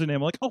at the username,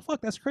 I'm like, oh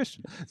fuck, that's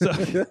Christian. So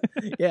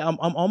yeah, I'm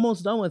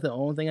almost done with it. The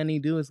only thing I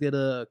need to do is get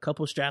a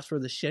couple straps for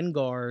the shin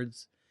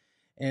guards,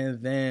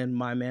 and then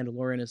my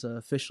Mandalorian is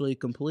officially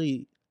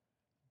complete.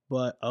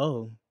 But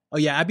oh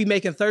yeah, I'd be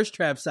making thirst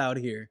traps out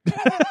here,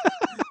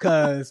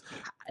 because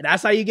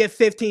that's how you get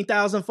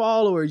 15,000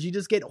 followers. You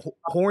just get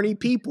horny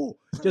people.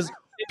 Just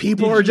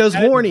people are just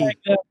horny.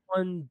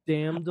 One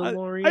damn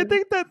DeLorean. I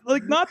think that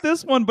like not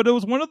this one, but it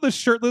was one of the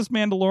shirtless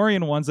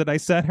Mandalorian ones that I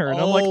sent her, and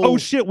I'm like, oh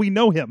shit, we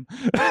know him.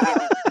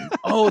 I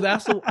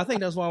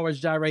think that's why I was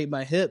gyrating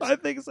my hips. I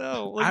think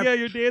so. Like, yeah,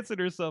 you're dancing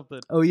or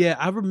something. Oh yeah,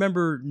 I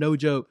remember, no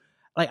joke.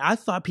 Like I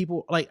thought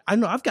people like I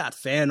know I've got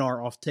fan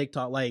art off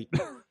TikTok. Like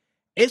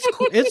it's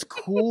cool. It's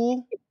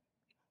cool.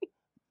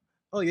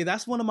 Oh yeah,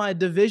 that's one of my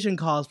Division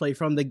cosplay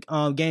from the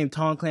game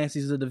Tom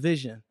Clancy's The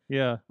Division.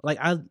 Yeah. Like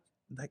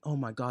oh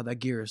my god, that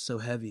gear is so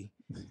heavy.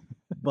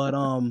 But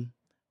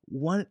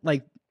one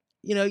like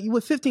you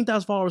with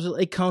 15,000 followers,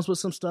 it comes with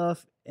some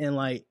stuff and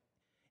like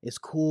it's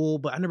cool.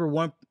 But I never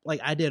want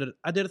like I did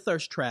a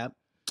thirst trap,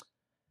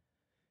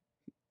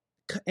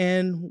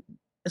 and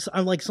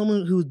I'm like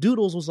someone who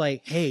Doodles was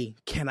like, "Hey,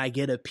 can I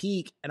get a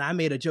peek?" And I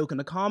made a joke in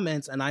the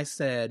comments, and I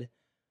said,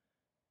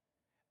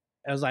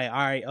 "I was like, all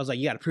right." I was like,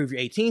 "You got to prove you're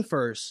 18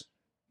 first."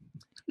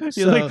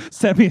 You like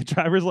sent me a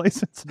driver's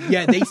license.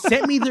 Yeah, they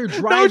sent me their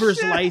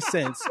driver's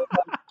license.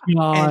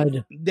 God,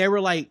 and they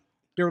were like,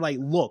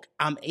 "Look,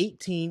 I'm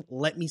 18.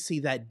 Let me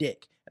see that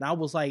dick." And I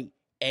was like,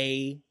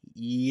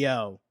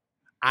 yo,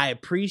 I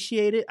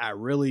appreciate it. I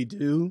really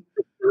do.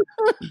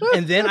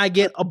 And then I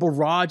get a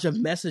barrage of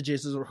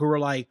messages who are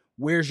like,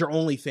 "Where's your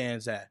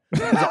OnlyFans at?"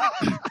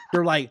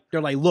 They're like,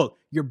 "Look,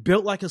 you're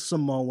built like a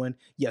Samoan.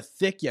 You're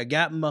thick. You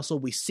got muscle.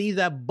 We see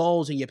that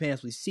bulge in your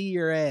pants. We see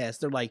your ass."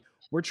 They're like,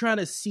 "We're trying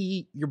to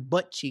see your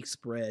butt cheek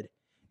spread,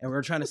 and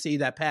we're trying to see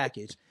that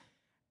package."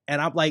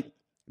 And I'm like,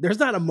 there's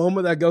not a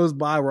moment that goes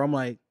by where I'm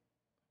like,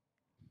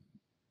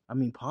 I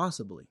mean,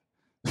 possibly.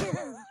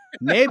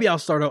 Maybe I'll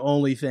start an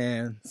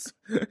OnlyFans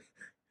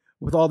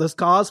with all this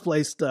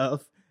cosplay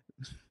stuff.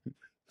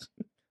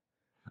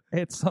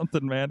 It's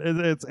something, man.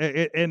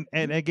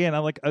 And again,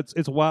 I'm like,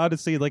 it's wild to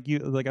see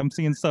I'm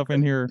seeing stuff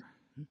in here.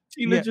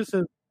 Tina just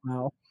says,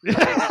 "Wow."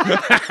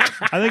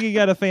 I think you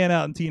got a fan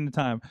out in Tina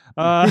Time.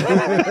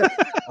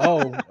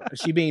 Oh, is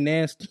she being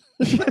nasty?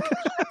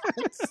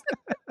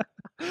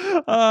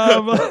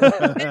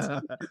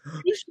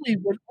 Usually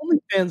when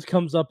OnlyFans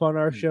comes up on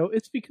our show,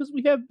 it's because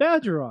we have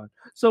Badger on.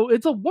 So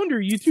it's a wonder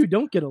you two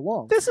don't get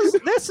along. This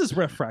is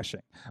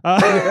refreshing.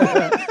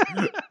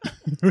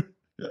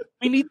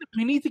 We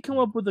need to come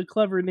up with a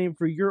clever name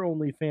for your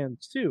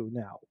OnlyFans too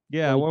now.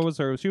 Yeah, what was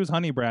her? She was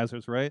Honey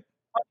Brazzers, right?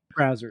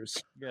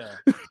 Brazzers. Yeah.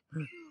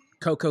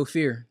 Coco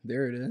Fear.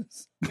 There it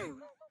is.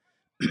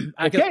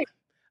 Okay.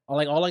 All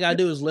I gotta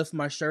do is lift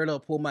my shirt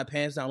up, pull my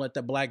pants down, let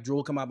that black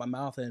drool come out my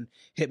mouth, and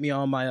hit me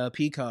on my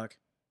peacock.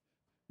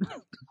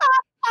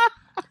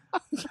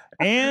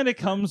 And it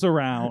comes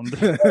around.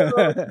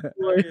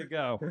 There you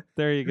go.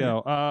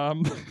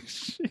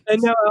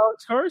 And now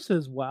Alex Carr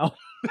says, "Wow."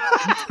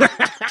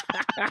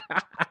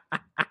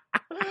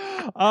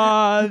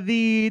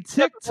 The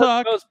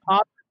TikTok.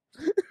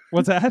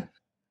 What's that?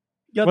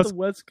 Got the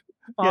West Coast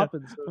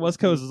popping. Yeah, West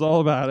Coast is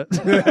all about it.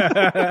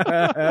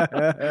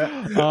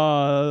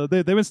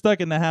 They've been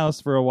stuck in the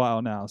house for a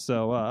while now,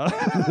 so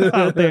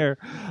out there.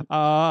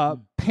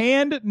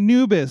 Pand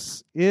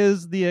Nubis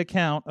is the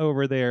account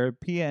over there.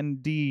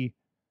 PND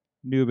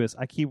Nubis.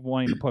 I keep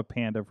wanting to put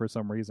Panda for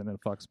some reason. It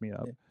fucks me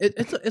up.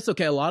 It's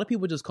okay. A lot of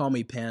people just call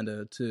me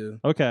Panda too.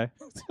 Okay.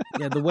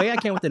 Yeah, the way I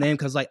came with the name,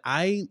 because like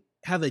I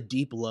have a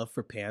deep love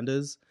for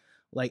pandas.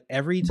 Like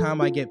every time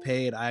I get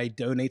paid, I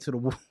donate to the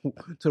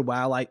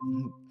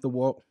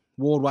World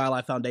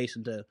Wildlife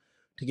Foundation to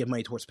give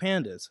money towards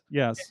pandas.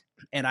 Yes,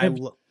 and I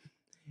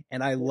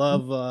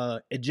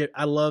love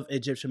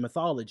Egyptian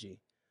mythology.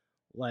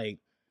 Like,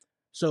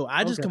 so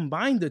I just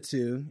combined the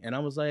two, and I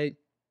was like,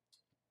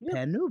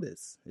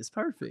 Panubis is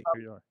perfect.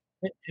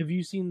 Have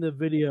you seen the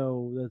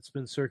video that's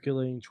been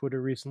circulating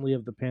Twitter recently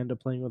of the panda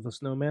playing with a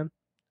snowman?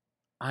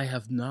 I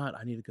have not.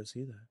 I need to go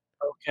see that.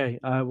 Okay,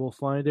 I will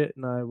find it,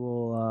 and I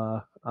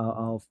will.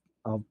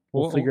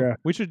 We'll figure out.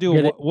 We should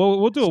do.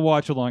 We'll do a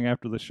watch along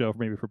after the show,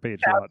 maybe for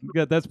Patreon.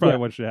 Yeah, that's probably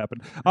what should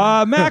happen.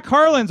 Matt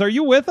Carlins, are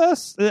you with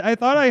us? I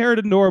thought I heard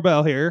a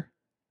doorbell here.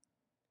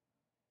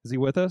 Is he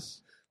with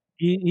us?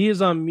 He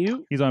is on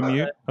mute. He's on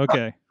mute.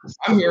 Okay,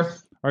 I'm here.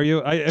 Are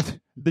you?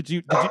 Did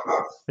you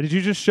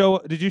just show?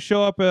 Did you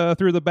show up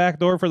through the back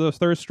door for those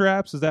thirst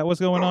traps? Is that what's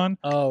going on?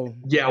 Oh,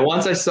 yeah.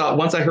 Once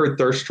I heard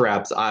thirst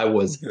traps, I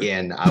was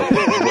in. I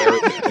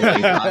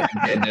was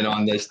getting in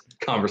on this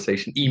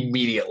conversation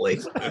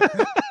immediately.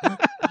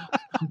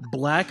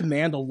 Black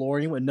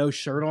Mandalorian with no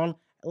shirt on.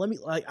 Let me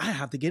I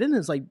have to get in.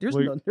 It's like there's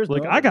no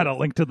I got a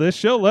link to this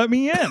show. Let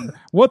me in.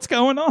 What's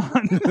going on?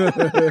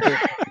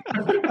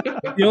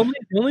 The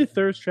only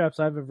thirst traps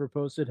I've ever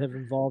posted have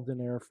involved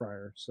an air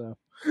fryer. So,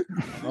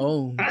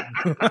 oh,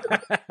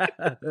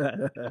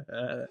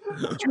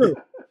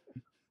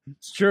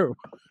 it's true.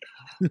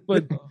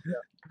 But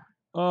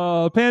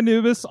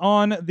Panubis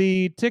on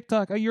the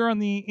TikTok. You're on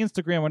the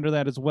Instagram under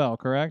that as well,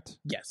 correct?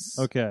 yes.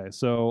 Okay,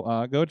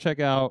 so go check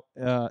out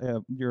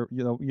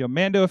your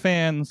Mando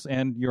fans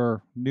and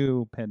your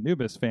new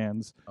Panubis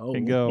fans,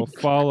 and go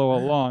follow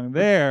along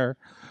there.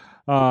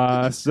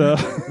 So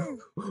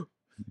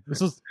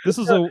this is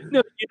a no,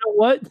 you know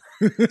what?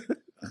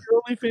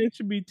 Your OnlyFans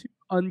should be too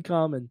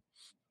uncommon.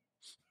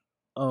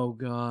 Oh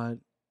God.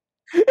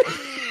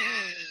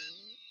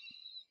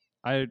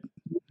 I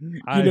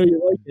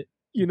you like it.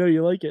 You know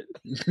you like it.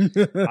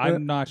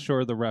 I'm not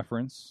sure the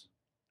reference.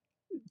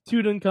 Too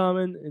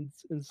uncommon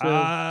instead.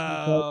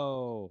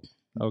 Oh,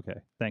 okay.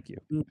 Thank you.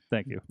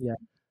 Yeah.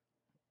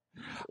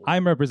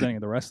 I'm representing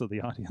the rest of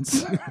the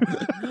audience.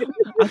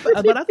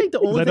 But I think the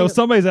only I know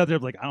somebody's out there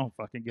like, I don't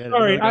fucking get it. All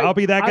right, Like, I'll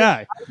be that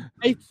guy.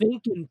 I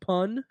think in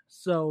pun,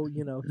 so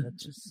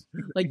that's just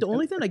like the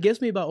only thing that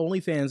gets me about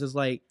OnlyFans is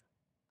like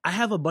I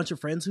have a bunch of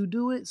friends who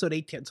do it, so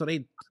they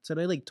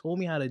like told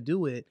me how to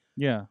do it.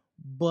 Yeah.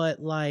 But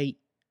like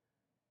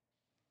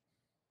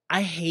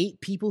I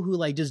hate people who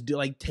like just do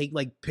like take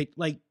like pick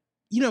like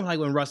like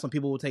when wrestling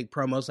people will take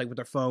promos like with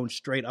their phone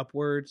straight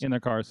upwards In their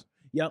cars.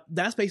 Yep,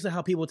 that's basically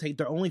how people take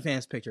their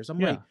OnlyFans pictures.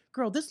 I'm Yeah. like,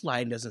 girl, this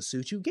lighting doesn't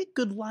suit you. Get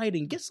good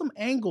lighting. Get some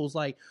angles.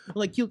 Like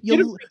you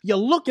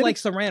look like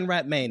Saran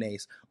wrap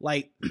mayonnaise.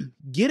 Like,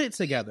 get it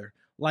together.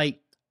 I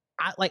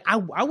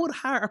would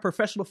hire a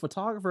professional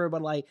photographer,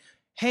 but like,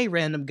 hey,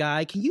 random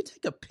guy, can you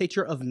take a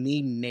picture of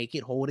me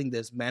naked holding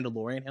this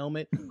Mandalorian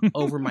helmet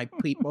over my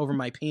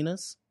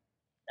penis,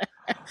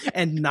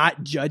 and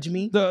not judge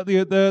me?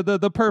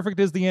 The perfect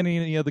is the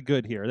enemy of the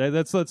good here.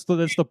 That's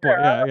the point.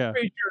 Yeah.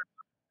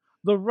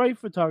 The right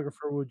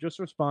photographer would just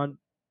respond,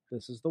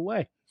 "This is the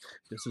way.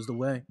 This is the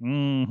way."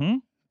 Mm-hmm.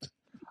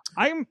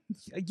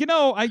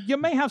 You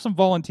may have some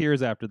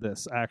volunteers after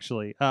this,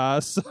 actually.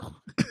 So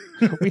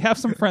we have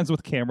some friends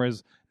with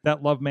cameras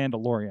that love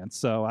Mandalorian,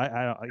 so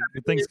I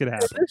things could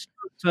happen. This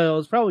show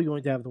is probably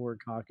going to have the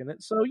word cock in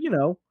it, so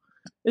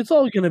it's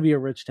all going to be a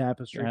rich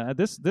tapestry.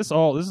 This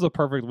is a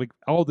perfect week.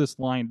 All this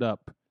lined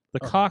up. The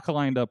cock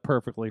lined up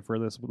perfectly for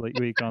this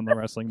week on the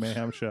Wrestling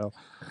Mayhem show.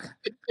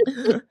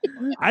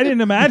 I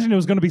didn't imagine it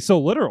was going to be so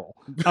literal.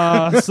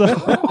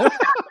 Somehow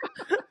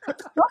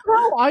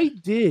I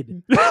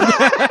did.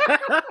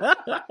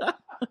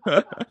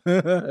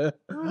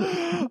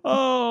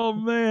 Oh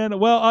man!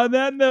 Well, on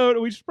that note,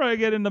 we should probably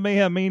get into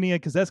Mayhem Mania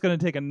because that's going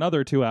to take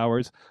another 2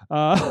 hours,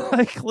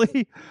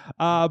 likely.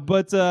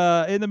 But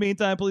in the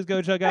meantime, please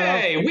go check out.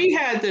 Hey, we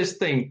had this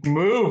thing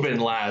moving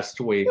last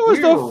week. It was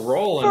We the were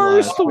rolling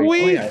first last week.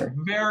 We week. had a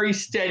very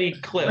steady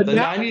clip. But The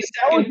now-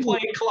 90-second play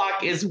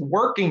clock is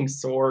working,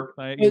 Sword.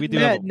 We do.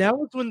 Matt,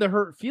 now is when the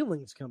hurt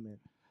feelings come in.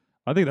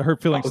 I think the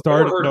hurt feelings There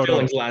started. were No,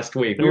 feelings last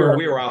week. They We were-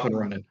 were off and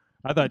running.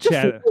 I thought Just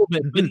a Chad.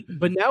 little bit,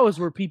 but now is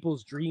where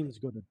people's dreams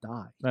go to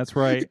die. That's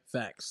right.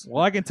 Facts.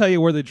 Well, I can tell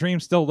you where the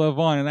dreams still live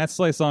on, and that's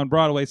Slice on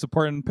Broadway,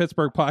 supporting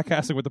Pittsburgh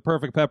podcasting with the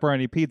perfect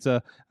pepperoni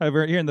pizza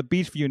over here in the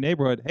Beachview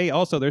neighborhood. Hey,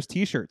 also, there's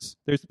T-shirts.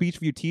 There's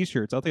Beachview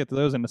T-shirts. I'll get to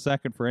those in a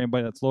second for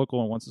anybody that's local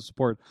and wants to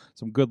support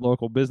some good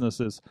local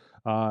businesses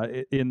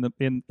in the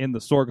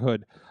Sorg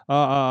hood.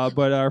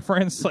 But our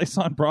friends Slice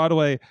on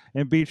Broadway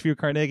and Beachview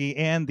Carnegie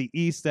and the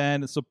East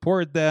End,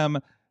 support them.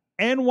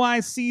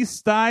 NYC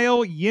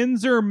style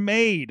Yinzer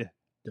made.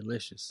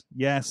 Delicious.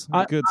 Yes,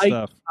 I- good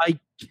stuff. I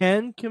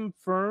can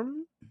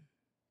confirm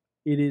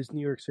it is New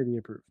York City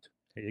approved.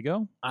 There you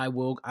go. I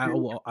will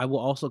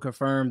also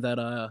confirm that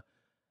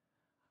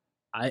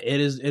it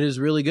is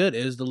really good.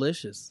 It is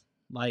delicious.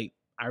 Like,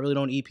 I really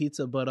don't eat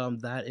pizza, but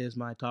that is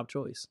my top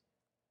choice.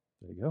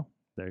 There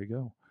you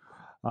go.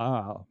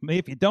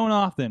 If you don't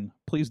often,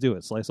 please do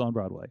it. Slice on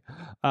Broadway.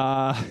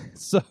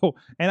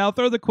 And I'll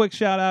throw the quick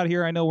shout out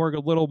here. I know we're a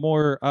little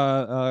more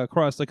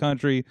across the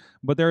country,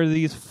 but there are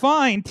these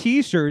fine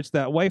T-shirts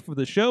that wife of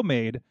the show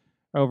made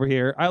over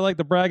here. I like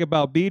to brag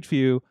about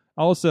Beachview.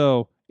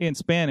 Also in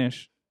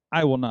Spanish,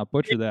 I will not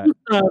butcher that.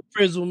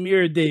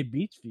 Presumir de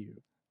Beachview.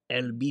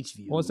 El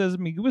Beachview. Well, it says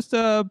me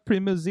gusta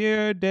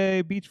primazir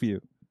de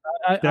Beachview.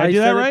 Did I do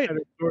that said it right?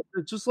 better.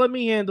 Just let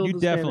me handle You the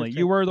definitely. Spanish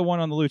You were the one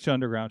on the Lucha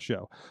Underground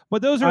show,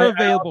 but those are I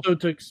available. also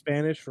took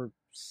Spanish for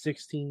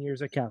 16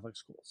 years at Catholic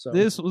school. So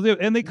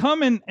They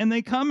come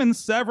in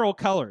several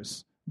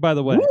colors, by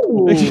the way.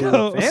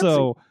 Ooh,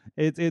 so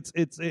it's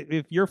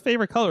if your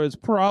favorite color is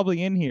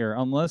probably in here,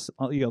 unless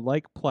you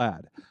like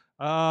plaid.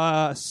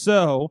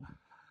 So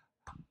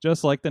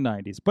just like the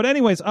 90s. But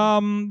anyways,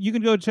 you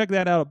can go check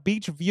that out at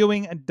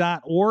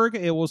beachviewing.org.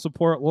 It will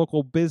support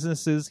local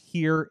businesses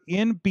here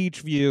in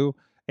Beachview.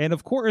 And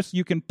of course,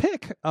 you can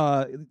pick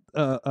something.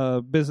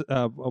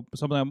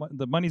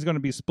 The money's going to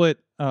be split.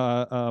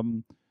 I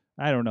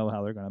I don't know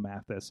how they're going to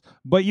map this,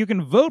 but you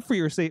can vote for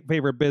your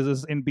favorite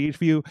business in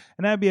Beachview,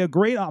 and that'd be a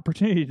great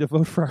opportunity to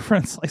vote for our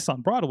friend Slice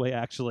on Broadway,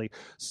 actually.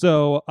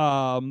 So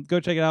go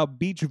check it out,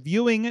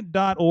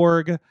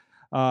 beachviewing.org,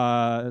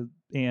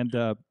 and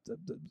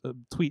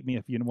tweet me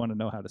if you want to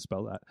know how to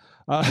spell that.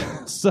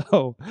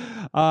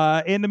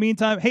 In the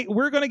meantime, hey,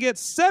 we're going to get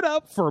set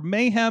up for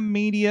Mayhem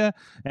Media,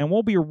 and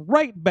we'll be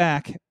right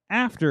back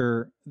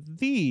after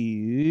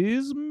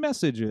these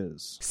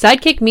messages.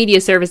 Sidekick Media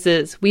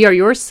Services. We are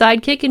your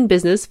sidekick in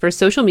business for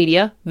social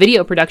media,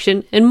 video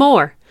production, and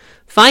more.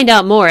 Find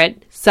out more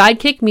at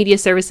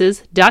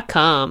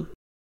sidekickmediaservices.com.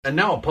 And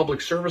now a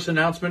public service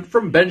announcement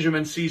from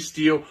Benjamin C.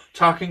 Steele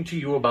talking to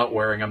you about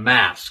wearing a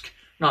mask.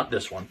 Not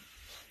this one,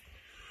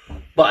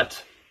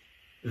 but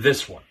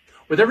this one.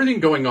 With everything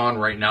going on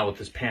right now with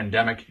this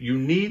pandemic, you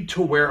need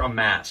to wear a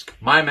mask.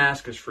 My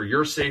mask is for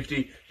your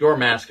safety. Your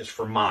mask is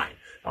for mine.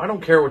 Now, I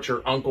don't care what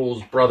your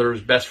uncles, brothers,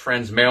 best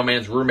friends,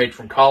 mailman's roommate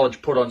from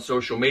college put on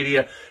social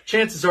media.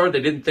 Chances are they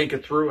didn't think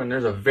it through, and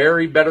there's a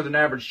very better than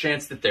average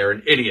chance that they're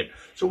an idiot.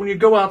 So when you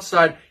go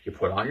outside, you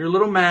put on your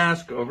little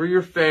mask over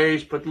your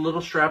face, put the little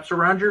straps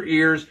around your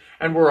ears,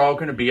 and we're all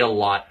going to be a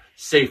lot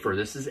safer.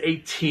 This is a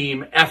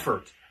team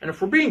effort. And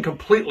if we're being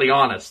completely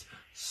honest,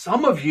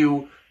 some of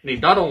you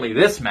need not only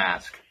this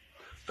mask,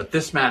 but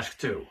this mask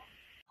too.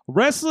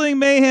 Wrestling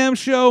Mayhem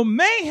Show,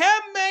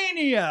 Mayhem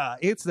Mania.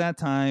 It's that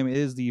time. It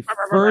is the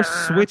first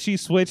Switchy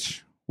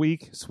Switch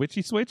week.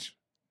 Switchy Switch?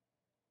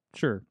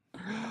 Sure.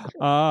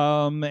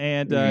 We're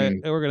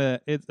gonna.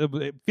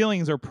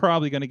 Feelings are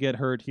probably gonna get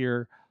hurt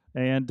here,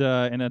 and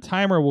a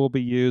timer will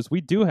be used.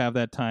 We do have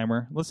that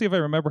timer. Let's see if I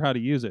remember how to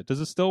use it.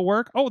 Does it still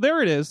work? Oh,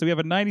 there it is. So we have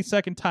a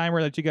 90-second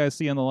timer that you guys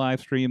see on the live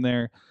stream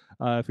there.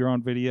 If you're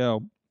on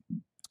video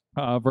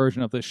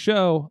version of the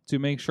show, to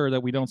make sure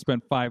that we don't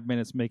spend 5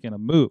 minutes making a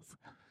move.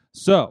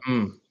 So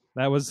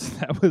that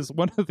was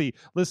one of the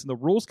the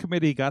rules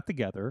committee got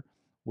together,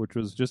 which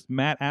was just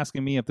Matt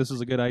asking me if this was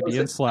a good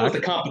idea in Slack. It was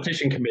the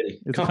competition committee.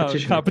 It's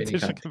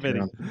competition committee.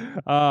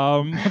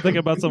 I'm thinking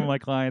about some of my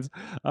clients.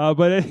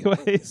 But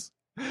anyways,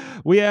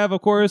 we have,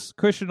 of course,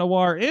 Christian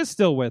Noir is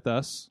still with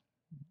us.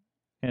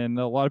 And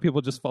a lot of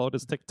people just followed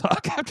his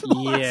TikTok after the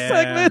last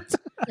segment.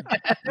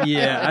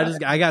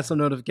 I got some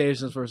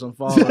notifications for some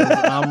followers.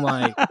 I'm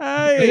like,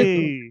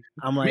 hey,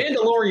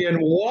 Mandalorian,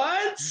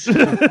 what?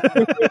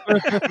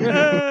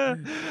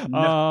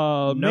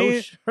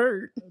 no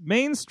shirt.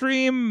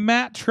 Mainstream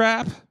Matt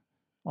Trap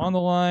on the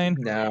line.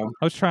 No,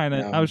 I was trying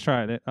it. No. I'm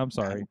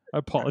sorry. I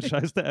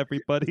apologize to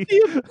everybody.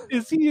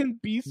 Is he in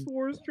Beast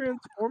Wars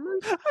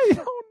Transformers? I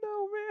don't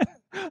know, man.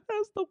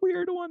 That's the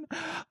weird one.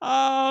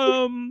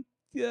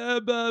 Yeah,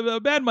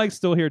 Bad Mike's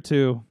still here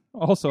too.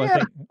 Also, I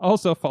think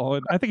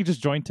following. I think he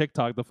just joined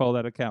TikTok to follow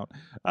that account.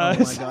 Oh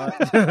my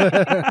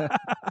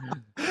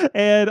god!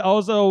 And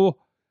also,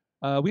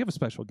 we have a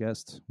special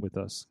guest with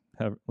us,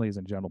 ladies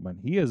and gentlemen.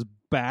 He is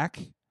back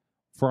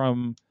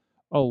from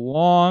a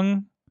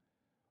long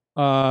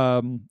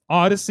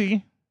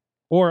odyssey,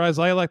 or as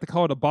I like to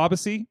call it, a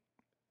bobacy.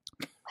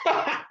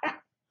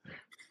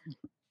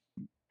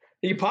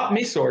 You popped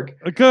me, Sorg.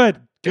 Good.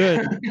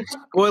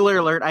 Spoiler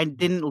alert, I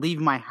didn't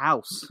leave my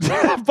house.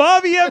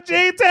 Bobby F.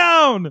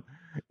 J-Town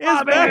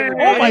is back.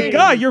 Oh my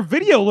god, your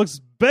video looks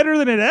better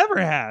than it ever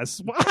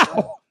has.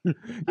 Wow.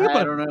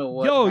 I don't know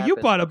what happened. You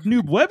bought a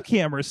new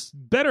webcam or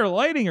better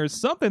lighting or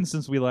something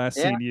since we last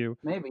seen you.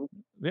 Maybe.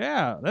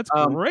 Yeah, that's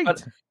great.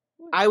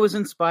 I was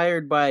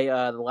inspired by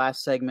the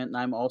last segment, and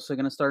I'm also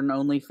going to start an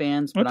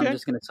OnlyFans, but I'm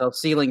just going to sell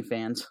ceiling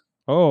fans.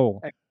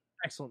 Oh.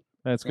 Excellent.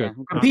 That's good.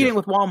 Yeah, competing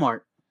with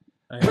Walmart.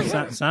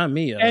 Sign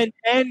me up. And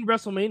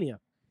WrestleMania.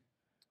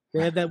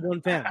 They had that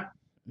one fan.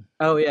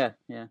 Oh, yeah.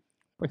 Well,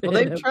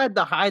 they've tried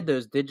to hide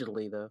those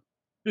digitally, though.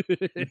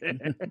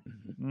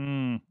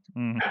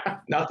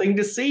 Nothing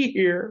to see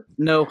here.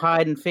 No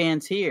hiding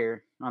fans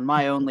here on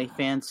my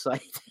OnlyFans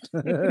site.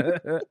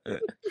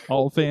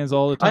 All fans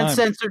all the time.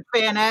 Uncensored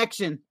fan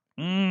action.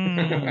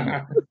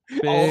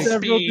 All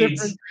Several speeds.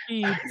 different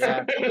speeds.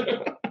 Yeah.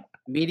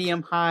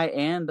 Medium, high,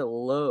 and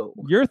low.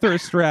 Your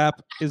thirst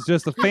trap is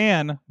just a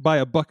fan by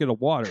a bucket of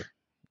water.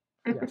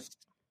 Yes.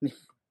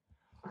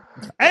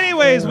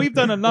 Anyways, we've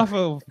done enough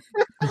of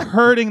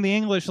hurting the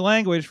English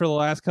language for the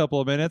last couple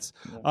of minutes.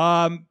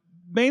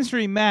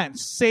 Mainstream Matt,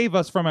 save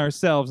us from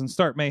ourselves and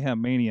start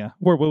Mayhem Mania,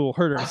 where we will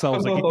hurt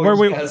ourselves,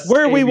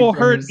 where we will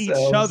hurt each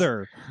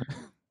other.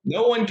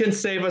 No one can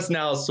save us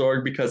now,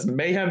 Sorg, because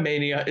Mayhem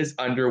Mania is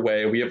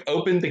underway. We have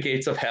opened the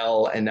gates of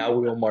hell, and now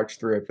we will march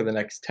through it for the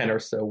next 10 or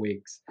so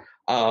weeks.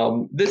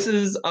 This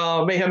is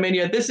Mayhem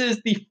Mania. This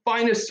is the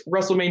finest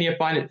WrestleMania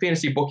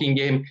fantasy booking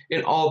game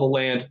in all the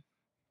land.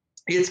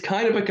 It's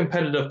kind of a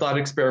competitive thought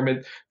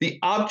experiment. The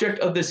object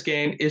of this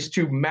game is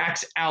to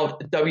max out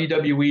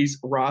WWE's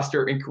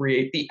roster and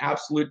create the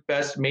absolute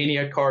best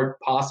Mania card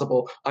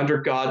possible under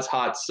God's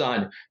hot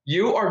sun.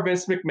 You are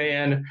Vince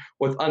McMahon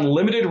with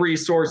unlimited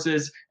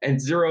resources and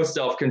zero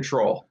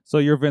self-control. So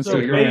you're Vince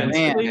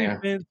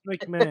McMahon. Vince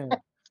McMahon.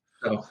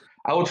 So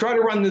I will try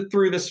to run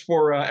through this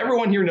for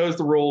everyone here knows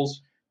the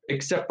rules.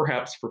 except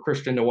perhaps for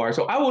Christian Noir.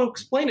 So I will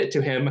explain it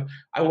to him.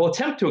 I will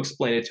attempt to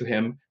explain it to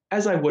him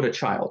as I would a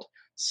child.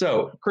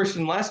 So,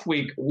 Christian, last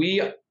week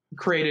we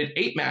created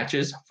 8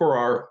 matches for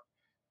our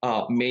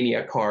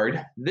Mania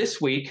card.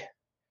 This week,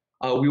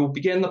 we will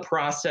begin the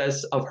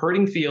process of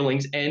hurting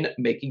feelings and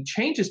making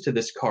changes to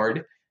this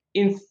card,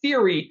 in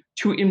theory,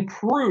 to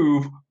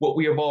improve what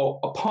we have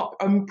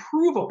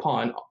improve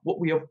upon what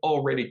we have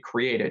already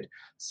created.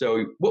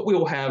 So, what we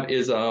will have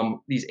is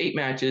these 8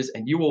 matches,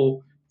 and you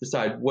will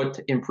decide what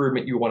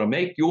improvement you want to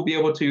make. You will be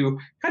able to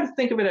kind of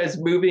think of it as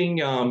moving.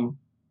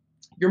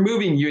 You're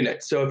moving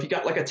units. So if you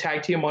got like a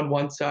tag team on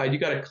one side, you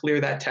got to clear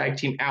that tag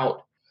team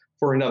out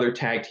for another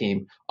tag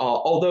team.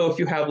 Although if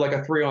you have like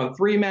a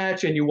 3-on-3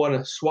 match and you want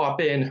to swap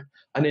in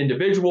an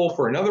individual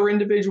for another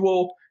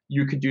individual,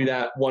 you could do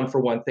that one for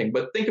one thing.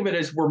 But think of it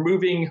as we're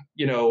moving,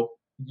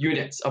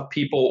 units of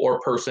people or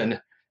person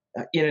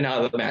in and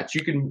out of the match.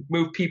 You can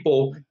move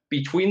people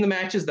between the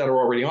matches that are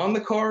already on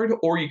the card,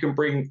 or you can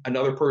bring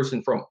another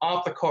person from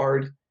off the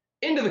card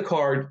into the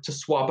card to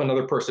swap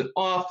another person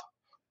off.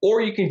 Or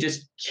you can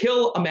just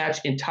kill a match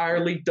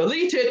entirely,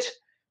 delete it,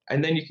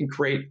 and then you can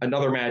create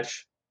another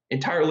match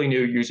entirely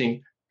new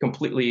using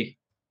completely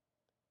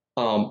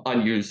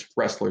unused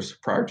wrestlers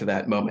prior to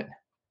that moment.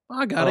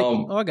 I got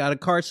it. I got a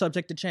card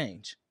subject to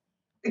change.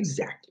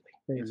 Exactly.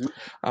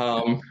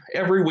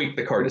 Every week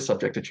the card is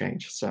subject to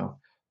change. So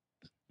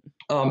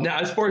now,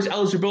 as far as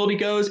eligibility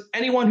goes,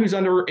 anyone who's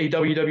under a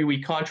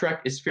WWE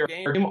contract is fair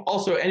game.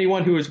 Also,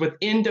 anyone who is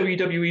within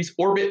WWE's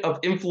orbit of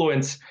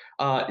influence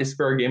is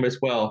fair game as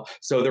well.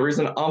 So there is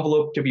an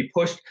envelope to be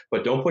pushed,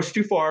 but don't push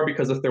too far,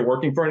 because if they're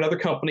working for another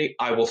company,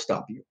 I will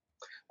stop you.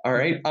 All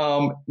right.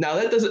 Now,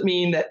 that doesn't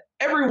mean that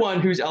everyone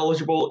who's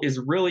eligible is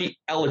really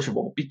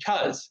eligible,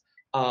 because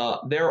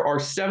there are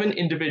 7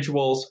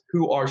 individuals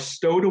who are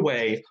stowed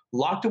away,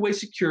 locked away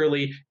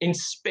securely in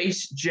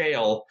space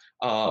jail.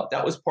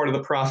 That was part of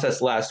the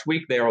process last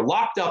week. They are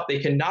locked up. They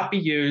cannot be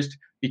used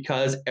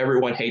because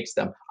everyone hates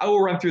them. I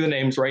will run through the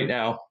names right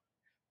now.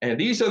 And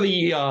these are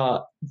the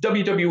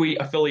WWE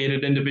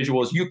affiliated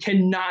individuals you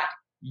cannot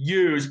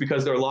use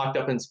because they're locked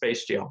up in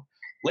space jail.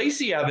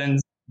 Lacey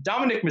Evans,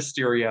 Dominic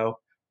Mysterio,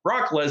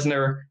 Brock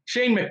Lesnar,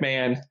 Shane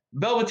McMahon,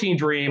 Velveteen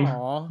Dream,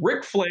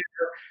 Ric Flair,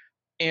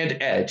 and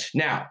Edge.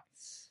 Now,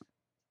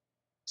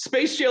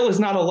 space jail is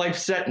not a life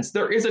sentence.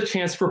 There is a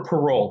chance for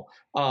parole.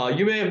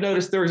 You may have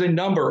noticed there is a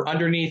number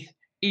underneath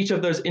each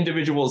of those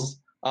individuals'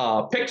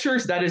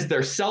 pictures. That is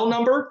their cell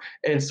number.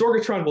 And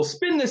Sorgatron will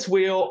spin this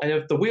wheel, and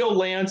if the wheel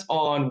lands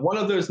on one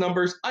of those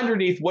numbers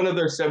underneath one of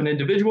their 7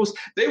 individuals,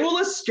 they will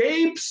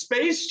escape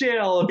space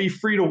jail and be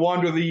free to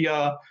wander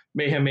the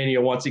Mayhem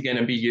Mania once again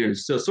and be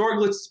used. So,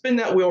 Sorg, let's spin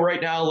that wheel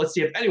right now. Let's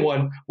see if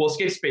anyone will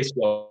escape space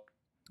jail.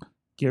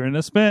 Give it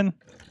a spin.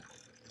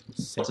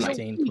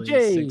 16,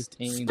 please.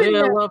 16.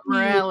 Wheel of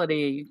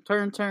morality.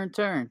 Turn.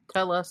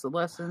 Tell us the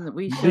lesson that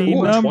we should. The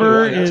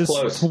number is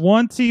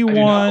 21. I do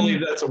not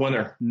believe that's a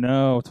winner.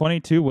 No,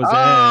 22 was Edge.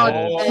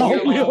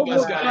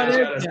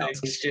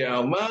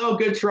 Well,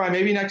 good try.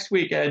 Maybe next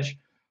week, Edge.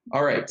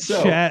 All right.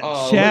 So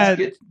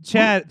Chad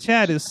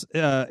is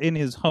in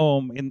his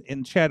home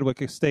in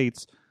Chadwick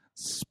Estates,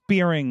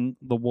 spearing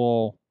the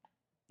wall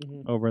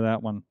over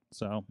that one.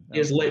 So he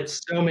has lit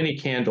so many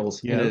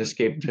candles in an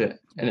escape to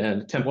an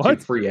attempt to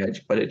free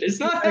Edge, but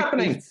it's not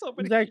happening.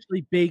 He's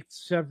actually baked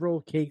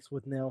several cakes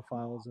with nail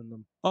files in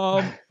them.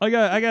 I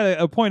got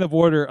a point of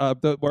order.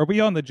 Are we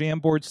on the jam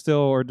board still,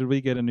 or did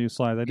we get a new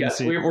slide? Yes,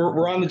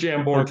 we're on the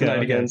jam board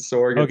tonight again,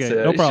 Sorg. Okay,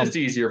 no problem. It's just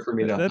easier for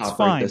me to. That's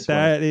fine.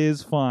 That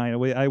is fine.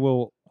 I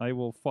will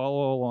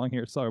follow along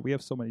here. Sorry, we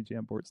have so many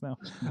jam boards now.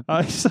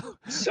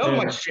 So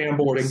much jam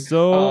boarding.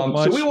 So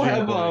we will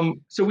have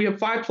so we have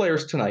 5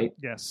 players tonight.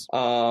 Yes.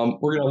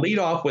 We're going to lead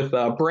off with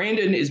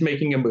Brandon is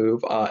making a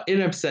move in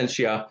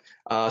absentia.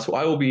 So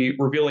I will be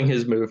revealing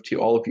his move to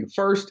all of you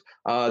first.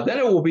 Then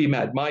it will be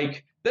Mad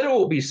Mike. Then it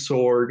will be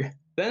Sorg.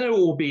 Then it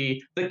will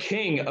be the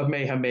king of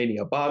Mayhem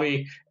Mania,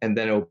 Bobby. And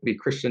then it will be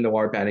Christian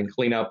Noir batting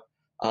cleanup.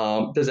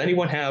 Does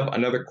anyone have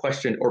another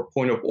question or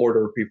point of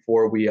order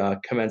before we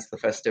commence the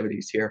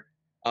festivities here?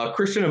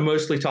 Christian, I'm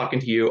mostly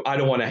talking to you. I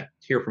don't want to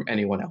hear from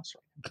anyone else.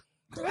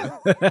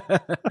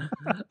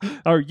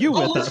 Are you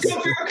with let's us? go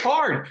through the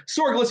card.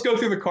 Sorg, let's go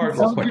through the card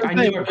real quick.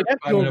 I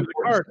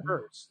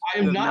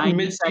am not in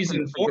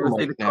mid-season form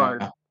right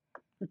now.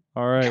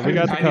 All right, we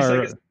got the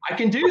card. I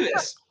can do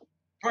this.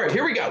 All right,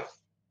 here we go.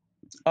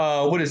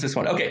 What is this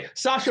one? Okay,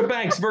 Sasha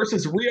Banks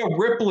versus Rhea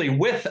Ripley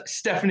with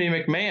Stephanie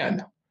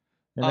McMahon.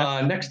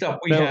 Next up,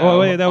 we have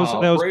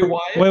Bray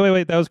Wyatt.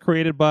 Wait. That was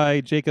created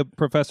by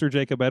Professor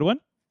Jacob Edwin.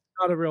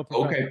 Not a real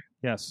professor. Okay.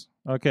 Yes.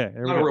 Okay.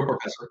 Not a real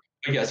professor.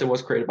 Yes, it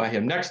was created by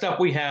him. Next up,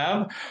 we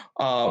have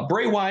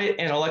Bray Wyatt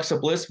and Alexa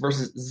Bliss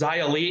versus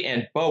Xia Li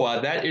and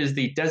Boa. That is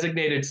the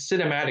designated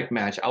cinematic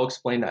match. I'll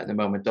explain that in a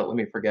moment. Don't let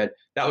me forget.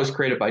 That was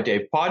created by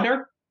Dave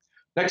Podner.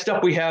 Next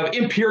up, we have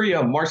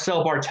Imperium,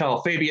 Marcel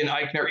Bartel, Fabian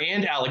Eichner,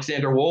 and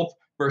Alexander Wolf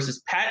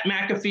versus Pat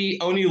McAfee,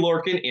 Oney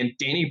Lorcan, and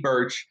Danny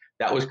Burch.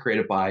 That was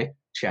created by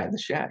Chad the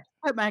Shag.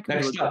 Pat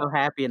McAfee was so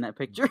happy in that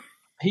picture.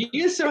 He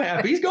is so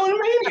happy. He's going to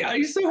Mania.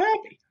 He's so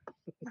happy.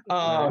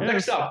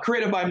 Next up,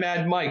 created by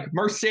Mad Mike,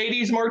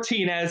 Mercedes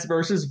Martinez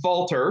versus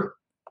Walter.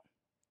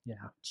 Yeah,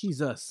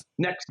 Jesus.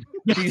 Next,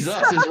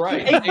 Jesus is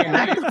right.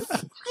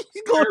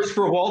 Cheers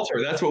for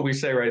Walter. That's what we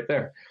say right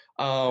there.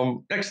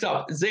 Next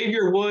up,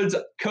 Xavier Woods,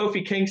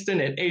 Kofi Kingston,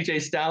 and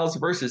AJ Styles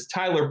versus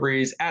Tyler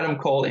Breeze, Adam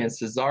Cole, and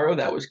Cesaro.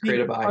 That was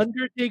created by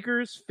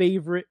Undertaker's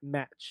favorite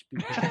match.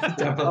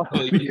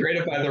 Definitely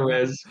created by the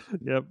Riz.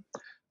 Yep.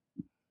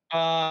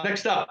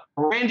 Next up,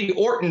 Randy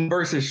Orton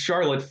versus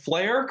Charlotte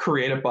Flair,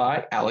 created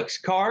by Alex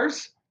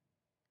Cars.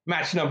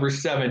 Match number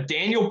 7,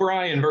 Daniel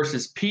Bryan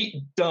versus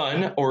Pete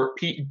Dunne, or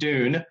Pete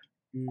Dune,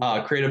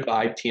 created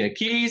by Tina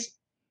Keys.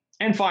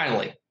 And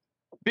finally,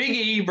 Big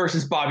E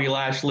versus Bobby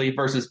Lashley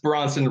versus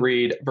Bronson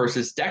Reed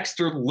versus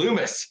Dexter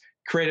Lumis,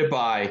 created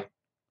by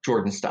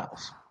Jordan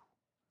Styles.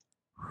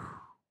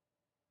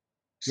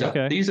 So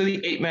these are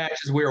the 8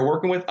 matches we are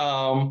working with.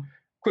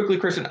 Quickly,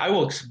 Christian, I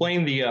will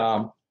explain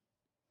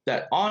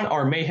that on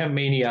our Mayhem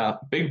Mania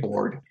big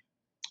board,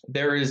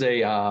 there is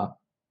the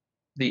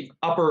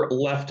upper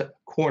left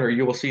corner.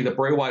 You will see the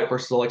Bray Wyatt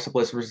versus Alexa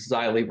Bliss versus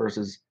Xia Li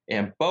versus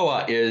and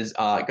Boa is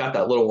got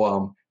that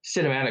little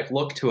cinematic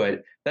look to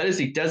it. That is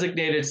the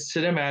designated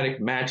cinematic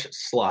match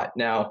slot.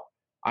 Now,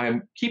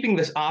 I'm keeping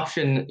this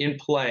option in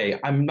play.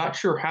 I'm not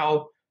sure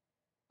how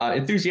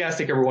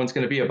enthusiastic everyone's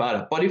going to be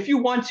about it, but if you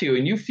want to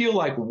and you feel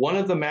like one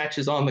of the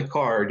matches on the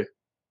card,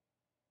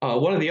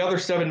 one of the other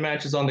 7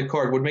 matches on the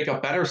card would make a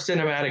better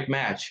cinematic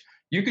match,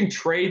 you can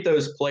trade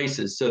those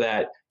places so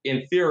that,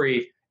 in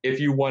theory, if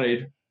you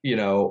wanted,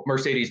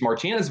 Mercedes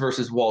Martinez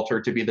versus Walter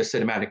to be the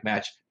cinematic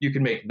match, you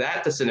can make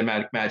that the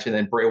cinematic match, and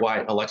then Bray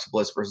Wyatt and Alexa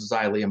Bliss versus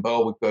Xia Li and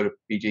Boa would go to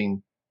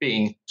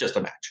being just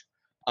a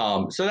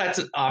match. So that's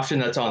an option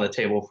that's on the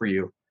table for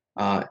you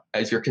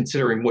as you're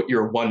considering what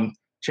your one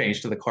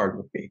change to the card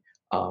would be,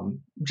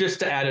 just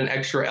to add an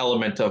extra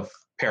element of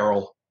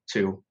peril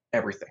to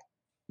everything.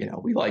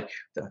 We like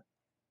to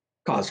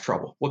cause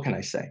trouble. What can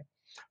I say?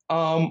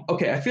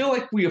 Okay, I feel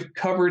like we have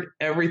covered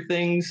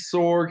everything.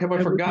 Sorg, have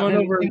I forgotten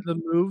anything? Over the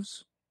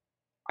moves?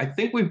 I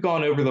think we've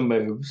gone over the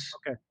moves.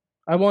 Okay.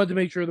 I wanted to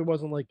make sure there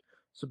wasn't like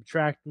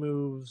subtract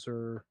moves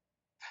or...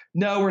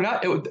 No, we're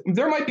not.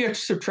 There might be a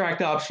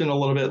subtract option a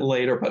little bit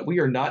later, but we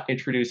are not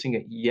introducing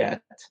it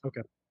yet.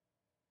 Okay.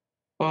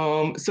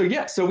 So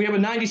we have a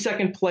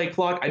 90-second play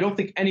clock. I don't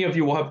think any of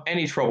you will have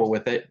any trouble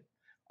with it.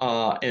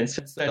 And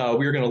since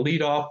we're going to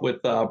lead off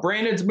with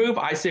Brandon's move,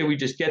 I say we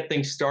just get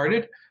things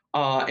started.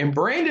 And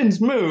Brandon's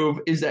move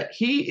is that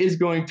he is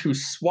going to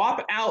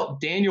swap out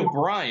Daniel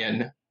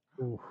Bryan,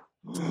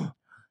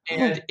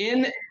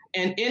 and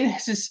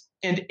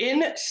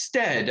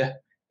instead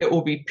it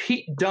will be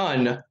Pete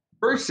Dunne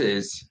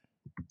versus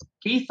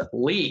Keith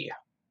Lee.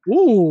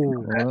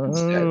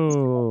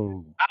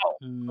 Ooh.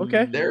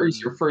 Okay. There is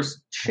your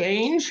first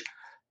change.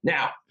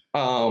 Now,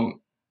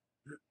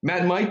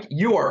 Mad Mike,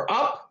 you are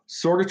up.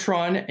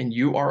 Sorgatron, and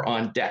you are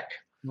on deck.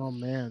 Oh,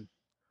 man.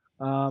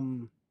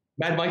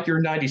 Mad Mike,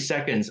 your 90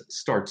 seconds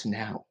starts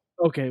now.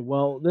 Okay,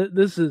 well,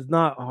 this is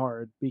not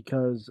hard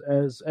because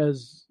as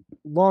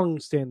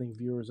long-standing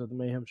viewers of the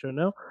Mayhem Show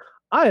know,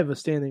 I have a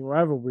standing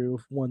rivalry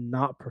with one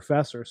not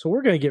Professor, so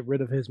we're going to get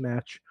rid of his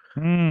match.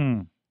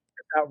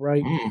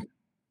 Outright.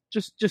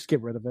 Just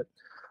get rid of it.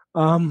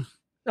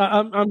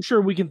 I'm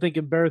sure we can think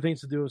of better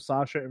things to do with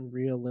Sasha and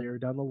Rhea later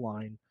down the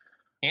line.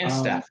 And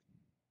Steph.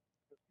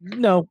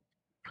 No.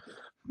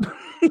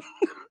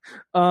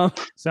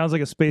 Sounds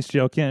like a Space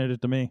Jail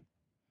candidate to me.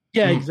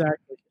 Yeah,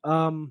 exactly.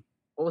 What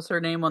was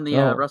her name on the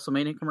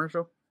WrestleMania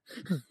commercial?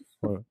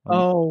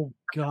 Oh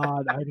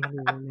God, I don't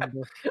even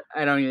remember.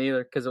 I don't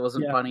either because it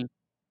wasn't funny.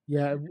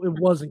 Yeah, it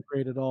wasn't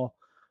great at all.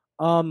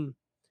 In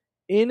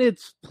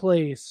its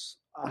place,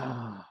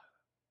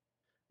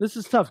 this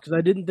is tough because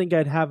I didn't think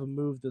I'd have a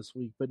move this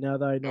week, but now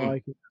that I know I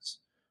can just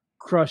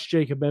crush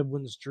Jacob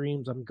Edwin's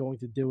dreams, I'm going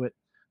to do it.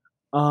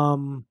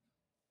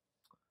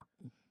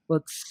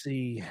 Let's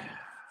see.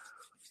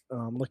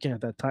 Looking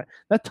at that time.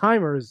 That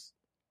timer is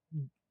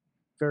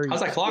very.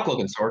 How's that clock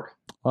looking, Sorg?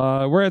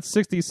 We're at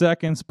 60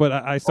 seconds, but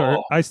I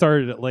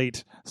started it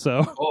late,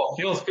 so. Oh,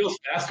 feels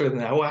faster than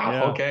that. Wow.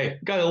 Yeah. Okay,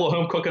 got a little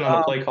home cooking on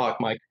the play clock,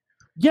 Mike.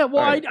 Yeah,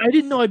 well, right. I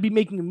didn't know I'd be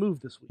making a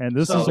move this week, and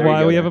this is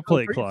why we have a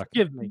play clock.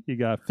 Forgive me. You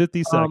got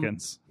 50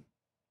 seconds.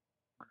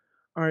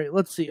 All right,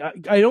 let's see.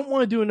 I don't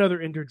want to do another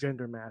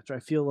intergender match. I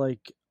feel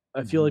like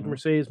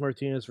Mercedes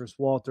Martinez versus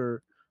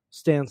Walter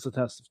stands the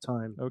test of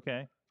time.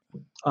 Okay.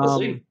 We'll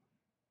see.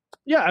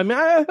 Yeah, I mean,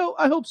 I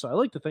hope so. I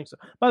like to think so.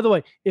 By the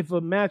way, if a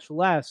match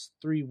lasts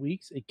 3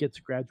 weeks, it gets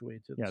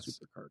graduated to the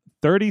supercard.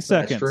 30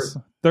 seconds.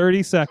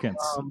 30 seconds.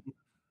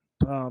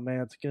 Oh man,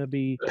 it's gonna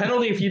be the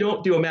penalty if you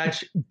don't do a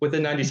match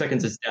within 90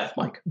 seconds is death,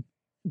 Mike.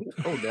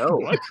 Oh no!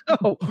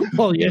 Oh,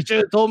 well, you should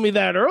have told me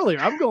that earlier.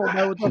 I'm going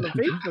by what's on the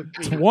Facebook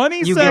feed.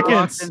 20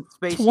 seconds.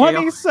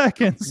 20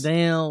 seconds.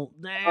 Damn.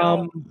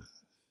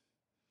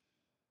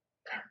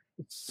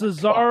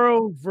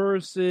 Cesaro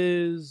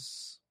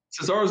versus.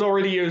 Cesaro's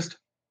already used.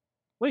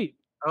 Wait.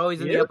 Oh,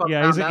 he's in the up.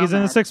 Yeah, he's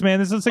in the 6-man.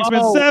 This is a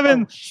 6-man.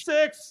 7,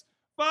 6,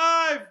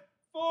 5,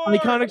 4.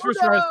 Iconics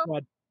versus Riot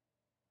Squad.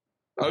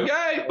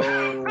 Okay.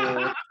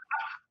 Oh,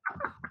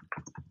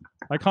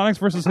 Iconics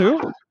versus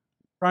who?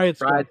 Riot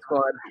Squad. Pride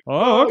Squad.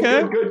 Oh,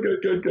 okay.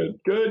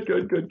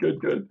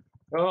 Good.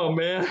 Oh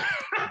man.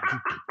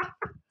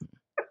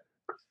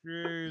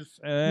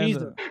 And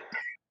Jesus.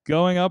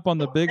 going up on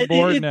the big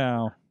board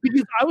now.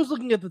 Because I was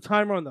looking at the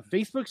timer on the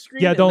Facebook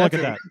screen. Yeah, don't and look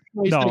at that's that.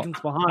 20 No. seconds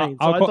behind,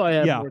 I'll so I call- thought I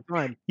had yeah. more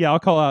time. Yeah, I'll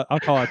call out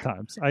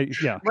times.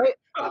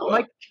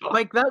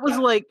 Mike, that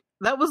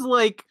was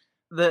like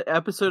the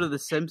episode of The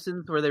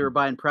Simpsons where they were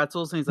buying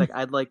pretzels, and he's like,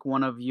 "I'd like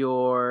one of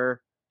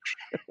your."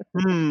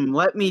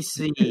 Let me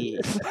see.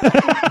 I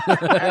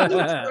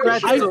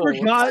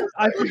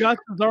forgot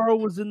Cesaro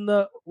was in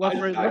the left,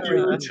 I right, thought left, you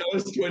were right.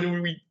 toast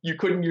when you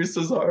couldn't use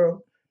Cesaro.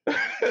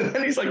 And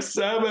then he's like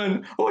 7.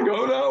 I'm like,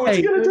 oh no, what's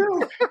he gonna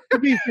do? To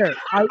be fair,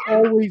 I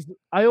always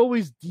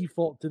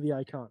default to the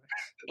Iconics.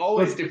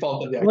 Always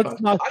default to the let's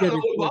icon. not I get don't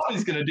know it what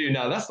Bobby's gonna do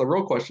now. That's the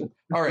real question.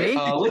 All right,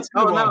 Me? let's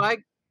Oh move no,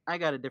 on. I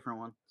got a different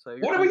one. So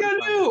What are we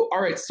gonna do?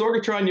 All right,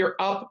 Sorgatron, you're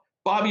up.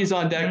 Bobby's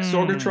on deck.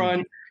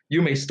 Sorgatron,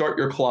 you may start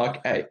your clock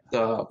at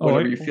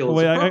whatever you feel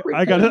is appropriate.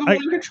 I gotta-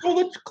 You control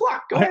the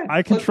clock. Go ahead.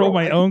 I control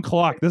my Let's own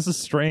clock. This is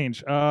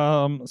strange.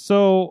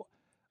 So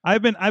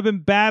I've been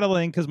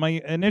battling because my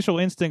initial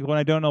instinct when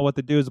I don't know what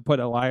to do is to put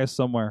Elias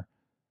somewhere.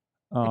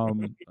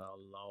 And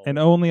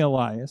only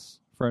Elias,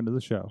 friend of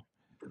the show.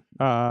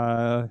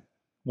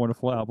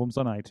 Wonderful albums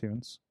on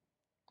iTunes.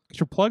 Get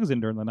your plugs in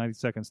during the 90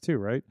 seconds too,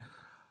 right?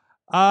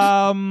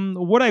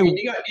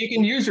 you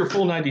can use your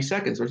full 90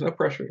 seconds. There's no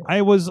pressure.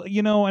 I was,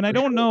 and I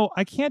don't know.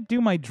 I can't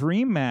do my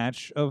dream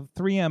match of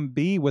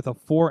 3MB with a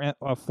 4th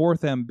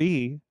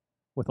MB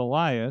with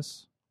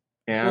Elias.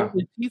 Yeah. Well,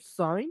 is he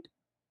signed?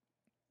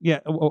 Yeah.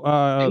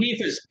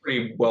 Heath is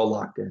pretty well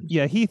locked in.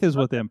 Yeah, Heath is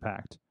with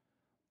Impact.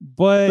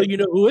 But you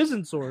know who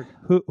isn't Sword?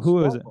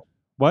 Who is it?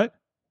 What?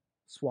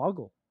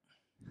 Swoggle.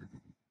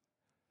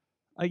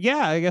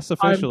 Yeah, I guess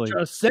officially. I'm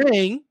just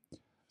saying.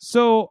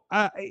 So,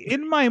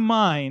 in my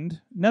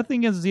mind,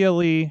 nothing against Zia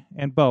Lee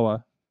and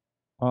Boa.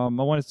 I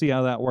want to see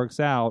how that works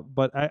out,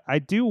 but I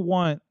do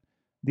want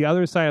the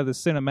other side of the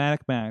cinematic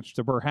match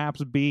to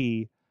perhaps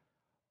be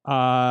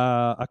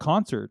a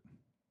concert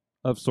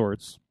of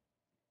sorts.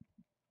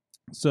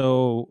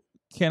 So,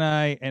 can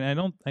I? And I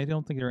don't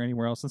think they're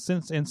anywhere else. And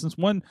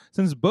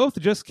since both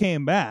just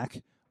came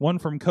back, one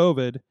from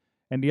COVID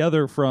and the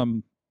other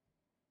from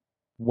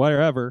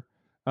whatever.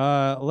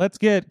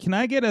 Can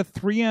I get a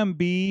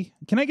 3MB?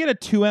 Can I get a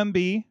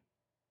 2MB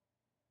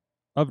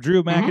of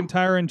Drew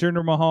McIntyre and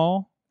Jinder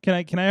Mahal? Can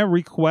I have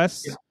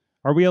requests? Yeah.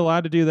 Are we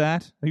allowed to do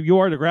that? You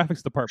are the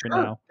graphics department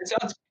now.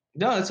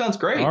 That sounds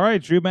great. All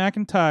right, Drew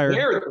McIntyre,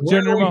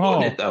 Jinder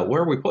Mahal.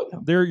 Where are we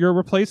putting them? You're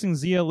replacing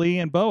Zia Lee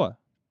and Boa.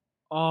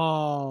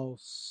 Oh,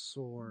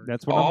 Sword.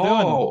 That's what I'm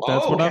doing.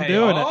 That's what I'm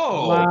doing.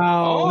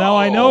 Wow. Now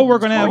I know we're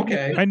gonna have.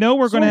 Okay. I know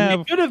we're gonna have.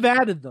 You could have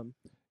added them.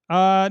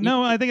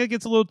 No, I think it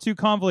gets a little too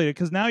convoluted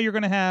because now you're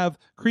going to have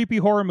creepy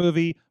horror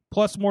movie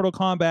plus Mortal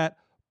Kombat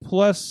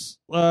plus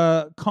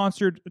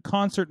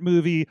concert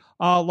movie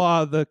a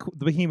la the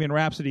Bohemian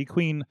Rhapsody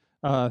Queen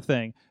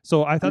thing.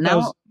 So I thought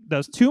that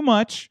was too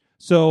much.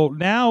 So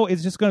now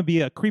it's just going to be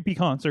a creepy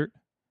concert.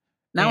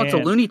 Now it's a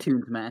Looney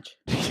Tunes match.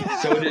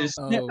 So it is.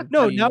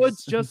 Now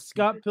it's just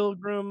Scott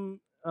Pilgrim.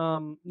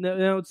 Now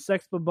it's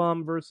Sex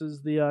Bomb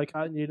versus the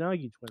Cotton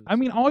Unagi twins. I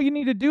mean, all you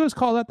need to do is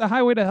call that the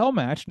Highway to Hell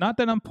match. Not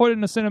that I'm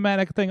putting a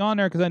cinematic thing on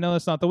there because I know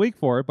that's not the week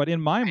for it, but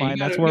in my mind,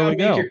 that's where we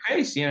go. Your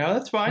case,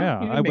 that's fine.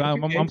 Yeah,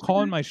 I'm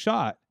calling my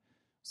shot.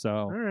 So,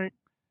 all right.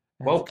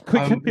 Well,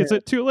 is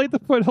it too late to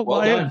put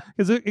Elias?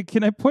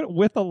 Can I put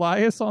with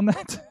Elias on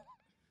that?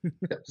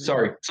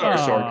 Sorry,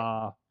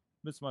 Sorg.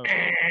 Missed my.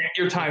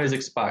 Your time has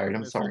expired.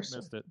 I'm sorry.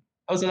 Missed it.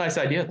 That was a nice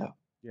idea, though.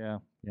 Yeah.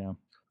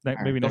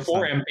 Maybe the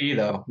 4MB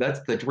though. That's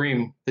the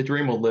dream. The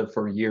dream will live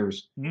for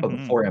years of the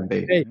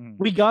 4MB. Hey,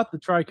 we got the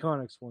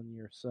Triconics one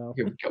year, so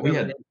we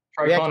had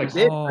Triconics.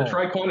 The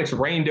Triconics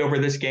reigned over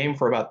this game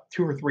for about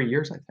 2 or 3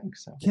 years, I think.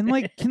 So can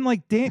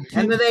Dan?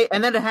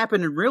 And then it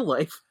happened in real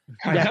life.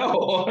 I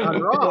know.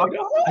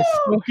 I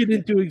spoke it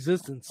into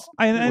existence.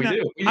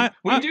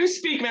 We do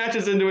speak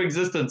matches into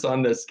existence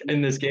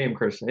in this game,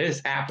 Christian. It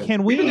has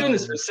happened. We've been doing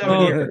this for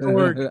 7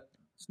 years.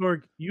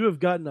 Snorg, you have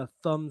gotten a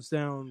thumbs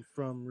down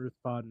from Ruth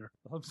Bodner.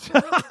 Thumbs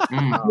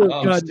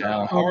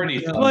down. Already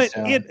thumbs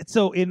down.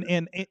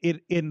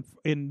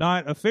 In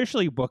not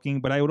officially booking,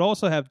 but I would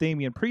also have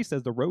Damian Priest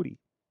as the roadie.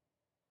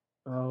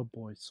 Oh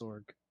boy,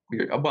 Sorg.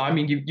 Well, I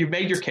mean, you've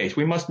made your case.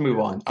 We must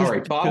move on. All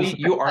right, Bobby,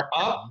 you are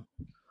up.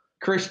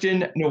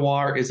 Christian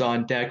Noir is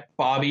on deck.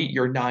 Bobby,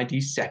 your 90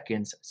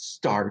 seconds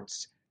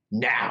starts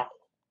now.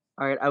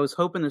 All right, I was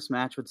hoping this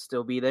match would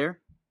still be there.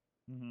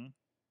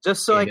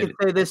 Just so I could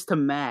say this to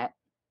Matt.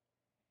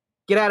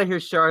 Get out of here,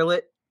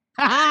 Charlotte.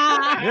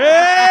 Yeah!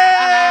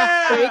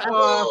 Take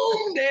off.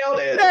 Oh, nailed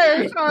it.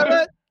 Hey,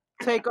 Charlotte.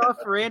 Take off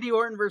for Randy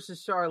Orton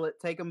versus Charlotte.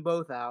 Take them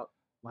both out.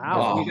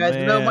 Wow. You guys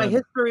know my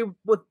history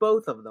with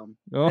both of them.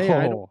 Oh. Hey,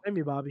 I don't blame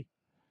you, Bobby.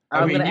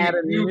 I'm going to add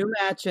a new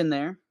match in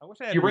there.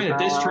 You ran a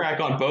diss track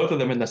on both of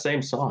them in the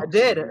same song. I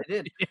did.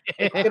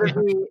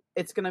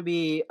 It's gonna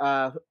be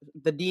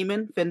the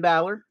Demon, Finn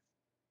Balor,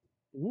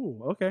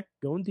 Ooh, okay.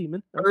 Going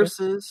demon. Okay.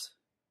 versus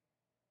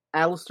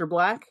Aleister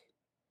Black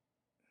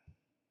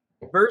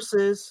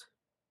versus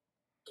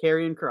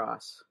Karrion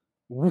Kross.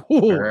 All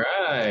Ooh,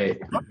 right.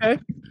 okay.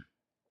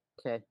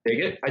 Okay. Dig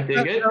it. I dig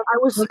it.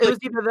 It was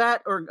either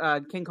that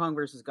or King Kong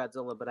versus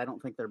Godzilla, but I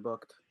don't think they're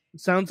booked.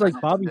 Sounds like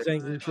Bobby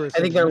thanking for I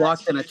think they're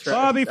locked in a trap.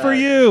 Bobby for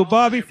you.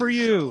 Bobby for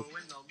you.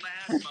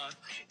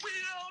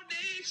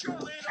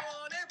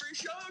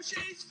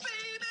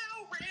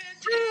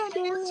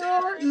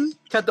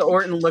 Cut the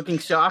Orton looking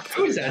shocked.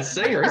 Who is that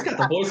singer? He's got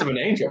the voice of an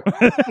angel.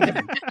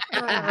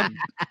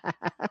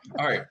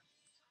 All right.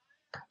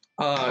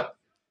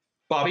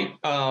 Bobby,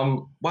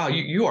 wow,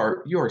 you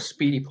are a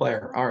speedy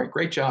player. All right,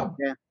 great job.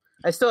 Yeah.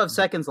 I still have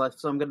seconds left,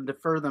 so I'm going to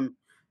defer them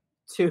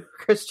to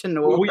Christian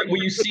Noir.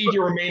 Will you cede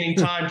your remaining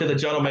time to the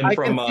gentleman I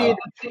from can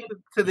cede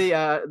to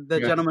the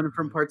gentleman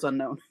from Parts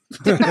Unknown.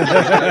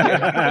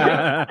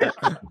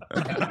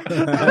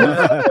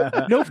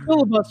 No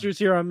filibusters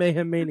here on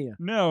Mayhem Mania.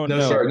 No,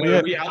 sir.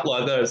 No, we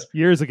outlawed those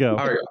years ago.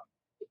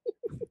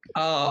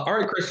 All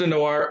right, Christian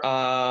Noir.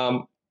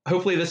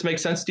 Hopefully this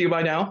makes sense to you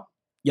by now.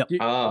 Yep.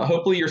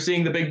 Hopefully you're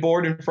seeing the big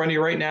board in front of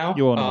you right now.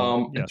 You will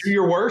know. Yes. Do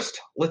your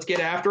worst. Let's get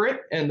after it,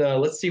 and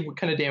let's see what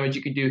kind of damage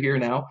you can do here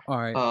now. All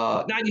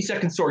right. 90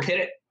 seconds, Sword. Hit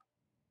it.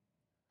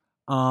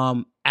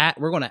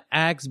 We're gonna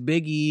axe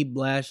Big E,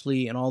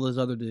 Lashley, and all those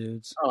other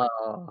dudes.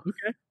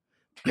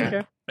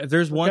 Okay. If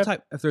there's one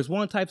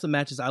types of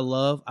matches I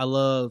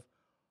love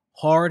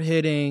hard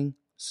hitting,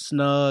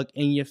 snug,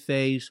 in your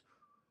face,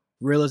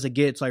 real as it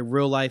gets, like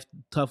real life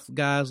tough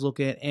guys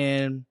looking,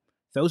 and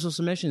throw some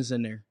submissions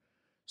in there.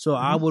 So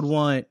I would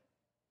want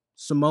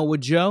Samoa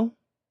Joe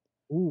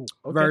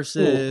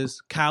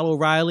versus Kyle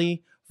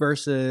O'Reilly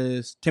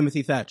versus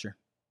Timothy Thatcher.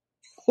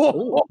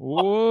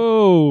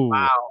 Whoa!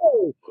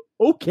 Wow.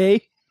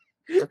 Okay.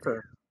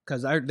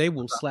 Because they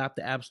will slap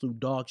the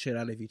absolute dog shit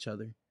out of each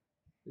other.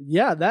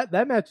 Yeah,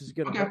 that match is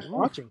good. I'm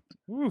watching.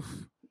 Oof.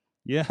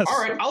 Yes. All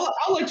right, I'll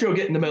let Joe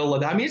get in the middle of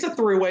that. I mean, it's a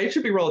three-way. It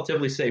should be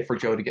relatively safe for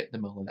Joe to get in the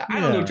middle of that.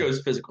 I don't know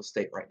Joe's physical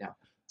state right now.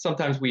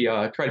 Sometimes we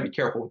try to be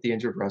careful with the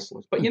injured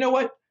wrestlers. But you know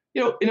what?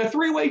 In a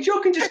three-way,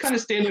 Joe can just kind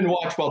of stand and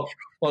watch while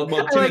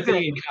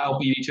Timothy and Kyle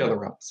beat each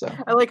other up. So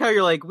I like how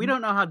you're like, we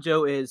don't know how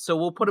Joe is, so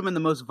we'll put him in the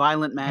most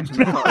violent match in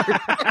the card.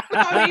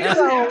 I mean, he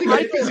doesn't have to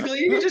get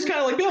physically. You can just kind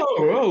of like,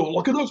 oh,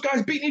 look at those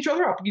guys beating each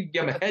other up. You can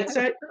give him a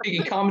headset. He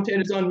can commentate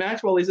his own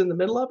match while he's in the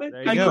middle of it.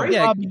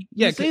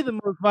 You say the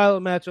most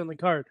violent match on the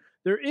card.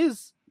 There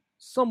is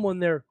someone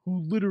there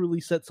who literally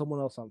set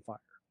someone else on fire.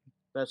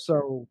 That's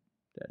so.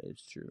 That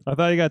is true. I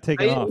thought he got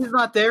taken off. He's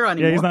not there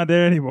anymore. Yeah, he's not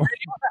there anymore.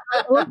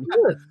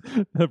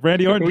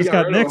 Randy Orton just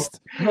got nixed.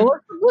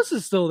 Bliss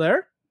is still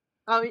there.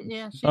 Oh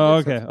yeah.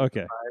 Okay.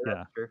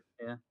 Yeah,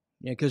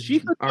 because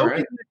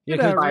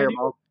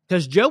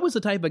because Joe was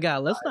the type of guy.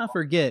 Let's not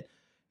forget,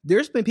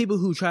 there's been people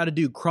who try to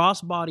do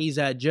cross bodies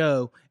at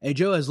Joe, and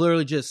Joe has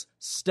literally just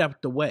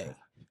stepped away,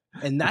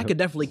 and that could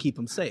definitely keep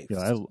him safe.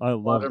 Yeah, I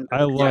love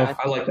I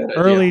like that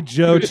early idea.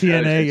 Joe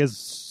TNA is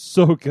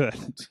so good,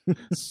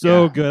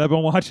 good. I've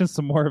been watching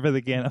some more of it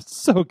again. It's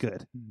so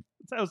good.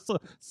 That was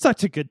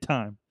such a good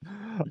time.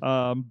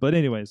 But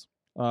anyways,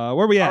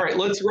 where we at? All right,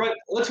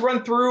 let's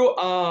run through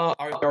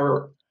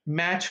our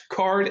match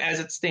card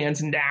as it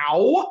stands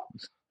now.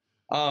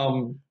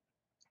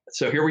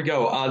 So here we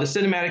go. The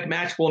cinematic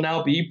match will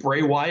now be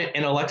Bray Wyatt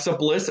and Alexa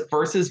Bliss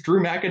versus Drew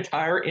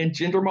McIntyre and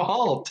Jinder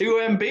Mahal,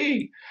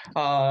 2MB,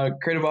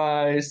 created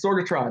by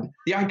Sorgatron.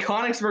 The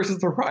Iconics versus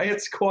the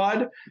Riot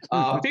Squad,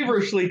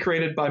 feverishly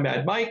created by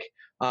Mad Mike.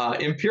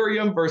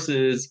 Imperium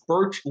versus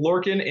Birch,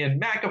 Lorcan,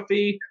 and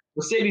McAfee.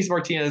 Mercedes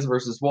Martinez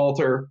versus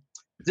Walter.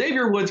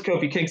 Xavier Woods,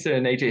 Kofi Kingston,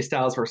 and AJ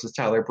Styles versus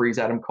Tyler Breeze,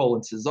 Adam Cole,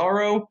 and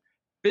Cesaro.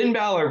 Finn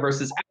Balor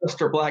versus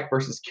Aleister Black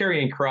versus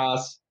Karrion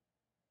Kross.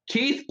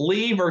 Keith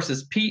Lee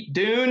versus Pete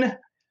Dunne,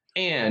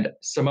 and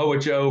Samoa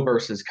Joe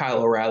versus Kyle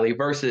O'Reilly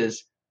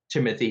versus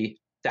Timothy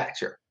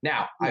Thatcher.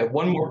 Now, I have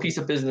one more piece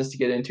of business to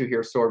get into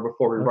here, Sword,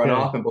 before we run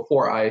off and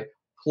before I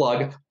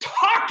plug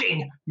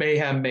Talking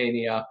Mayhem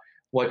Mania,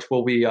 which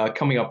will be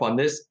coming up on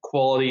this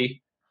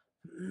quality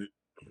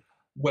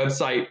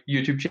website,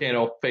 YouTube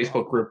channel,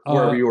 Facebook group,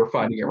 wherever you are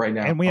finding it right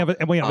now. And we have a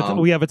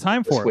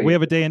time for it. We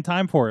have a day and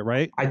time for it,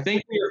 right? I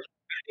think we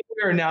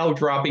are now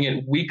dropping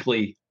it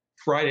weekly.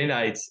 Friday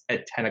nights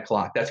at 10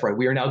 o'clock. That's right.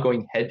 We are now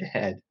going head to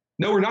head.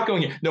 No, we're not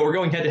going. No, we're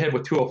going head to head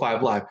with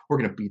 205 Live. We're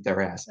going to beat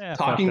their ass. Yeah,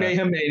 Talking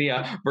Mayhem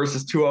Mania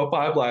versus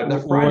 205 Live.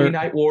 The Friday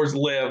Night Wars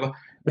live,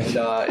 and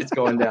it's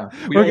going down.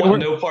 We don't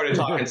want no part of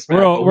Talking Smack.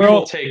 We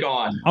will take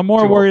on. I'm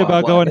more worried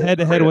about going head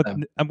to head with.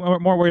 I'm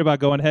more worried about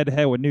going head to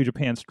head with New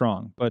Japan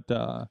Strong. But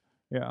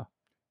yeah,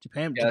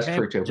 Japan. Yeah, that's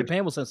true too.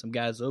 Japan will send some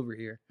guys over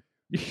here.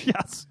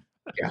 Yes.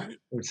 Yeah,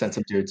 we'll send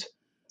some dudes.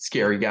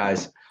 Scary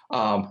guys.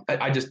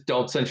 I just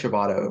don't send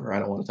Shibata over. I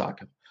don't want to talk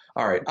to him.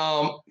 All right.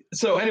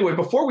 So anyway,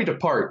 before we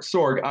depart,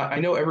 Sorg, I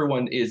know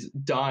everyone is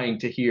dying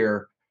to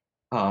hear,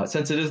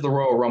 since it is the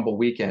Royal Rumble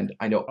weekend,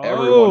 I know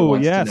everyone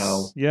wants to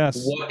know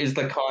what is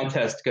the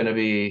contest going to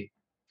be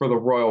for the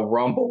Royal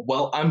Rumble?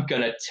 Well, I'm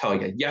going to tell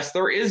you. Yes,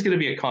 there is going to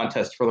be a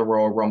contest for the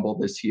Royal Rumble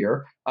this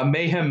year, a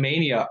Mayhem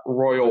Mania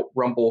Royal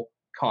Rumble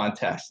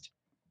contest.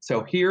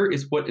 So here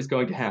is what is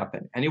going to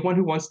happen. Anyone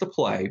who wants to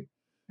play,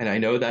 and I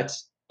know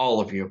that's all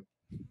of you,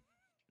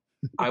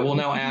 I will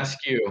now ask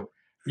you.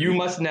 You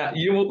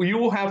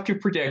will have to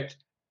predict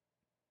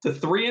the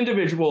 3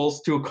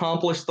 individuals to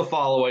accomplish the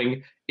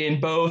following in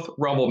both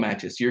Rumble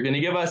matches. You're going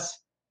to give us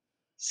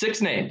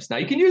 6 names. Now,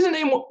 you can use a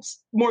name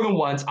more than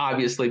once,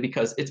 obviously,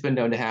 because it's been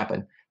known to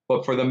happen.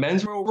 But for the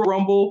Men's Royal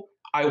Rumble,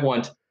 I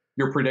want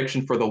your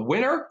prediction for the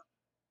winner,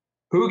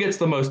 who gets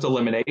the most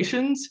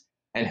eliminations,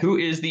 and who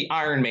is the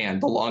Iron Man,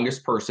 the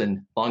longest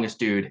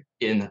dude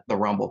in the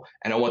Rumble.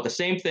 And I want the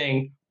same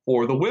thing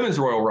for the Women's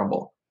Royal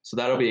Rumble. So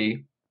that'll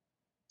be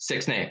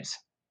 6 names.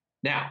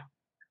 Now,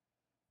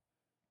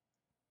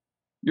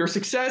 your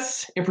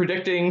success in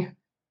predicting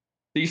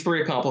these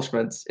 3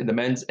 accomplishments in the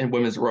Men's and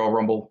Women's Royal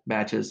Rumble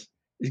matches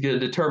is going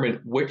to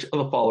determine which of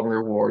the following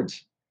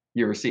rewards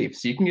you receive.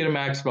 So you can get a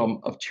maximum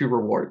of 2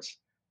 rewards.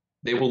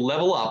 They will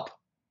level up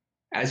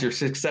as your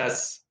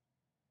success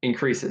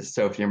increases.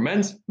 So if you're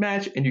men's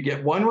match and you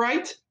get 1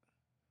 right,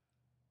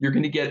 you're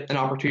going to get an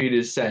opportunity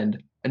to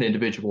send an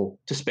individual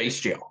to space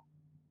jail.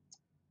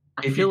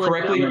 If you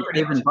correctly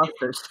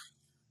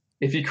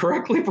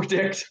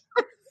predict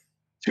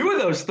 2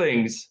 of those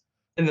things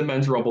in the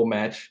Men's Rumble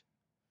match,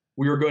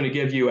 we are going to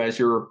give you as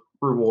your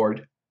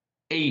reward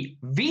a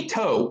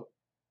veto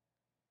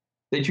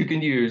that you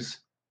can use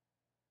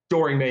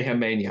during Mayhem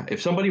Mania.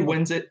 If somebody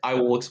wins it, I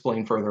will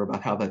explain further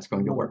about how that's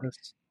going to work.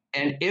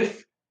 And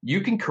if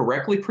you can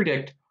correctly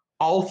predict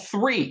all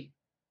 3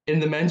 in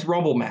the Men's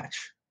Rumble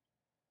match,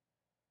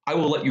 I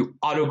will let you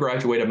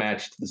auto-graduate a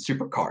match to the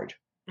Super Card.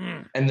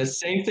 And the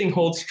same thing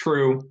holds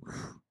true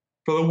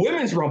for the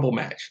Women's Rumble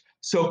match.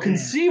 So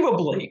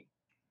conceivably,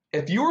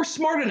 if you're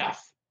smart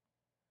enough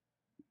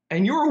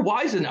and you're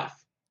wise enough,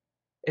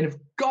 and if,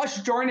 gosh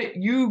darn it,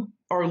 you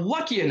are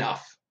lucky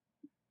enough,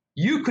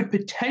 you could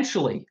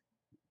potentially,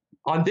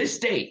 on this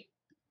date,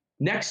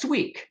 next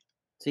week,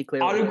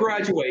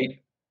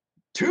 auto-graduate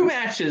 2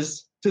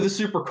 matches to the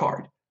Super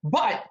Card.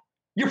 But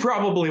you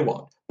probably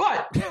won't.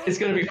 But it's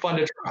going to be fun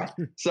to try.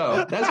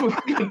 So that's what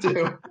we're going to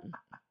do.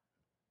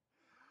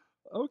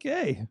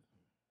 Okay.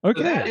 So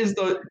that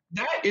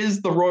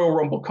is the Royal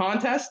Rumble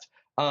contest.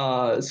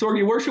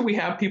 Sorgi, where should we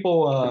have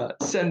people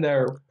send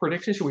their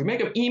predictions? Should we make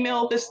them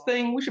email this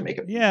thing? We should make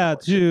them. Yeah,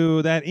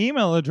 to that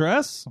email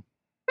address.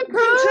 Good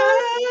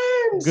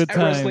times. At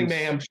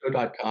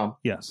WrestlingMayhemShow.com.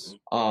 Yes.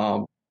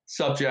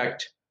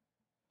 Subject,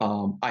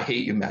 I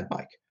hate you, Mad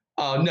Mike.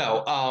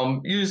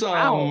 Use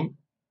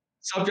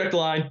subject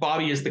line,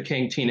 Bobby is the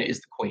king, Tina is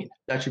the queen.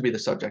 That should be the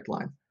subject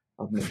line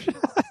of me.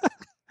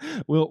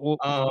 We'll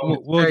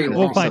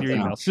find your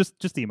emails.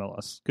 Just email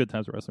us.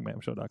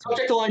 GoodTimesWrestlingMayhemShow.com.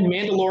 Subject line,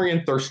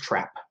 Mandalorian thirst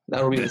trap.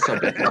 That'll be the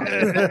subject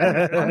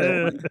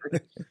line.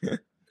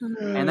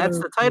 And that's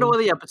the title of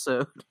the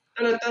episode.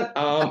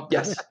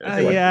 Yes.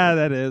 Yeah,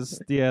 that is.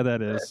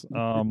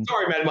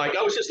 Sorry, Mad Mike.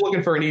 I was just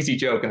looking for an easy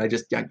joke, and I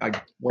went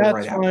That's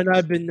right fine. out.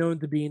 I've been known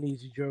to be an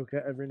easy joke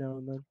every now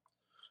and then.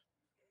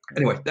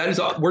 Anyway, that is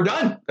all. We're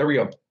done. There we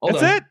go.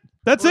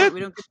 That's it.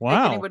 We don't get to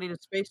Wow. take anybody to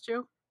Space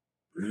Joe?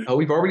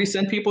 We've already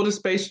sent people to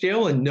Space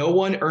Jail, and no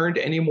one earned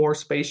any more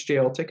Space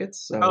Jail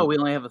tickets. So we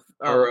only have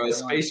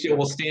Space Jail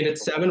will stand at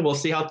 7. We'll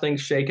see how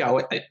things shake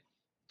out.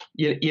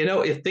 You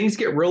know, if things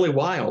get really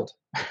wild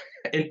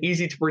and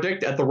easy to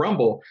predict at the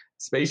Rumble,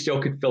 Space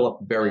Jail could fill up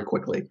very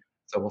quickly.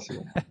 So we'll see.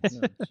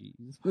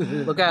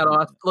 Look out,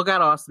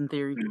 Austin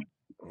Theory.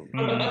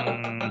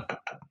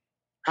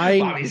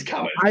 Bobby's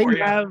coming.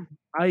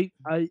 I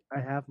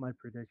have my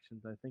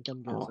predictions. I think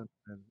I'm guessing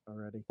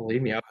already.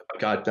 Believe me, I've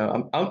got.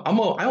 I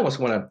almost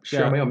want to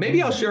share my own.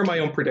 Maybe I'll share my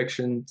own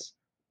predictions.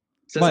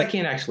 Since I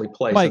can't actually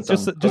play, Mike,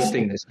 since I'm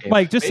hosting this game.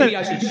 Mike, maybe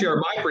I should share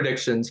my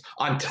predictions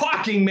on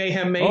Talking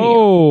Mayhem Mania.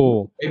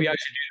 Oh, maybe I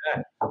should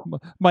do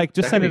that. Mike,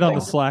 just send it on the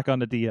Slack on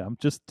the DM.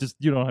 Just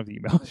you don't have the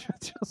email.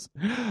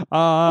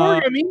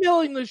 I'm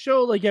emailing the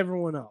show like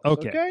everyone else.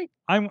 Okay,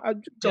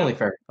 it's only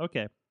fair.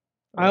 Okay.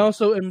 I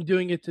also am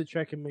doing it to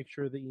check and make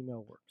sure the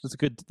email works.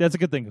 That's a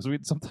good thing because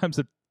sometimes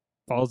it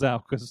falls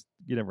out because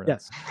you never know.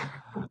 Yes.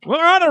 We're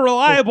on a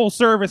reliable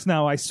service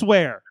now. I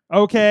swear.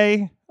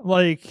 Okay,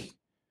 like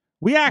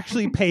we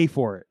actually pay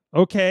for it.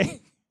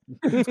 Okay.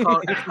 It's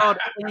called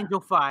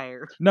Angel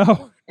Fire.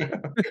 No.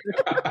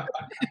 I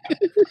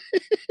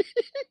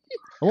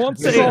won't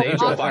say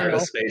Angel Fire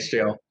to Space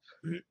Jail.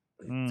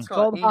 It's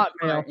called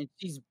Hotmail. And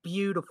she's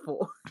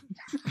beautiful.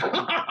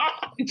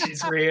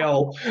 She's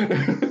real.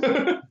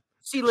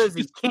 She lives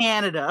in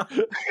Canada.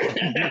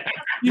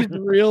 She's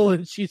real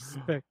and she's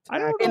spectacular. I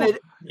don't know.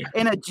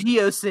 In a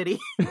GeoCity.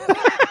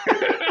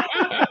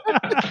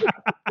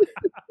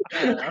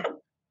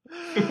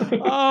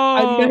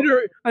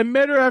 I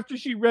met her after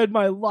she read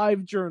my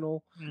live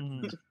journal.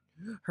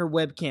 Her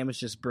webcam is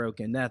just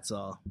broken. That's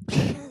all.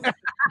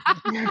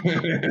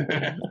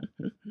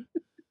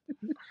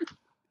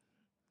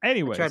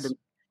 Anyways,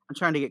 I'm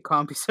trying to get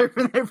CompuServe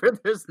in there,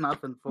 but there's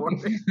nothing for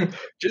it.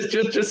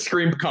 just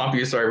scream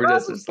CompuServe.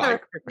 It's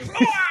like,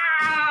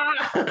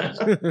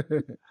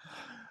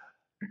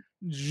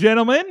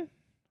 Gentlemen,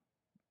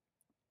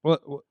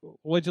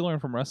 what'd you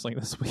learn from wrestling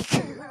this week?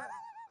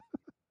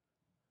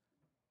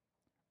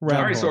 all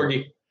right,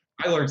 Sorgi,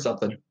 I learned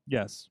something.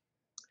 Yes.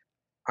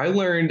 I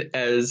learned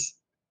as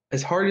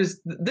hard as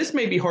this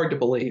may be hard to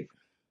believe,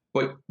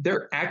 but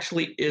there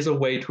actually is a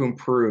way to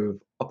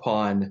improve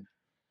upon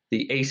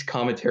the ace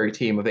commentary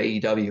team of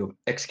AEW,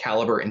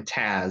 Excalibur and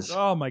Taz.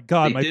 Oh my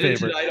God, they did it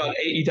tonight on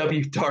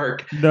AEW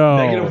Dark. No.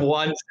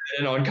 -1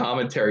 in on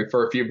commentary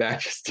for a few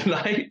matches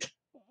tonight.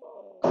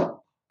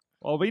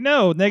 Well, we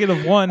know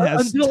 -1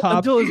 has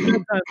until his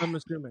bedtime, I'm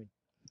assuming.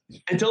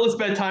 Until it's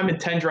bedtime and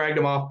 10 dragged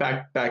him off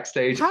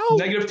backstage. How?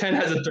 -10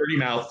 has a dirty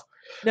mouth.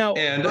 Now,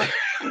 and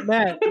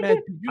Matt, did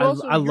you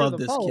also I hear love the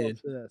this follow-up kid.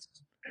 to this?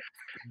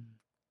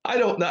 I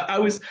don't know. I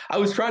was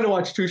trying to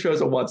watch 2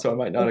 shows at once, so I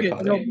might not have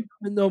caught it.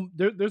 No,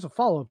 there's a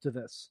follow-up to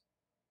this.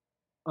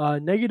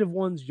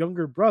 -1's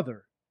younger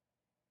brother,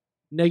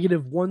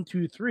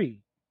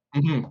 -123,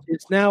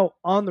 is now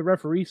on the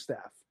referee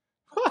staff.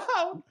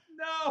 Oh,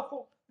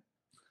 no.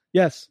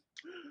 Yes.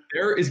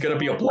 There is going to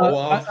be a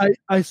blow-off.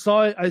 I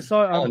saw it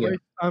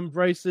on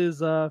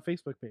Bryce's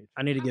Facebook page.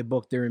 I need to get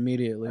booked there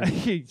immediately.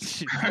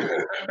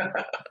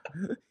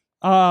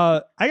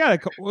 I got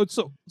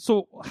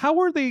so how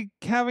are they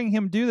having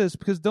him do this?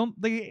 Because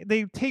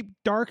they tape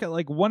Dark at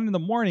like 1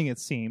 a.m, it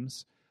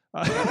seems.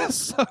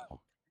 So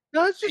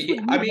no, it's just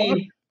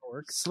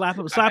slap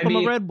him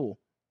a Red Bull.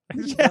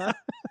 Yeah,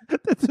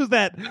 to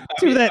that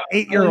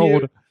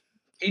 8-year-old.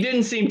 He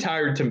didn't seem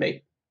tired to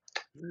me.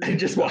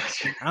 Just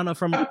watch. I don't know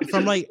from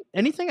like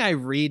anything I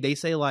read, they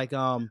say like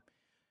 -1,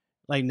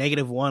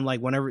 like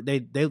whenever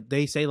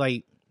they say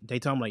like they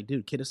tell him like,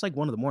 dude, kid, it's like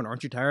 1 a.m,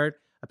 aren't you tired?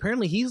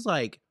 Apparently he's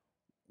like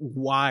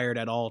wired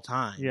at all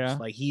times. Yeah,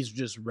 like he's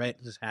just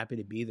happy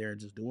to be there and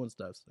just doing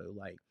stuff. So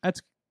like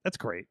that's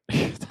great.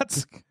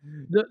 That's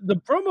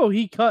the promo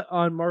he cut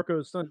on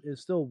Marco's son is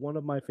still one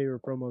of my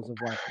favorite promos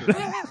of last year.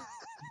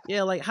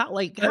 Yeah, how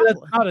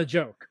that's not a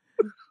joke.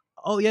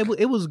 Oh yeah,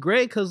 it was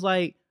great because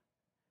like,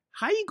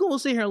 how you gonna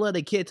sit here and let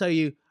a kid tell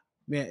you,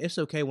 man, it's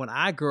okay when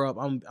I grow up,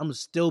 I'm gonna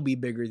still be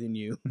bigger than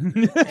you,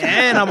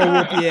 and I'm gonna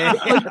whoop your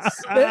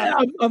ass.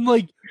 I'm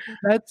like,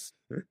 that's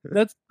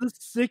the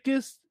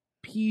sickest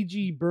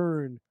PG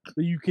burn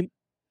that you can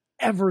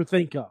ever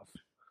think of.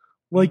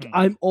 Like,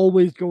 I'm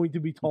always going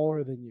to be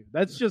taller than you.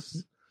 That's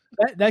just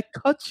that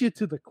cuts you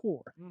to the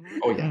core.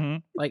 Oh yeah.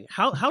 Like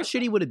how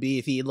shitty would it be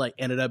if he like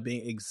ended up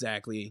being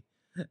exactly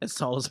as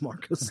tall as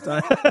Marco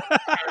Stunt?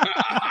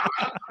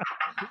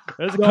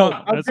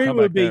 How great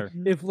would it be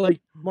if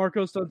like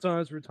Marco Stunt's on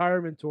his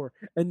retirement tour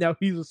and now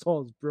he's as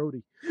tall as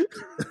Brody?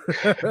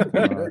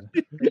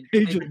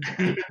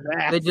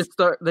 They just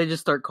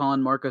start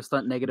calling Marco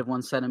Stunt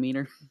 -1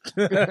 centimeter.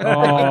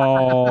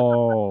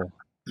 Oh,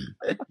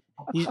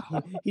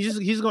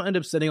 he's gonna end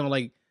up sitting on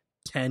like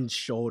 10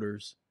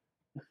 shoulders.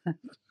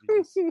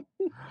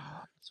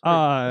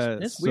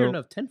 It's weird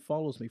enough. 10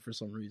 follows me for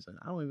some reason.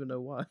 I don't even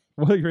know why.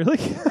 What, really?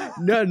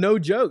 No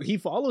joke. He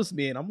follows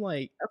me, and I'm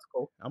like, that's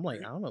cool. I'm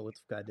like, I don't know what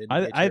the guy did.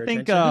 I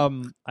think.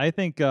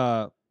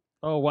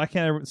 Oh, why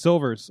can't I?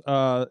 Silvers.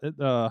 John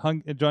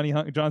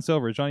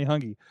Silvers, Johnny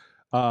Hungy,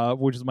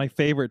 which is my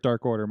favorite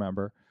Dark Order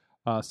member.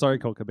 Sorry,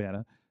 Colt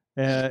Cabana.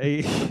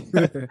 I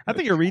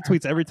think he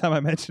retweets every time I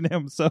mention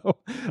him. So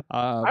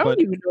I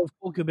don't even know if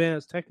Colt Cabana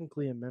is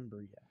technically a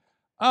member yet.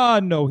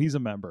 No, he's a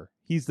member.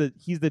 He's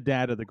the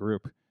dad of the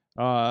group.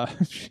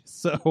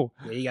 So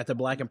yeah, you got the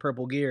black and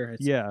purple gear.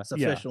 It's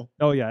official.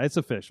 Yeah. Oh yeah, it's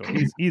official.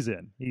 He's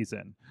in.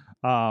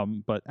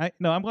 But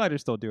I'm glad they're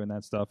still doing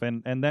that stuff,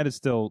 and that is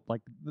still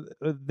like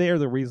they're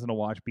the reason to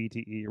watch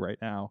BTE right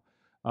now.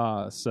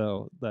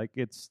 So like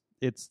it's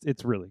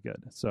really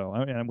good. So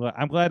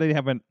I'm glad they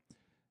haven't,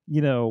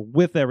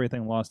 with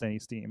everything, lost any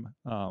steam.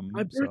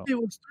 My birthday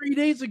was 3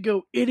 days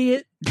ago,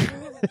 idiot.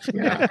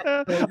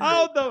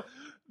 Oh,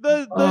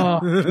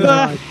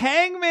 the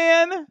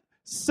Hangman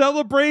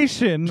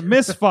celebration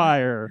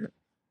misfire.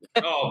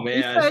 Oh man!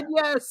 He said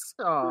yes.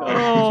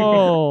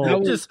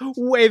 Oh, just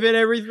waving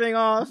everything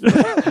off.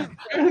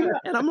 And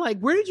I'm like,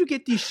 where did you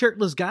get these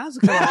shirtless guys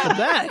to come off the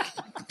back?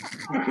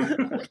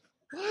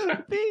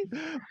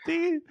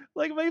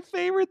 Like my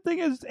favorite thing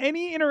is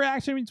any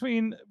interaction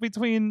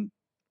between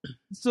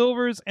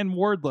Silvers and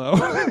Wardlow.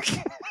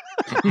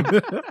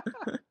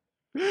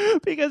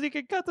 Because he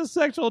can cut the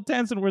sexual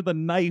tension with a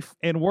knife,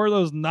 and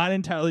Wardlow's not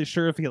entirely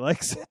sure if he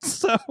likes it.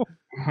 So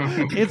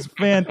it's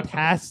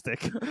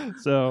fantastic.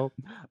 So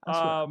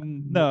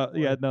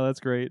that's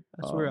great.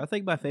 I swear, I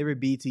think my favorite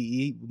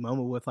BTE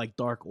moment with like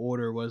Dark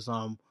Order was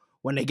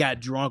when they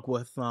got drunk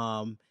with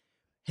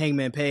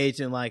Hangman Page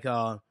and like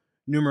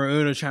Numero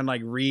Uno trying to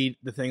like read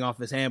the thing off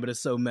his hand, but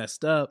it's so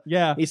messed up.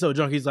 Yeah, he's so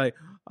drunk. He's like,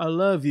 "I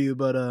love you,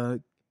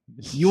 but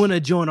you want to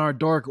join our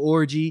dark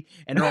orgy?"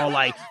 And they're all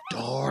like,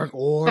 "Dark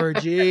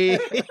orgy."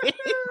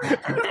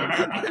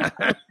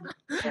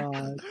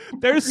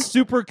 There's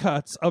super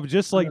cuts of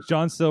just like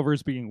John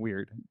Silver's being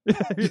weird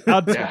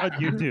on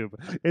YouTube.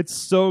 It's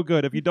so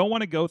good. If you don't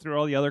want to go through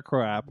all the other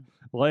crap,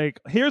 like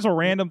here's a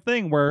random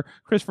thing where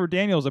Christopher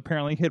Daniels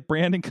apparently hit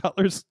Brandon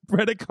Cutler's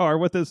credit card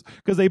with his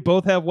because they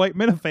both have white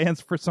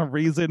minifans for some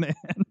reason,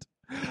 and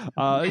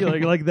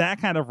like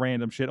that kind of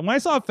random shit. And when I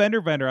saw Fender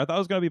Bender, I thought it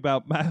was going to be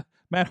about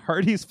Matt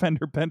Hardy's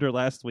Fender Bender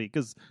last week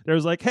because there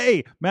was like,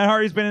 hey, Matt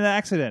Hardy's been in an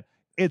accident.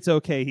 It's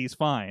okay. He's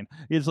fine.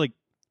 It's like,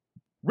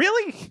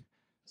 really?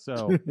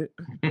 So,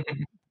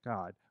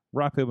 God,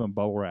 rock him and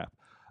bubble wrap.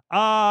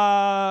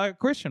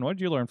 Christian, what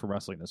did you learn from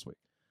wrestling this week?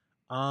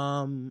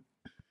 I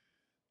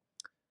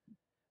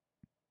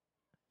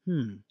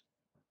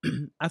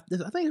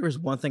think there was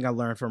one thing I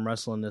learned from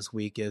wrestling this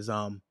week is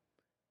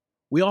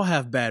we all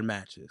have bad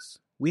matches.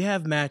 We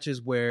have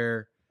matches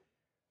where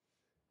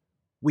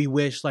we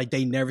wish like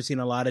they never seen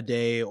a light of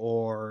day,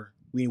 or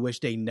we wish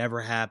they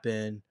never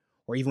happened,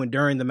 or even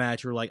during the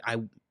match we're like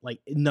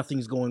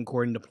nothing's going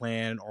according to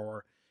plan,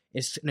 or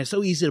it's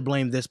so easy to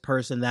blame this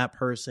person, that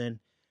person.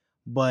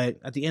 But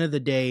at the end of the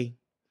day,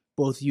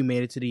 both of you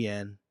made it to the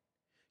end.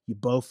 You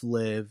both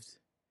lived.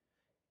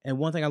 And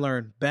one thing I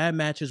learned, bad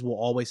matches will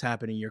always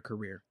happen in your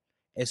career.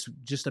 It's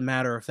just a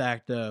matter of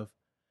fact of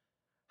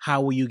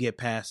how will you get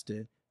past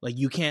it. Like,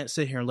 you can't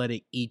sit here and let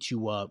it eat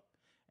you up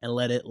and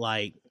let it,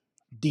 like,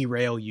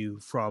 derail you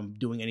from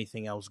doing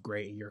anything else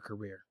great in your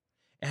career.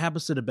 It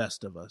happens to the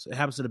best of us. It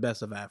happens to the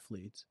best of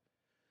athletes.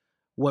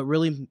 What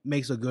really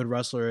makes a good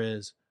wrestler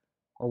is,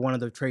 or one of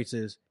the traits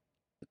is,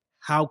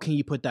 how can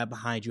you put that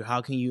behind you?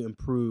 How can you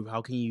improve?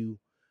 How can you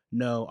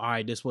know, all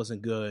right, this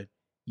wasn't good.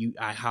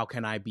 How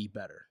can I be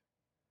better?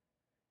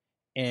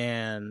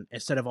 And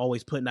instead of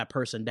always putting that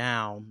person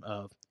down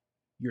of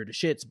you're the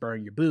shits,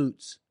 burn your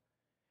boots,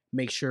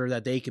 make sure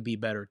that they could be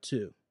better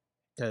too.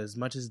 Because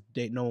much as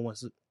no one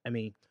wants to,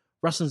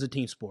 wrestling's a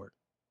team sport.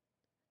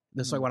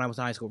 Just like when I was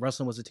in high school,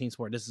 wrestling was a team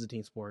sport. This is a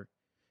team sport.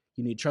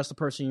 You need to trust the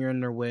person you're in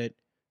there with,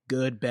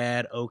 good,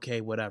 bad,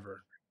 okay,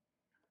 whatever.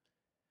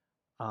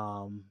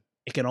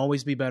 It can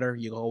always be better.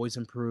 You can always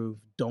improve.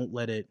 Don't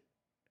let it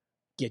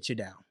get you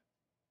down.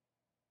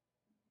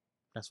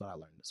 That's what I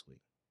learned this week.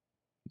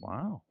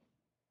 Wow.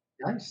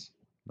 Nice.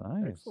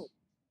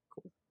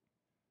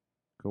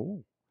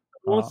 Cool.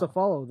 Who wants to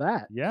follow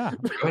that? Yeah.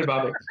 Go ahead,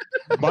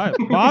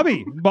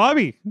 Bobby.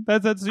 Bobby,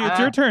 it's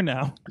your turn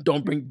now.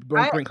 Don't bring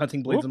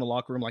hunting blades in the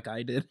locker room like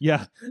I did.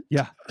 Yeah.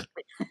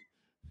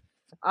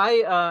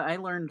 I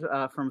learned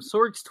from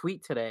Sorg's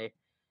tweet today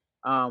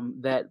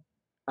that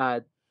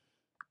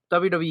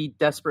WWE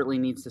desperately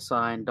needs to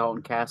sign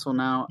Dalton Castle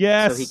now,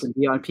 yes, so he can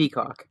be on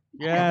Peacock.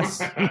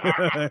 Yes.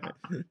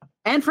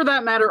 And for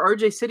that matter,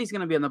 RJ City's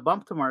going to be on the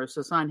bump tomorrow,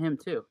 so sign him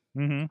too.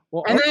 Mm-hmm.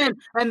 Well,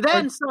 and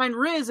then sign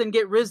Riz and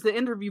get Riz to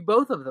interview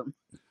both of them.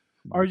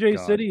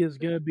 RJ City is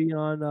going to be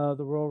on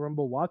the Royal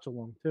Rumble watch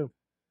along too.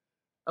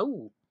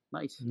 Oh,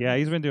 nice. Yeah,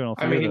 he's been doing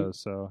a few of those.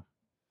 So,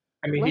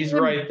 he's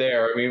right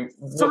there.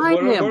 What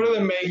are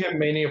the Mayhem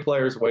Mania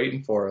players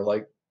waiting for?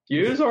 Like,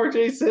 use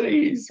RJ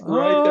City. He's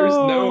right. There's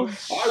no.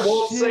 I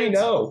won't say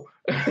no.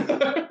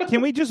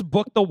 Can we just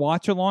book the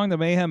watch along the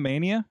Mayhem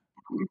Mania?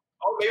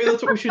 Oh, maybe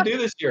that's what we should do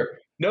this year.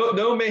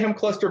 No Mayhem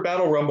Cluster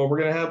Battle Rumble.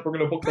 We're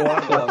gonna book the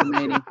watch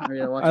along.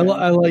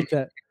 I like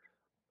that.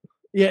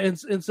 Yeah,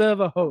 instead of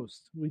a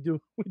host, we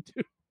do. We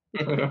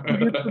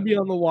get to be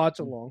on the watch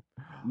along.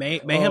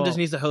 Mayhem just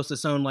needs to host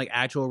its own like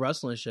actual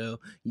wrestling show.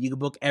 You can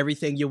book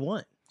everything you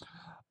want.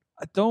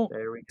 Don't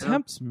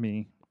tempt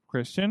me,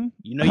 Christian.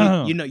 You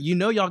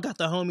know y'all got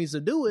the homies to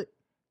do it.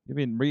 You've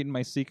been reading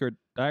my secret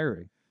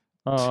diary.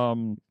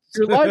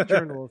 Your live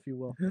journal, if you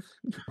will.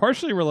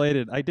 Partially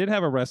related, I did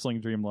have a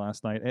wrestling dream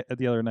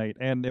the other night,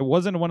 and it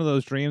wasn't one of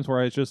those dreams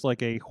where it's just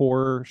like a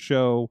horror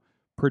show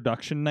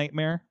production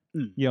nightmare.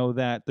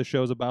 That the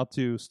show's about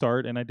to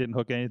start and I didn't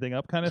hook anything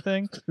up kind of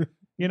thing.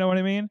 You know what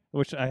I mean?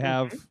 Which I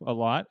have a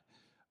lot.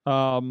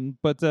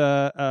 But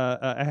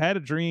I had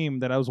a dream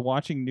that I was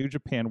watching New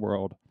Japan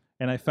World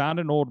and I found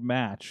an old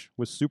match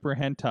with Super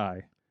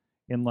Hentai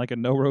in like a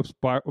no ropes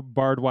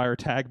barbed wire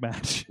tag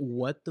match.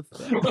 What the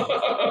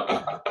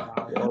fuck?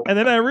 And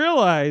then I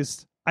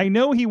realized I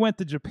know he went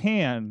to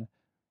Japan,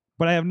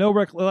 but I have no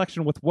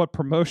recollection with what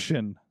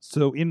promotion.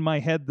 So in my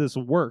head, this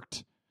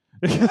worked.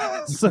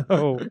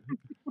 So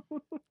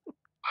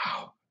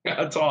wow,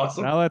 that's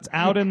awesome. Now that's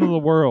out into the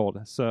world.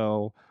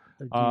 So,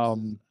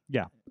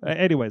 yeah.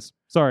 Anyways,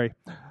 sorry.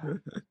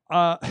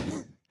 I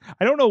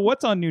don't know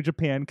what's on New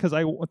Japan because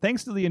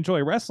thanks to the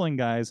Enjoy Wrestling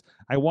guys,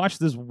 I watched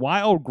this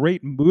wild,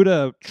 great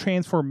Muta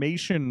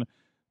transformation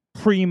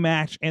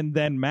pre-match and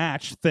then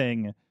match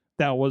thing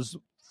that was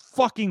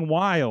fucking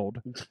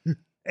wild.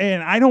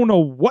 And I don't know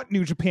what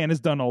New Japan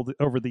has done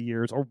over the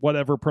years or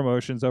whatever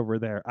promotions over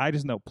there. I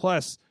just know.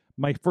 Plus,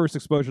 my first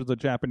exposure to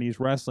Japanese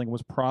wrestling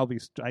was probably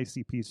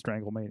ICP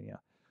Stranglemania.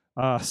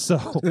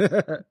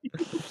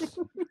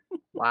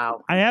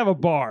 Wow. I have a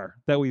bar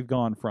that we've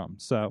gone from.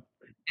 So,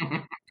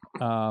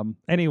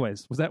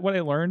 anyways, was that what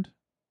I learned?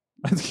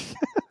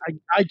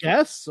 I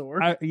guess,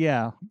 or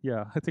yeah.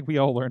 I think we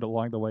all learned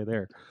along the way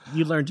there.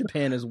 You learned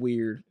Japan is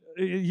weird.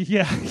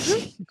 Yeah.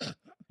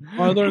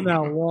 I learned that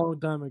a long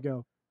time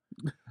ago.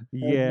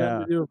 Yeah.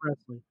 Nothing to do with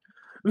wrestling.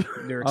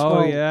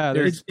 Yeah.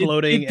 They're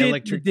exploding it did-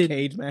 electric it did.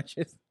 cage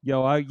matches.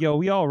 Yo,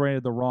 we all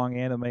rented the wrong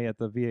anime at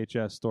the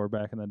VHS store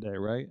back in the day,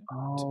 right?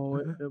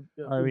 Oh,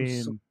 I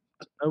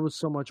it was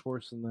so much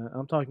worse than that.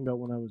 I'm talking about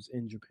when I was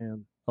in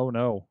Japan. Oh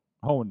no.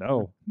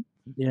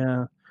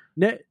 Yeah.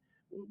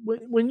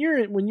 When you're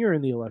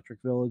in the Electric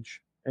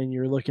Village and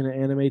you're looking at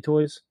anime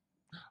toys,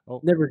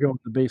 never go in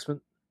the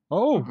basement.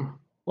 Oh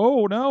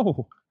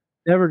no.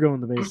 Never go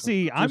in the basement.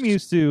 See, I'm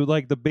used to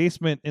like the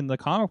basement in the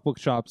comic book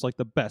shops, like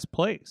the best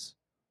place.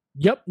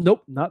 Yep.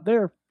 Nope. Not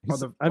there.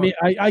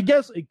 I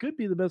guess it could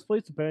be the best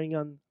place depending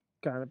on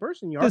kind of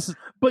person you are.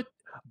 But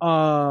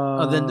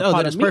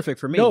then it's perfect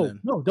for me. No, then.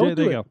 no, don't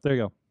do it. There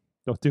you go.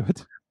 Don't do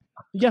it.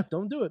 Yeah,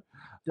 don't do it.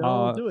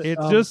 Don't do it.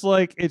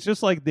 It's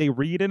just like they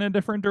read in a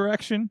different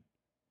direction.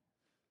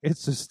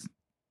 It's just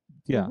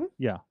yeah.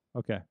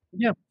 Okay.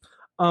 Yeah.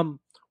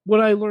 What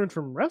I learned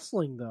from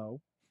wrestling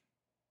though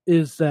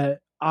is that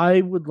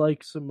I would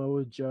like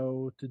Samoa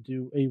Joe to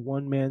do a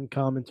one-man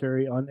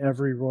commentary on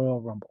every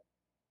Royal Rumble.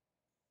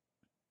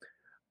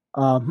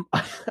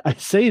 I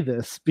say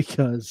this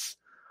because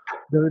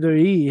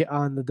WWE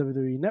on the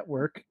WWE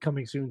Network,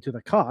 coming soon to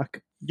the Cock.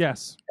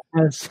 Yes.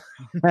 Has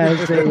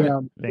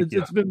a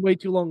it's been way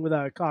too long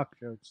without a Cock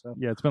joke. So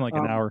yeah, it's been like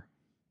an hour.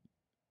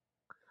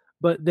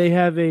 But they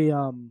have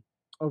a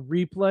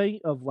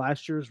replay of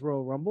last year's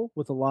Royal Rumble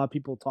with a lot of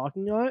people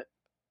talking on it.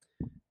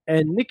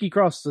 And Nikki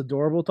Cross is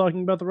adorable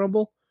talking about the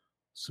Rumble.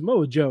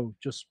 Samoa Joe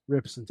just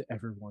rips into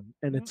everyone,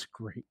 and it's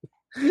great.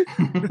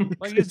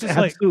 Like it's just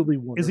absolutely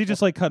wonderful. Is he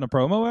just like cutting a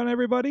promo on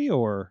everybody,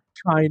 or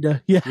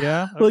kinda? Yeah,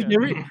 yeah. Like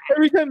Okay.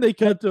 every time they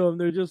cut to him,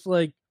 they're just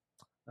like,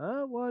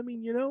 well, I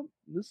mean,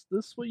 this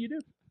is what you do.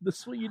 This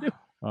is what you do.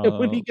 And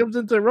when he comes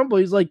into the Rumble,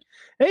 he's like,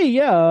 hey,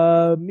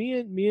 yeah, me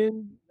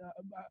and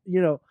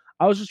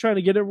I was just trying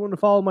to get everyone to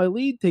follow my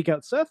lead, take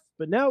out Seth,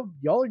 but now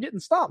y'all are getting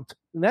stomped.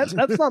 And that's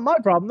not my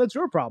problem. That's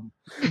your problem.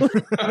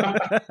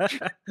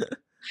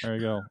 There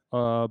you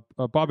go.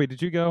 Bobby,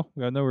 did you go?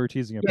 I know we were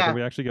teasing it, but did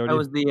we actually go? I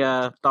was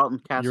the Dalton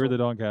Castle. You were the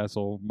Dalton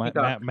Castle.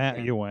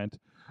 Matt, you went.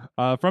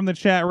 From the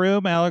chat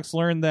room, Alex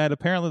learned that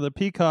apparently the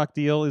Peacock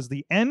deal is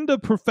the end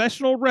of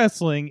professional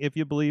wrestling, if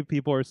you believe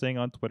people are saying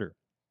on Twitter.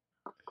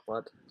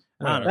 What?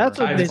 That's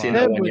what they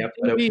said when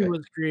TV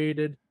was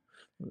created.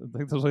 I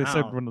think that's what they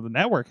said when the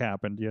network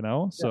happened,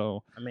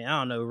 So I mean, I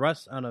don't know. I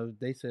don't know.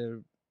 They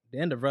said the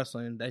end of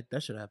wrestling.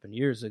 That should happen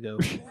years ago.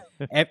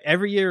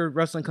 Every year,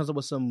 wrestling comes up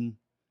with some,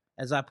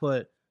 as I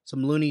put,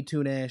 some Looney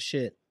Tune ass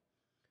shit.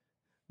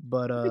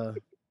 But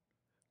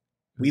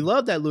we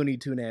love that Looney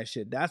Tune ass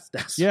shit. That's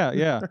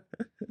yeah.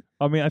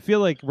 I mean, I feel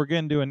like we're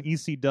getting to an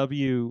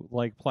ECW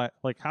like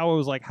how it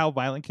was like how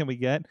violent can we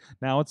get?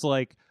 Now it's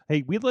like,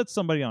 hey, we lit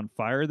somebody on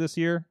fire this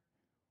year.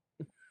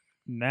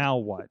 Now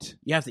what?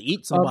 You have to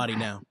eat somebody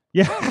now.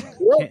 Yeah.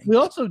 We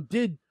also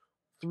did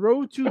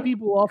throw two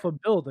people off a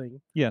building.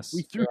 Yes.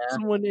 We threw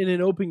someone in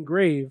an open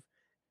grave,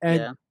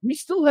 and we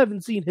still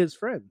haven't seen his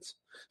friends.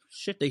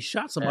 Shit, they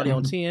shot somebody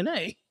on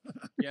TNA.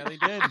 Yeah, they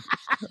did.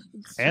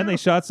 And they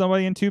shot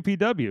somebody in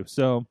 2PW.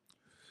 So,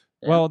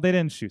 well, they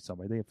didn't shoot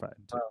somebody. They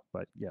fired,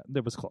 but yeah,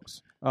 it was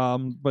close.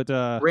 But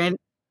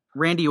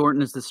Randy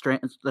Orton is the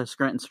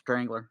Scranton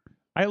Strangler.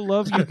 I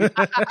love you.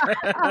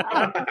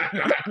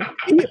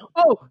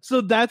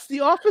 So that's the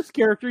Office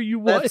character you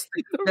want.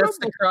 That's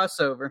the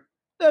crossover.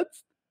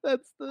 That's the.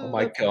 Oh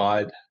my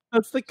god.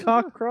 That's the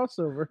Cock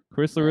crossover.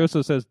 Chris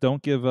LaRusso says,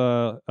 "Don't give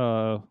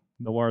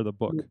Noir the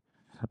book."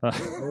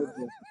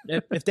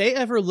 If they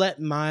ever let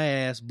my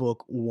ass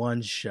book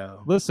one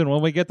show, listen.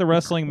 When we get the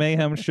Wrestling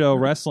Mayhem show,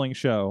 wrestling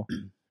show,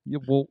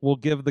 we'll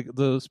give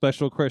the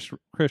special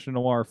Christian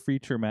Noir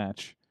feature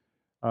match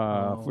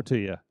to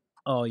you.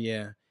 Oh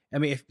yeah. I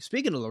mean,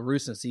 speaking of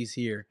LaRusso, since he's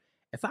here,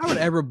 if I would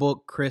ever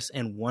book Chris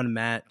in one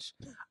match,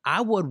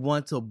 I would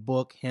want to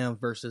book him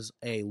versus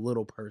a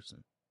little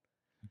person.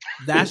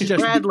 That's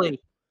just Bradley.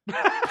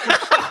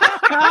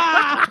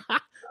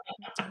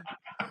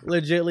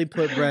 Legitly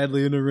put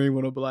Bradley in the ring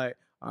when I'm like,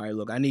 all right,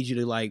 look, I need you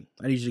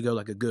to go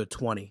like a good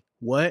 20.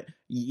 What?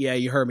 Yeah,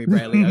 you heard me,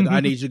 Bradley.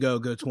 I need you to go a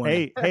good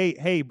 20.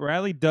 Hey,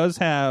 Bradley does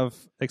have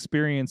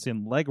experience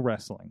in leg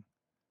wrestling.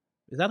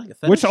 Is that like a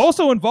fetish? Which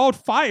also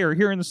involved fire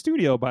here in the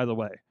studio, by the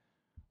way.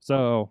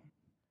 So,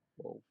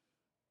 Sorry,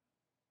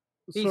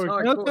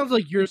 that sounds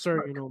like you're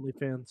starting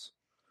OnlyFans.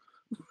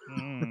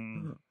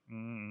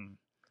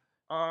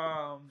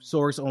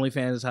 Sorg's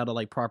OnlyFans is how to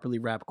like properly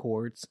wrap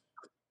chords.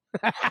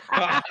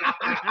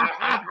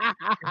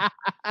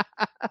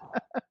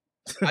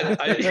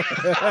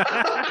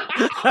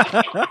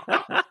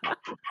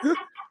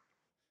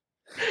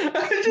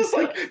 just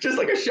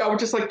like a shower,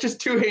 just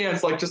two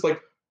hands, just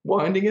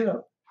winding it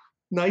up,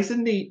 nice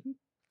and neat.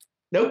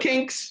 No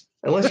kinks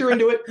unless you're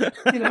into it.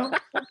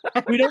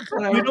 We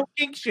don't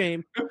kink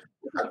shame.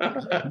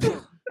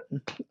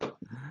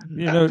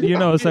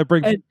 As I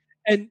bring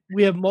and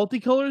we have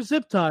multicolored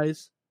zip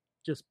ties.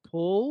 Just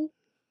pull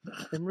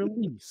and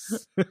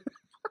release.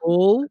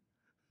 Pull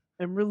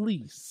and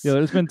release. Yeah,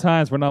 there's been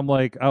times when I'm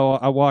like,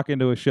 I walk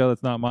into a show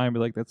that's not mine, and be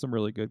like, that's some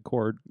really good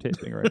cord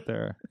taping right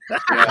there.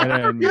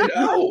 And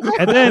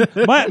then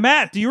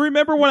Matt, do you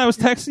remember when I was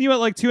texting you at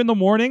like 2 a.m.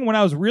 when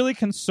I was really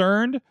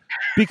concerned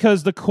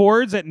because the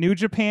cords at New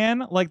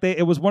Japan, like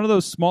it was one of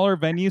those smaller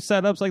venue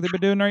setups like they've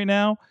been doing right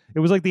now. It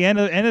was like the end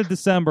of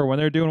December when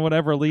they're doing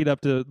whatever lead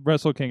up to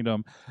Wrestle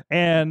Kingdom,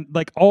 and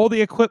like all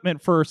the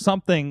equipment for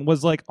something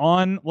was like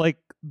on like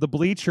the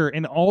bleacher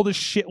and all the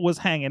shit was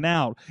hanging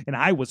out, and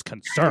I was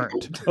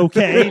concerned.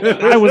 Okay,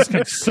 I was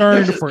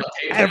concerned for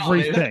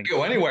everything.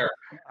 Go anywhere.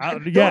 Yes.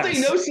 Don't they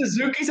know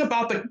Suzuki's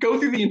about to go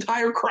through the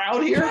entire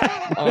crowd here?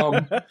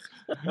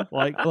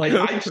 like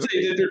I'd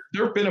say that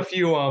there have been a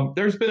few.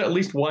 There's been at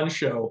least one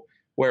show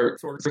where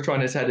Sorgatron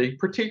has had a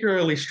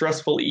particularly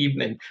stressful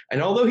evening,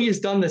 and although he has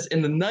done this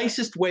in the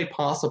nicest way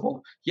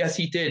possible, yes,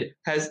 he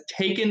has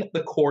taken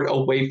the cord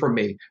away from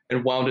me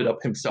and wound it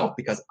up himself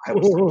because I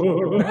was.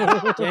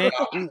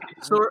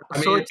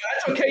 If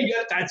that's okay.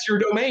 Yeah, that's your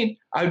domain.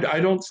 I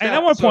don't. And I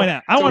want to point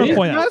out.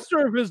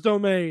 Master of his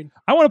domain.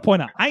 I want to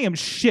point out. I am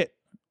shit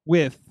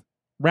with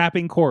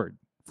wrapping cord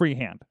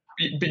freehand.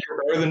 But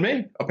you're better than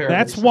me, apparently.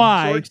 That's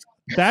why.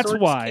 That's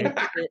why.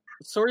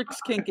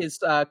 Sorg's kink is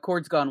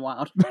Cord's Gone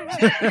Wild.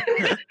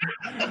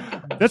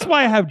 That's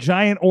why I have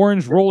giant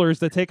orange rollers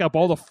that take up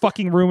all the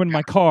fucking room in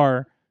my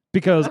car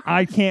because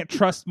I can't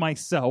trust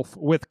myself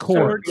with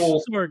cords.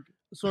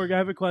 Sorg, I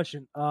have a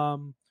question.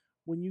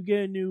 When you get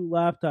a new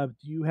laptop,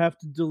 do you have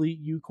to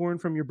delete Ucorn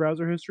from your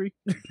browser history?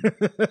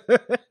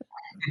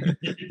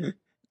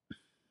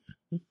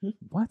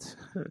 What?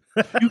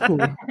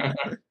 Ucord.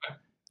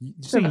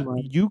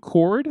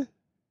 Ucord?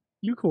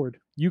 Ucord.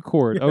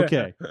 Ucord.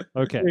 Okay.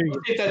 Okay.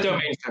 Get that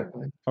domain.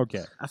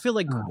 Okay. I feel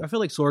like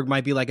Sorg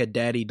might be like a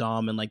daddy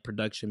dom in like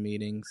production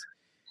meetings.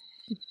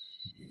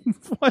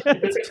 What?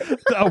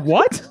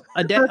 What?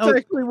 That's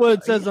actually what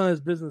it says on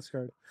his business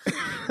card.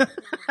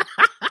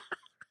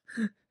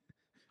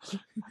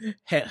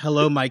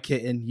 Hello, my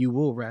kitten. You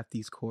will wrap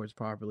these cords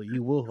properly.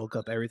 You will hook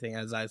up everything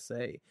as I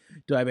say.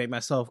 Do I make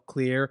myself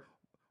clear?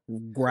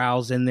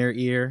 Growls in their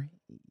ear.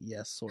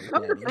 Yes, Sorg.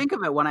 Come to think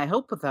of it, when I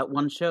helped with that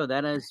one show,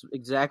 that is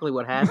exactly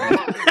what happened.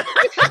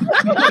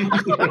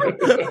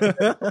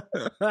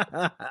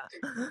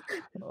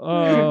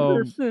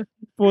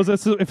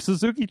 If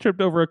Suzuki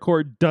tripped over a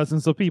cord,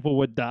 dozens of people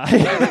would die.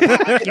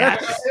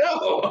 Yes.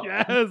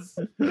 Yes.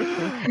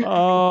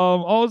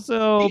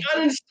 Also, he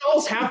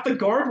uninstalls half the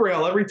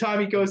guardrail every time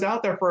he goes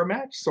out there for a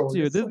match. So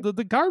dude,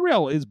 the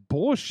guardrail is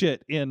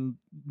bullshit in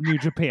New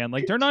Japan.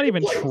 Like they're not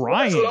even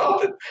trying.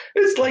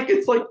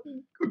 It's like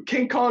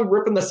King Kong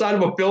ripping the side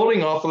of a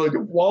building off of the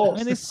wall.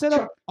 And they set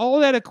up all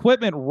that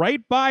equipment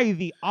right by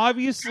the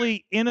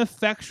obviously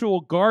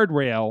ineffectual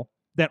guardrail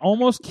that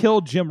almost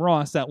killed Jim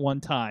Ross at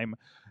one time.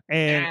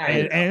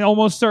 And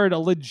almost started a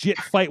legit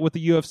fight with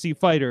the UFC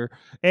fighter,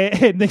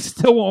 and they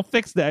still won't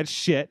fix that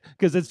shit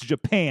because it's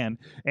Japan,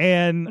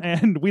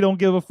 and we don't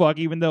give a fuck.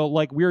 Even though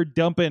like we're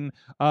dumping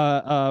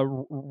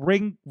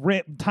ring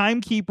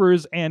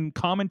timekeepers and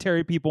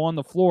commentary people on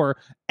the floor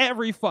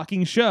every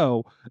fucking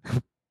show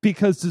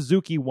because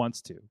Suzuki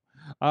wants to,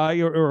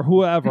 or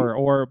whoever,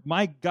 or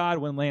my God,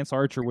 when Lance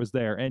Archer was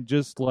there and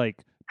just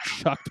like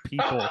chucked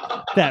people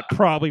that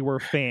probably were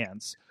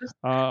fans.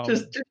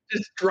 Just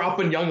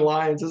dropping young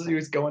lions as he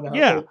was going out.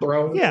 Yeah,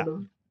 throwing yeah.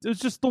 It was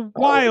just the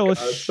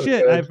wildest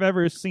shit I've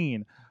ever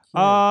seen.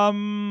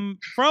 From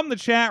the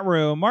chat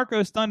room,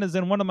 Marco Stun is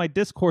in one of my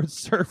Discord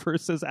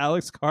servers, says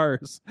Alex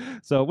Cars.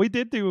 So we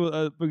did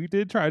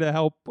try to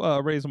help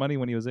raise money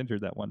when he was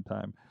injured that one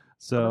time.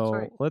 So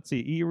right. Let's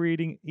see. The E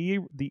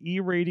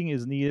rating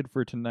is needed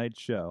for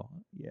tonight's show.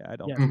 Yeah, I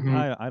don't.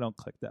 Yeah. I don't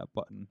click that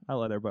button. I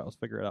let everybody else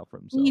figure it out for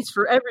themselves. He's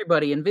for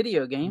everybody in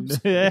video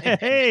games.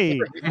 Hey.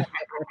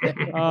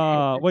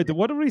 Wait.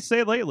 What did we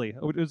say lately?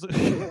 Was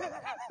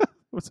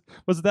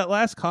it that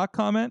last cock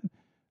comment?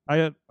 I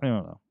don't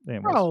know.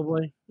 Anyways.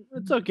 Probably.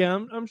 It's okay.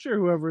 I'm sure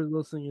whoever is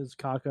listening is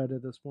cockeyed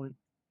at this point.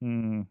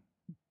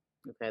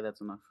 Okay, that's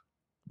enough.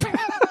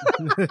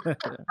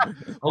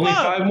 Only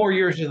 5 more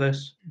years of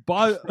this.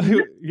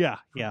 Yeah.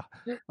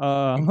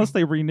 Unless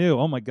they renew.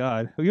 Oh my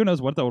God, who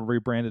knows what they'll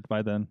rebrand it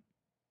by then?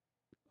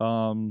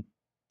 I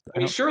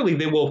mean, surely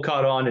they will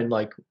cut on and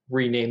like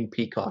rename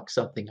Peacock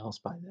something else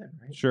by then,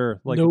 right? Sure.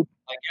 Like, nope.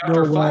 Like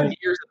after 5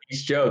 years of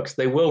these jokes,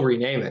 they will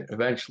rename it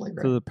eventually,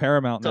 right? To the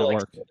Paramount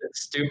Network. Like,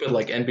 stupid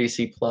like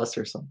NBC Plus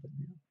or something.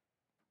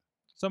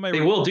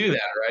 Somebody will do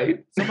that,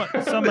 right?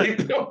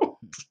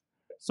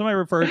 Somebody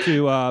referred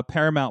to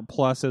Paramount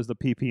Plus as the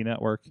PP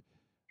network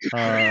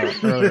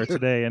earlier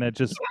today, and I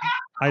just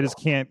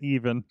can't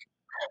even.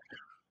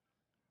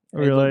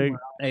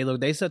 Hey, look,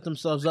 they set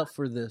themselves up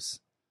for this.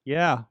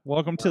 Yeah,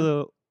 welcome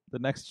to the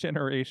next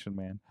generation,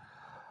 man.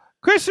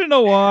 Christian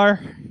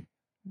Noir,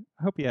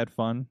 I hope you had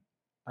fun.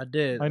 I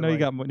did. I know you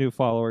got new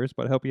followers,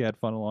 but I hope you had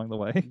fun along the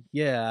way.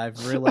 Yeah,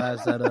 I've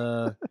realized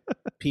that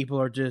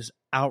people are just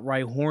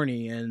outright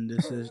horny, and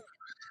this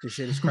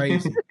shit is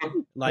crazy.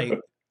 Like.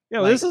 Yeah,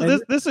 well, this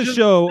is a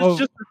show. It's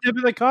just the tip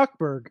of the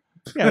cockberg.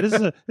 Yeah, this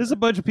is a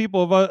bunch of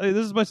people. This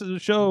is a bunch of the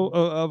show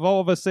of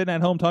all of us sitting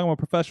at home talking about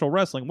professional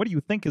wrestling. What do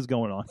you think is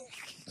going on?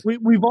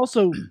 We've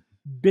also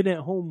been at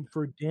home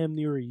for damn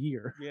near a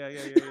year. Yeah.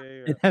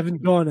 And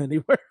haven't gone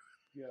anywhere.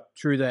 Yeah.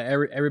 True that.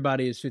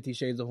 Everybody is 50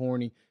 Shades of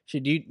horny. Do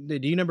you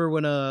remember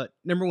when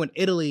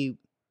Italy?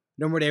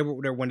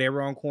 Remember when they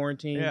were on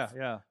quarantine?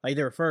 Yeah. Like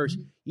they were first.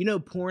 You know,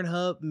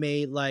 Pornhub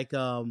made like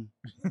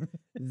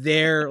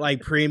their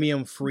like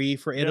premium free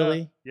for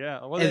Italy.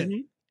 Yeah. Well,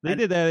 they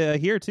did that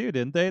here too,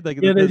 didn't they? Like,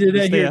 they did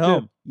that stay here at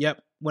home. too.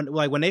 Yep.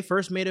 When they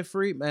first made it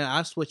free, man,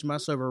 I switched my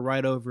server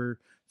right over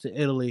to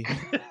Italy.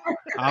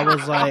 I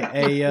was like,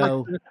 "Hey,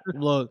 yo,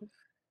 look."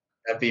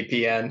 That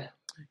VPN.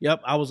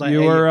 Yep. I was like, You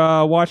hey,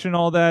 were watching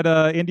all that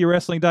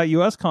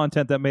IndieWrestling.us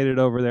content that made it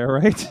over there,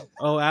 right?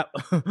 oh,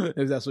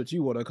 if that's what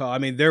you want to call. I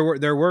mean, there were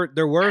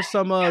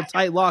some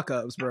tight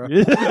lockups, bro.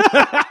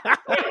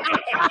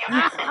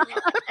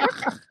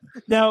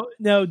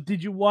 Now,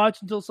 did you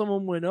watch until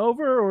someone went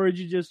over, or did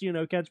you just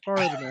catch part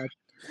of the match?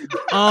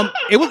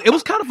 It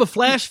was kind of a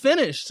flash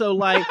finish, so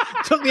like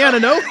took me out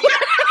of nowhere.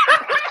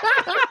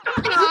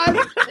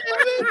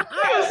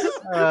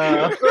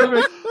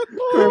 Perfect.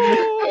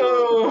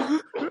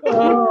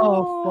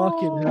 Oh,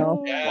 fucking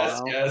hell. Yes,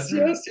 Wow. yes.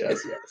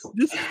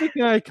 This is the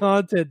kind of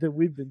content that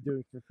we've been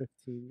doing for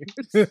 15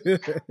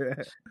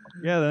 years.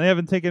 Yeah, they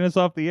haven't taken us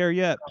off the air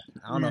yet.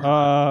 I don't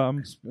know.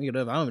 Speaking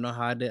of, I don't even know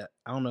how I did.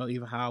 I don't know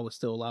even how I was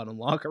still allowed in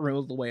locker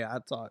rooms the way I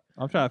talk.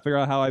 I'm trying to figure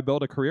out how I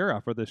built a career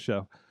out for this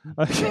show.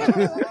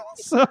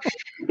 So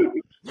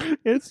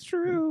it's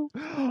true.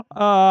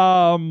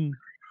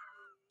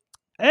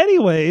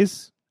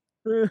 Anyways,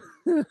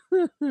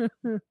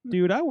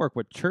 dude, I work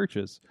with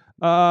churches.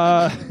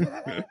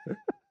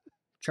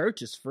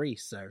 Church is free,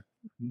 sir.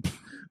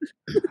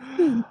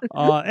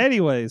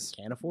 Anyways,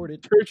 can't afford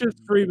it. Church is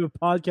free, but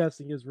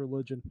podcasting is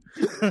religion.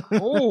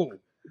 Oh,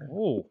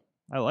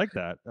 I like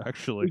that.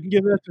 Actually, We can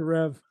give that to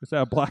Rev. Is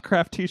that a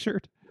Blackcraft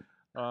T-shirt?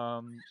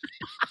 Yeah,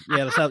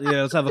 let's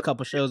have a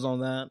couple shows on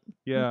that.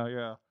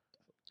 Yeah.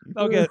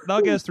 They'll get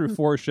us through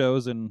 4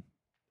 shows and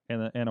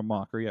a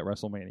mockery at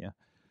WrestleMania.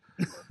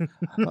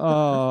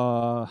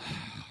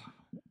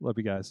 Love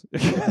you guys.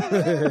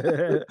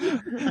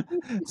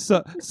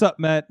 Sup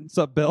Matt,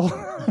 sup Bill.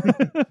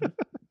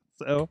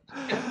 So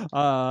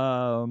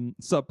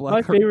sup Black.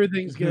 My favorite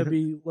thing's gonna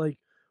be like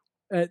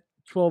at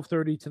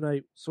 12:30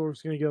 tonight.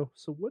 Sorg's gonna go.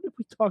 So what did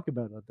we talk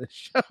about on this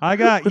show? I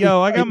got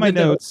my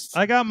notes.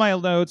 I got my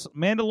notes.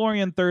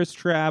 Mandalorian thirst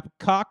trap,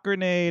 cock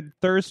grenade,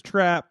 thirst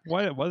trap.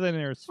 What was in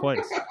there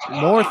twice?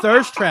 More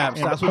thirst traps.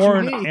 And That's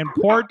porn what you need. and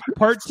part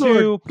 2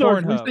 Sorg, we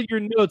Pornhub. said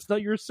your notes,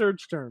 not your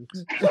search terms.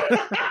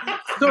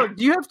 Sorg,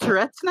 do you have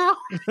Tourette's now?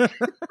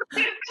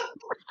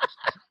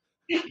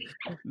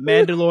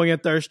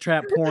 Mandalorian thirst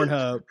trap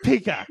Pornhub.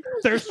 Peacock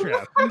thirst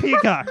trap.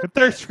 Peacock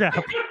thirst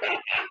trap.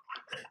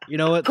 You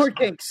know what? Cord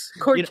kinks.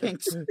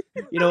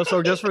 You know,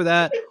 so just for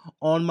that,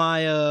 on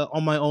my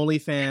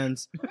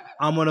OnlyFans,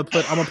 I'm gonna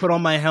put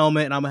on my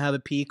helmet and I'm gonna have a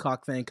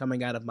peacock thing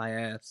coming out of my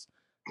ass.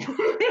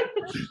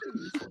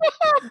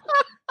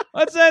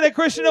 Let's say that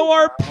Christian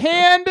Noir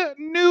panned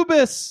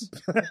Nubis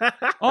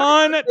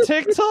on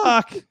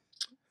TikTok.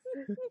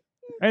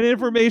 And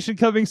information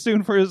coming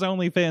soon for his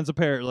OnlyFans,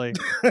 apparently.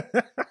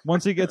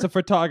 Once he gets a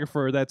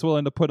photographer that's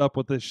willing to put up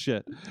with this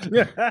shit.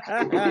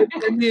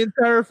 And the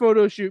entire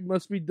photo shoot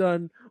must be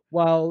done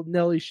while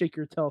Nelly Shake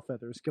Your Tail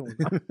Feathers going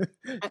on.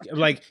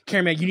 Like,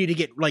 cameraman, you need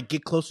to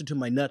get closer to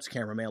my nuts,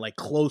 cameraman. Like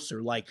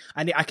closer. Like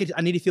I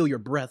need to feel your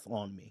breath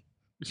on me.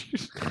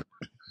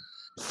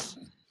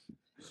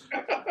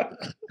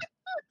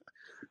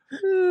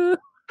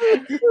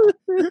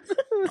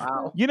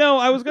 Wow. You know,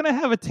 I was going to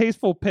have a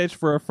tasteful pitch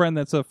for a friend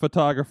that's a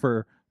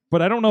photographer,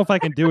 but I don't know if I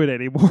can do it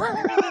anymore.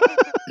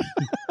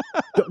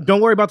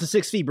 Don't worry about the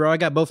 6 feet, bro. I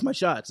got both my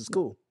shots. It's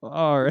cool.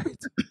 All right.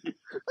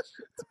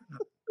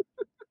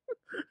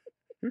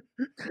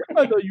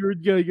 I thought you were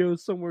going to go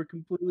somewhere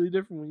completely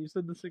different when you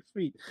said the 6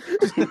 feet.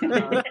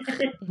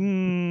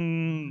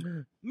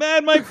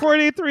 Mad Mike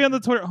 483 on the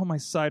Twitter. Oh, my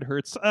side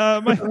hurts.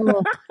 Oh,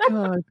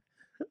 God.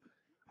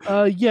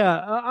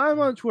 I'm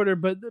on Twitter,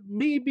 but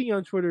me being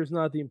on Twitter is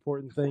not the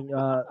important thing.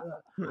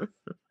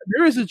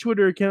 There is a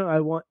Twitter account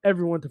I want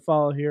everyone to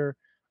follow here.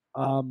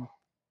 Sorg,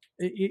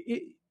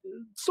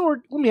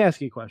 let me ask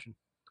you a question.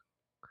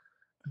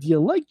 Do you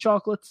like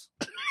chocolates?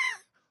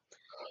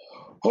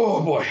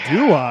 Oh boy,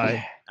 do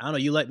I? I don't know.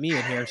 You let me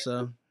in here,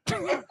 so.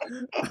 Not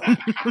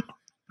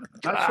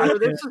sure where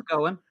this is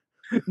going.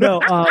 No,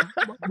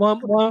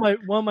 one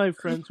of my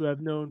friends who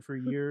I've known for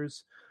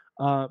years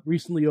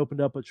recently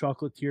opened up a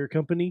chocolatier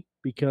company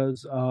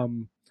because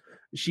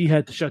she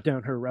had to shut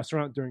down her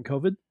restaurant during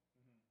COVID,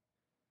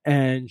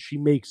 and she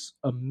makes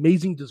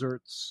amazing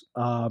desserts.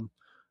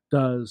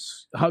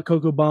 Does hot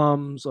cocoa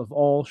bombs of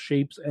all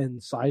shapes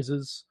and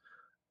sizes.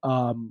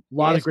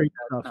 Lot of great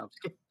stuff. No,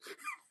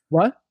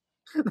 What?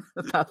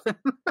 nothing.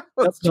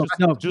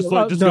 No, just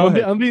go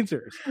ahead. I'm being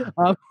serious.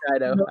 I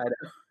know.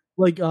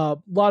 Like a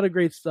lot of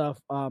great stuff.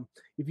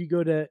 If you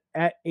go to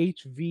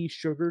 @HV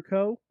Sugar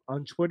Co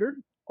on Twitter,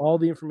 all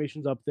the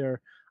information's up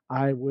there.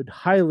 I would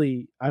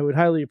highly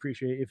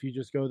appreciate if you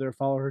just go there,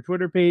 follow her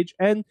Twitter page,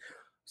 and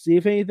see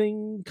if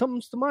anything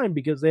comes to mind,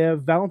 because they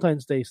have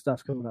Valentine's Day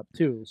stuff coming up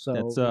too. So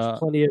there's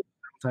plenty of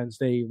Valentine's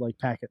Day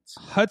packets.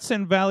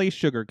 Hudson Valley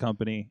Sugar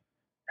Company.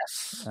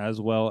 Yes. As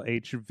well,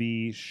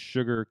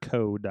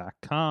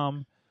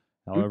 hvsugarco.com.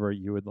 However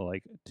you would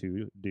like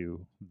to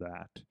do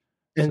that.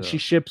 And she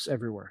ships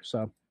everywhere.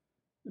 So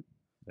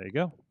there you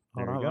go.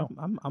 There you go.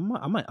 I'm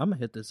gonna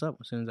hit this up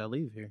as soon as I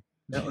leave here.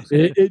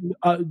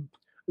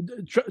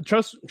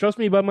 Trust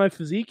me about my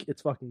physique,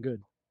 it's fucking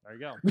good. There you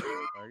go.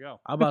 There you go.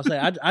 I'm about to say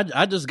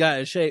I just got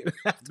in shape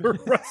after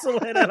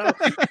wrestling,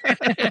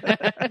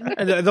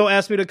 and they'll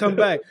ask me to come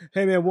back.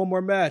 Hey man, one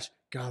more match.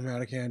 God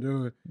man, I can't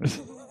do it.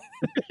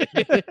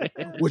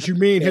 What you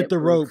mean? Hit the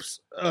ropes.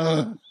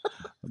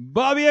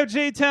 Bobby F.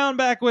 J. Town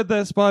back with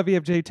us. Bobby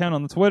F. J. Town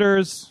on the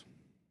Twitters.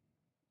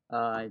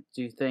 I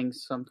do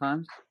things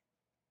sometimes.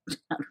 I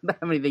don't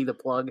have anything to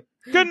plug.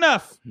 Good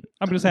enough.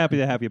 I'm just happy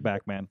to have you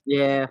back, man.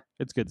 Yeah,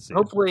 it's good to see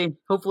you.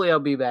 Hopefully I'll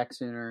be back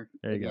sooner.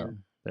 There you go.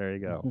 There you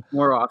go.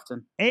 More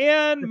often.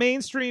 And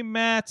Mainstream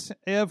Matt,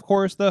 of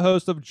course, the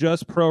host of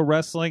Just Pro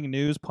Wrestling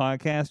News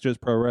podcast,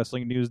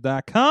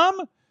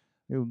 justprowrestlingnews.com.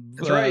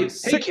 That's right.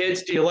 Hey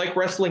kids, do you like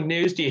wrestling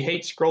news? Do you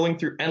hate scrolling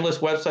through endless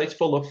websites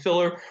full of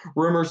filler,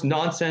 rumors,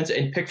 nonsense,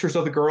 and pictures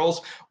of the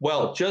girls?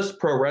 Well, Just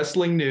Pro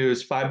Wrestling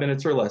News, 5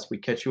 minutes or less. We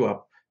catch you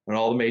up on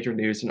all the major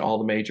news and all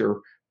the major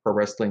pro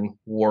wrestling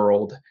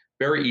world.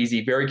 Very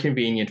easy, very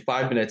convenient.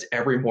 5 minutes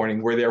every morning.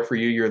 We're there for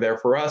you. You're there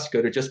for us.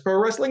 Go to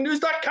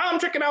justprowrestlingnews.com.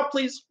 Check it out,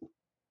 please.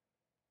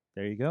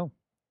 There you go.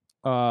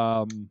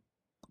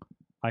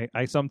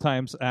 I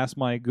sometimes ask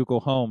my Google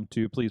Home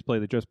to please play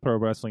the Just Pro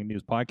Wrestling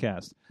News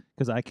podcast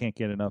because I can't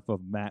get enough of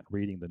Matt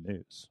reading the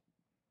news.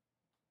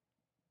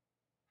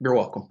 You're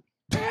welcome.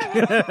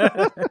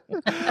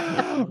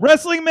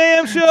 Wrestling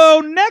Mayhem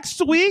Show.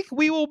 Next week,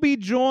 we will be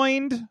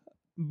joined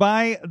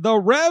by the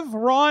Rev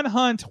Ron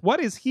Hunt. What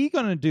is he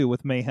going to do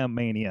with Mayhem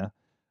Mania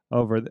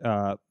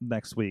over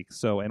next week?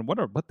 So, and what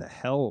the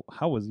hell?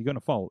 How is he going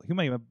to follow? He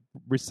might even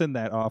rescind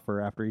that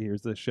offer after he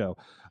hears this show.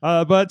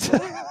 But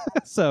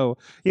so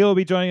he will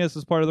be joining us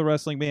as part of the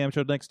Wrestling Mayhem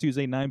Show next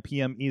Tuesday, 9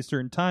 p.m.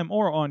 Eastern Time,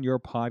 or on your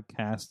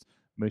podcast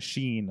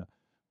machine.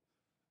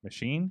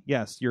 Machine?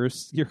 Yes, your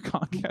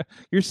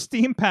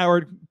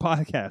steam-powered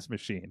podcast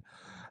machine.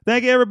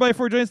 Thank you, everybody,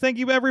 for joining us. Thank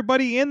you,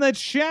 everybody, in the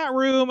chat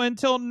room.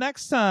 Until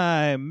next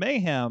time,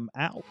 Mayhem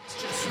out.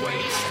 Just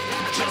wait,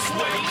 just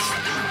wait,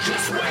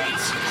 just wait,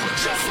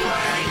 just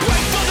wait.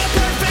 Wait for the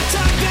perfect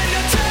time, then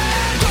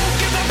attack. Don't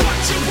give up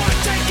what you want,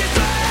 take it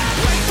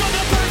back. Wait for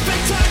the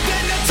perfect time,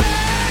 then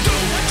attack. Do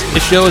what you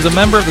This show is a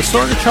member of the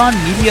Sorgatron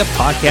Media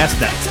Podcast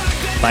Network.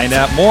 Find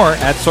out more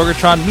at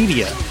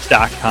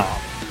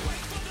sorgatronmedia.com.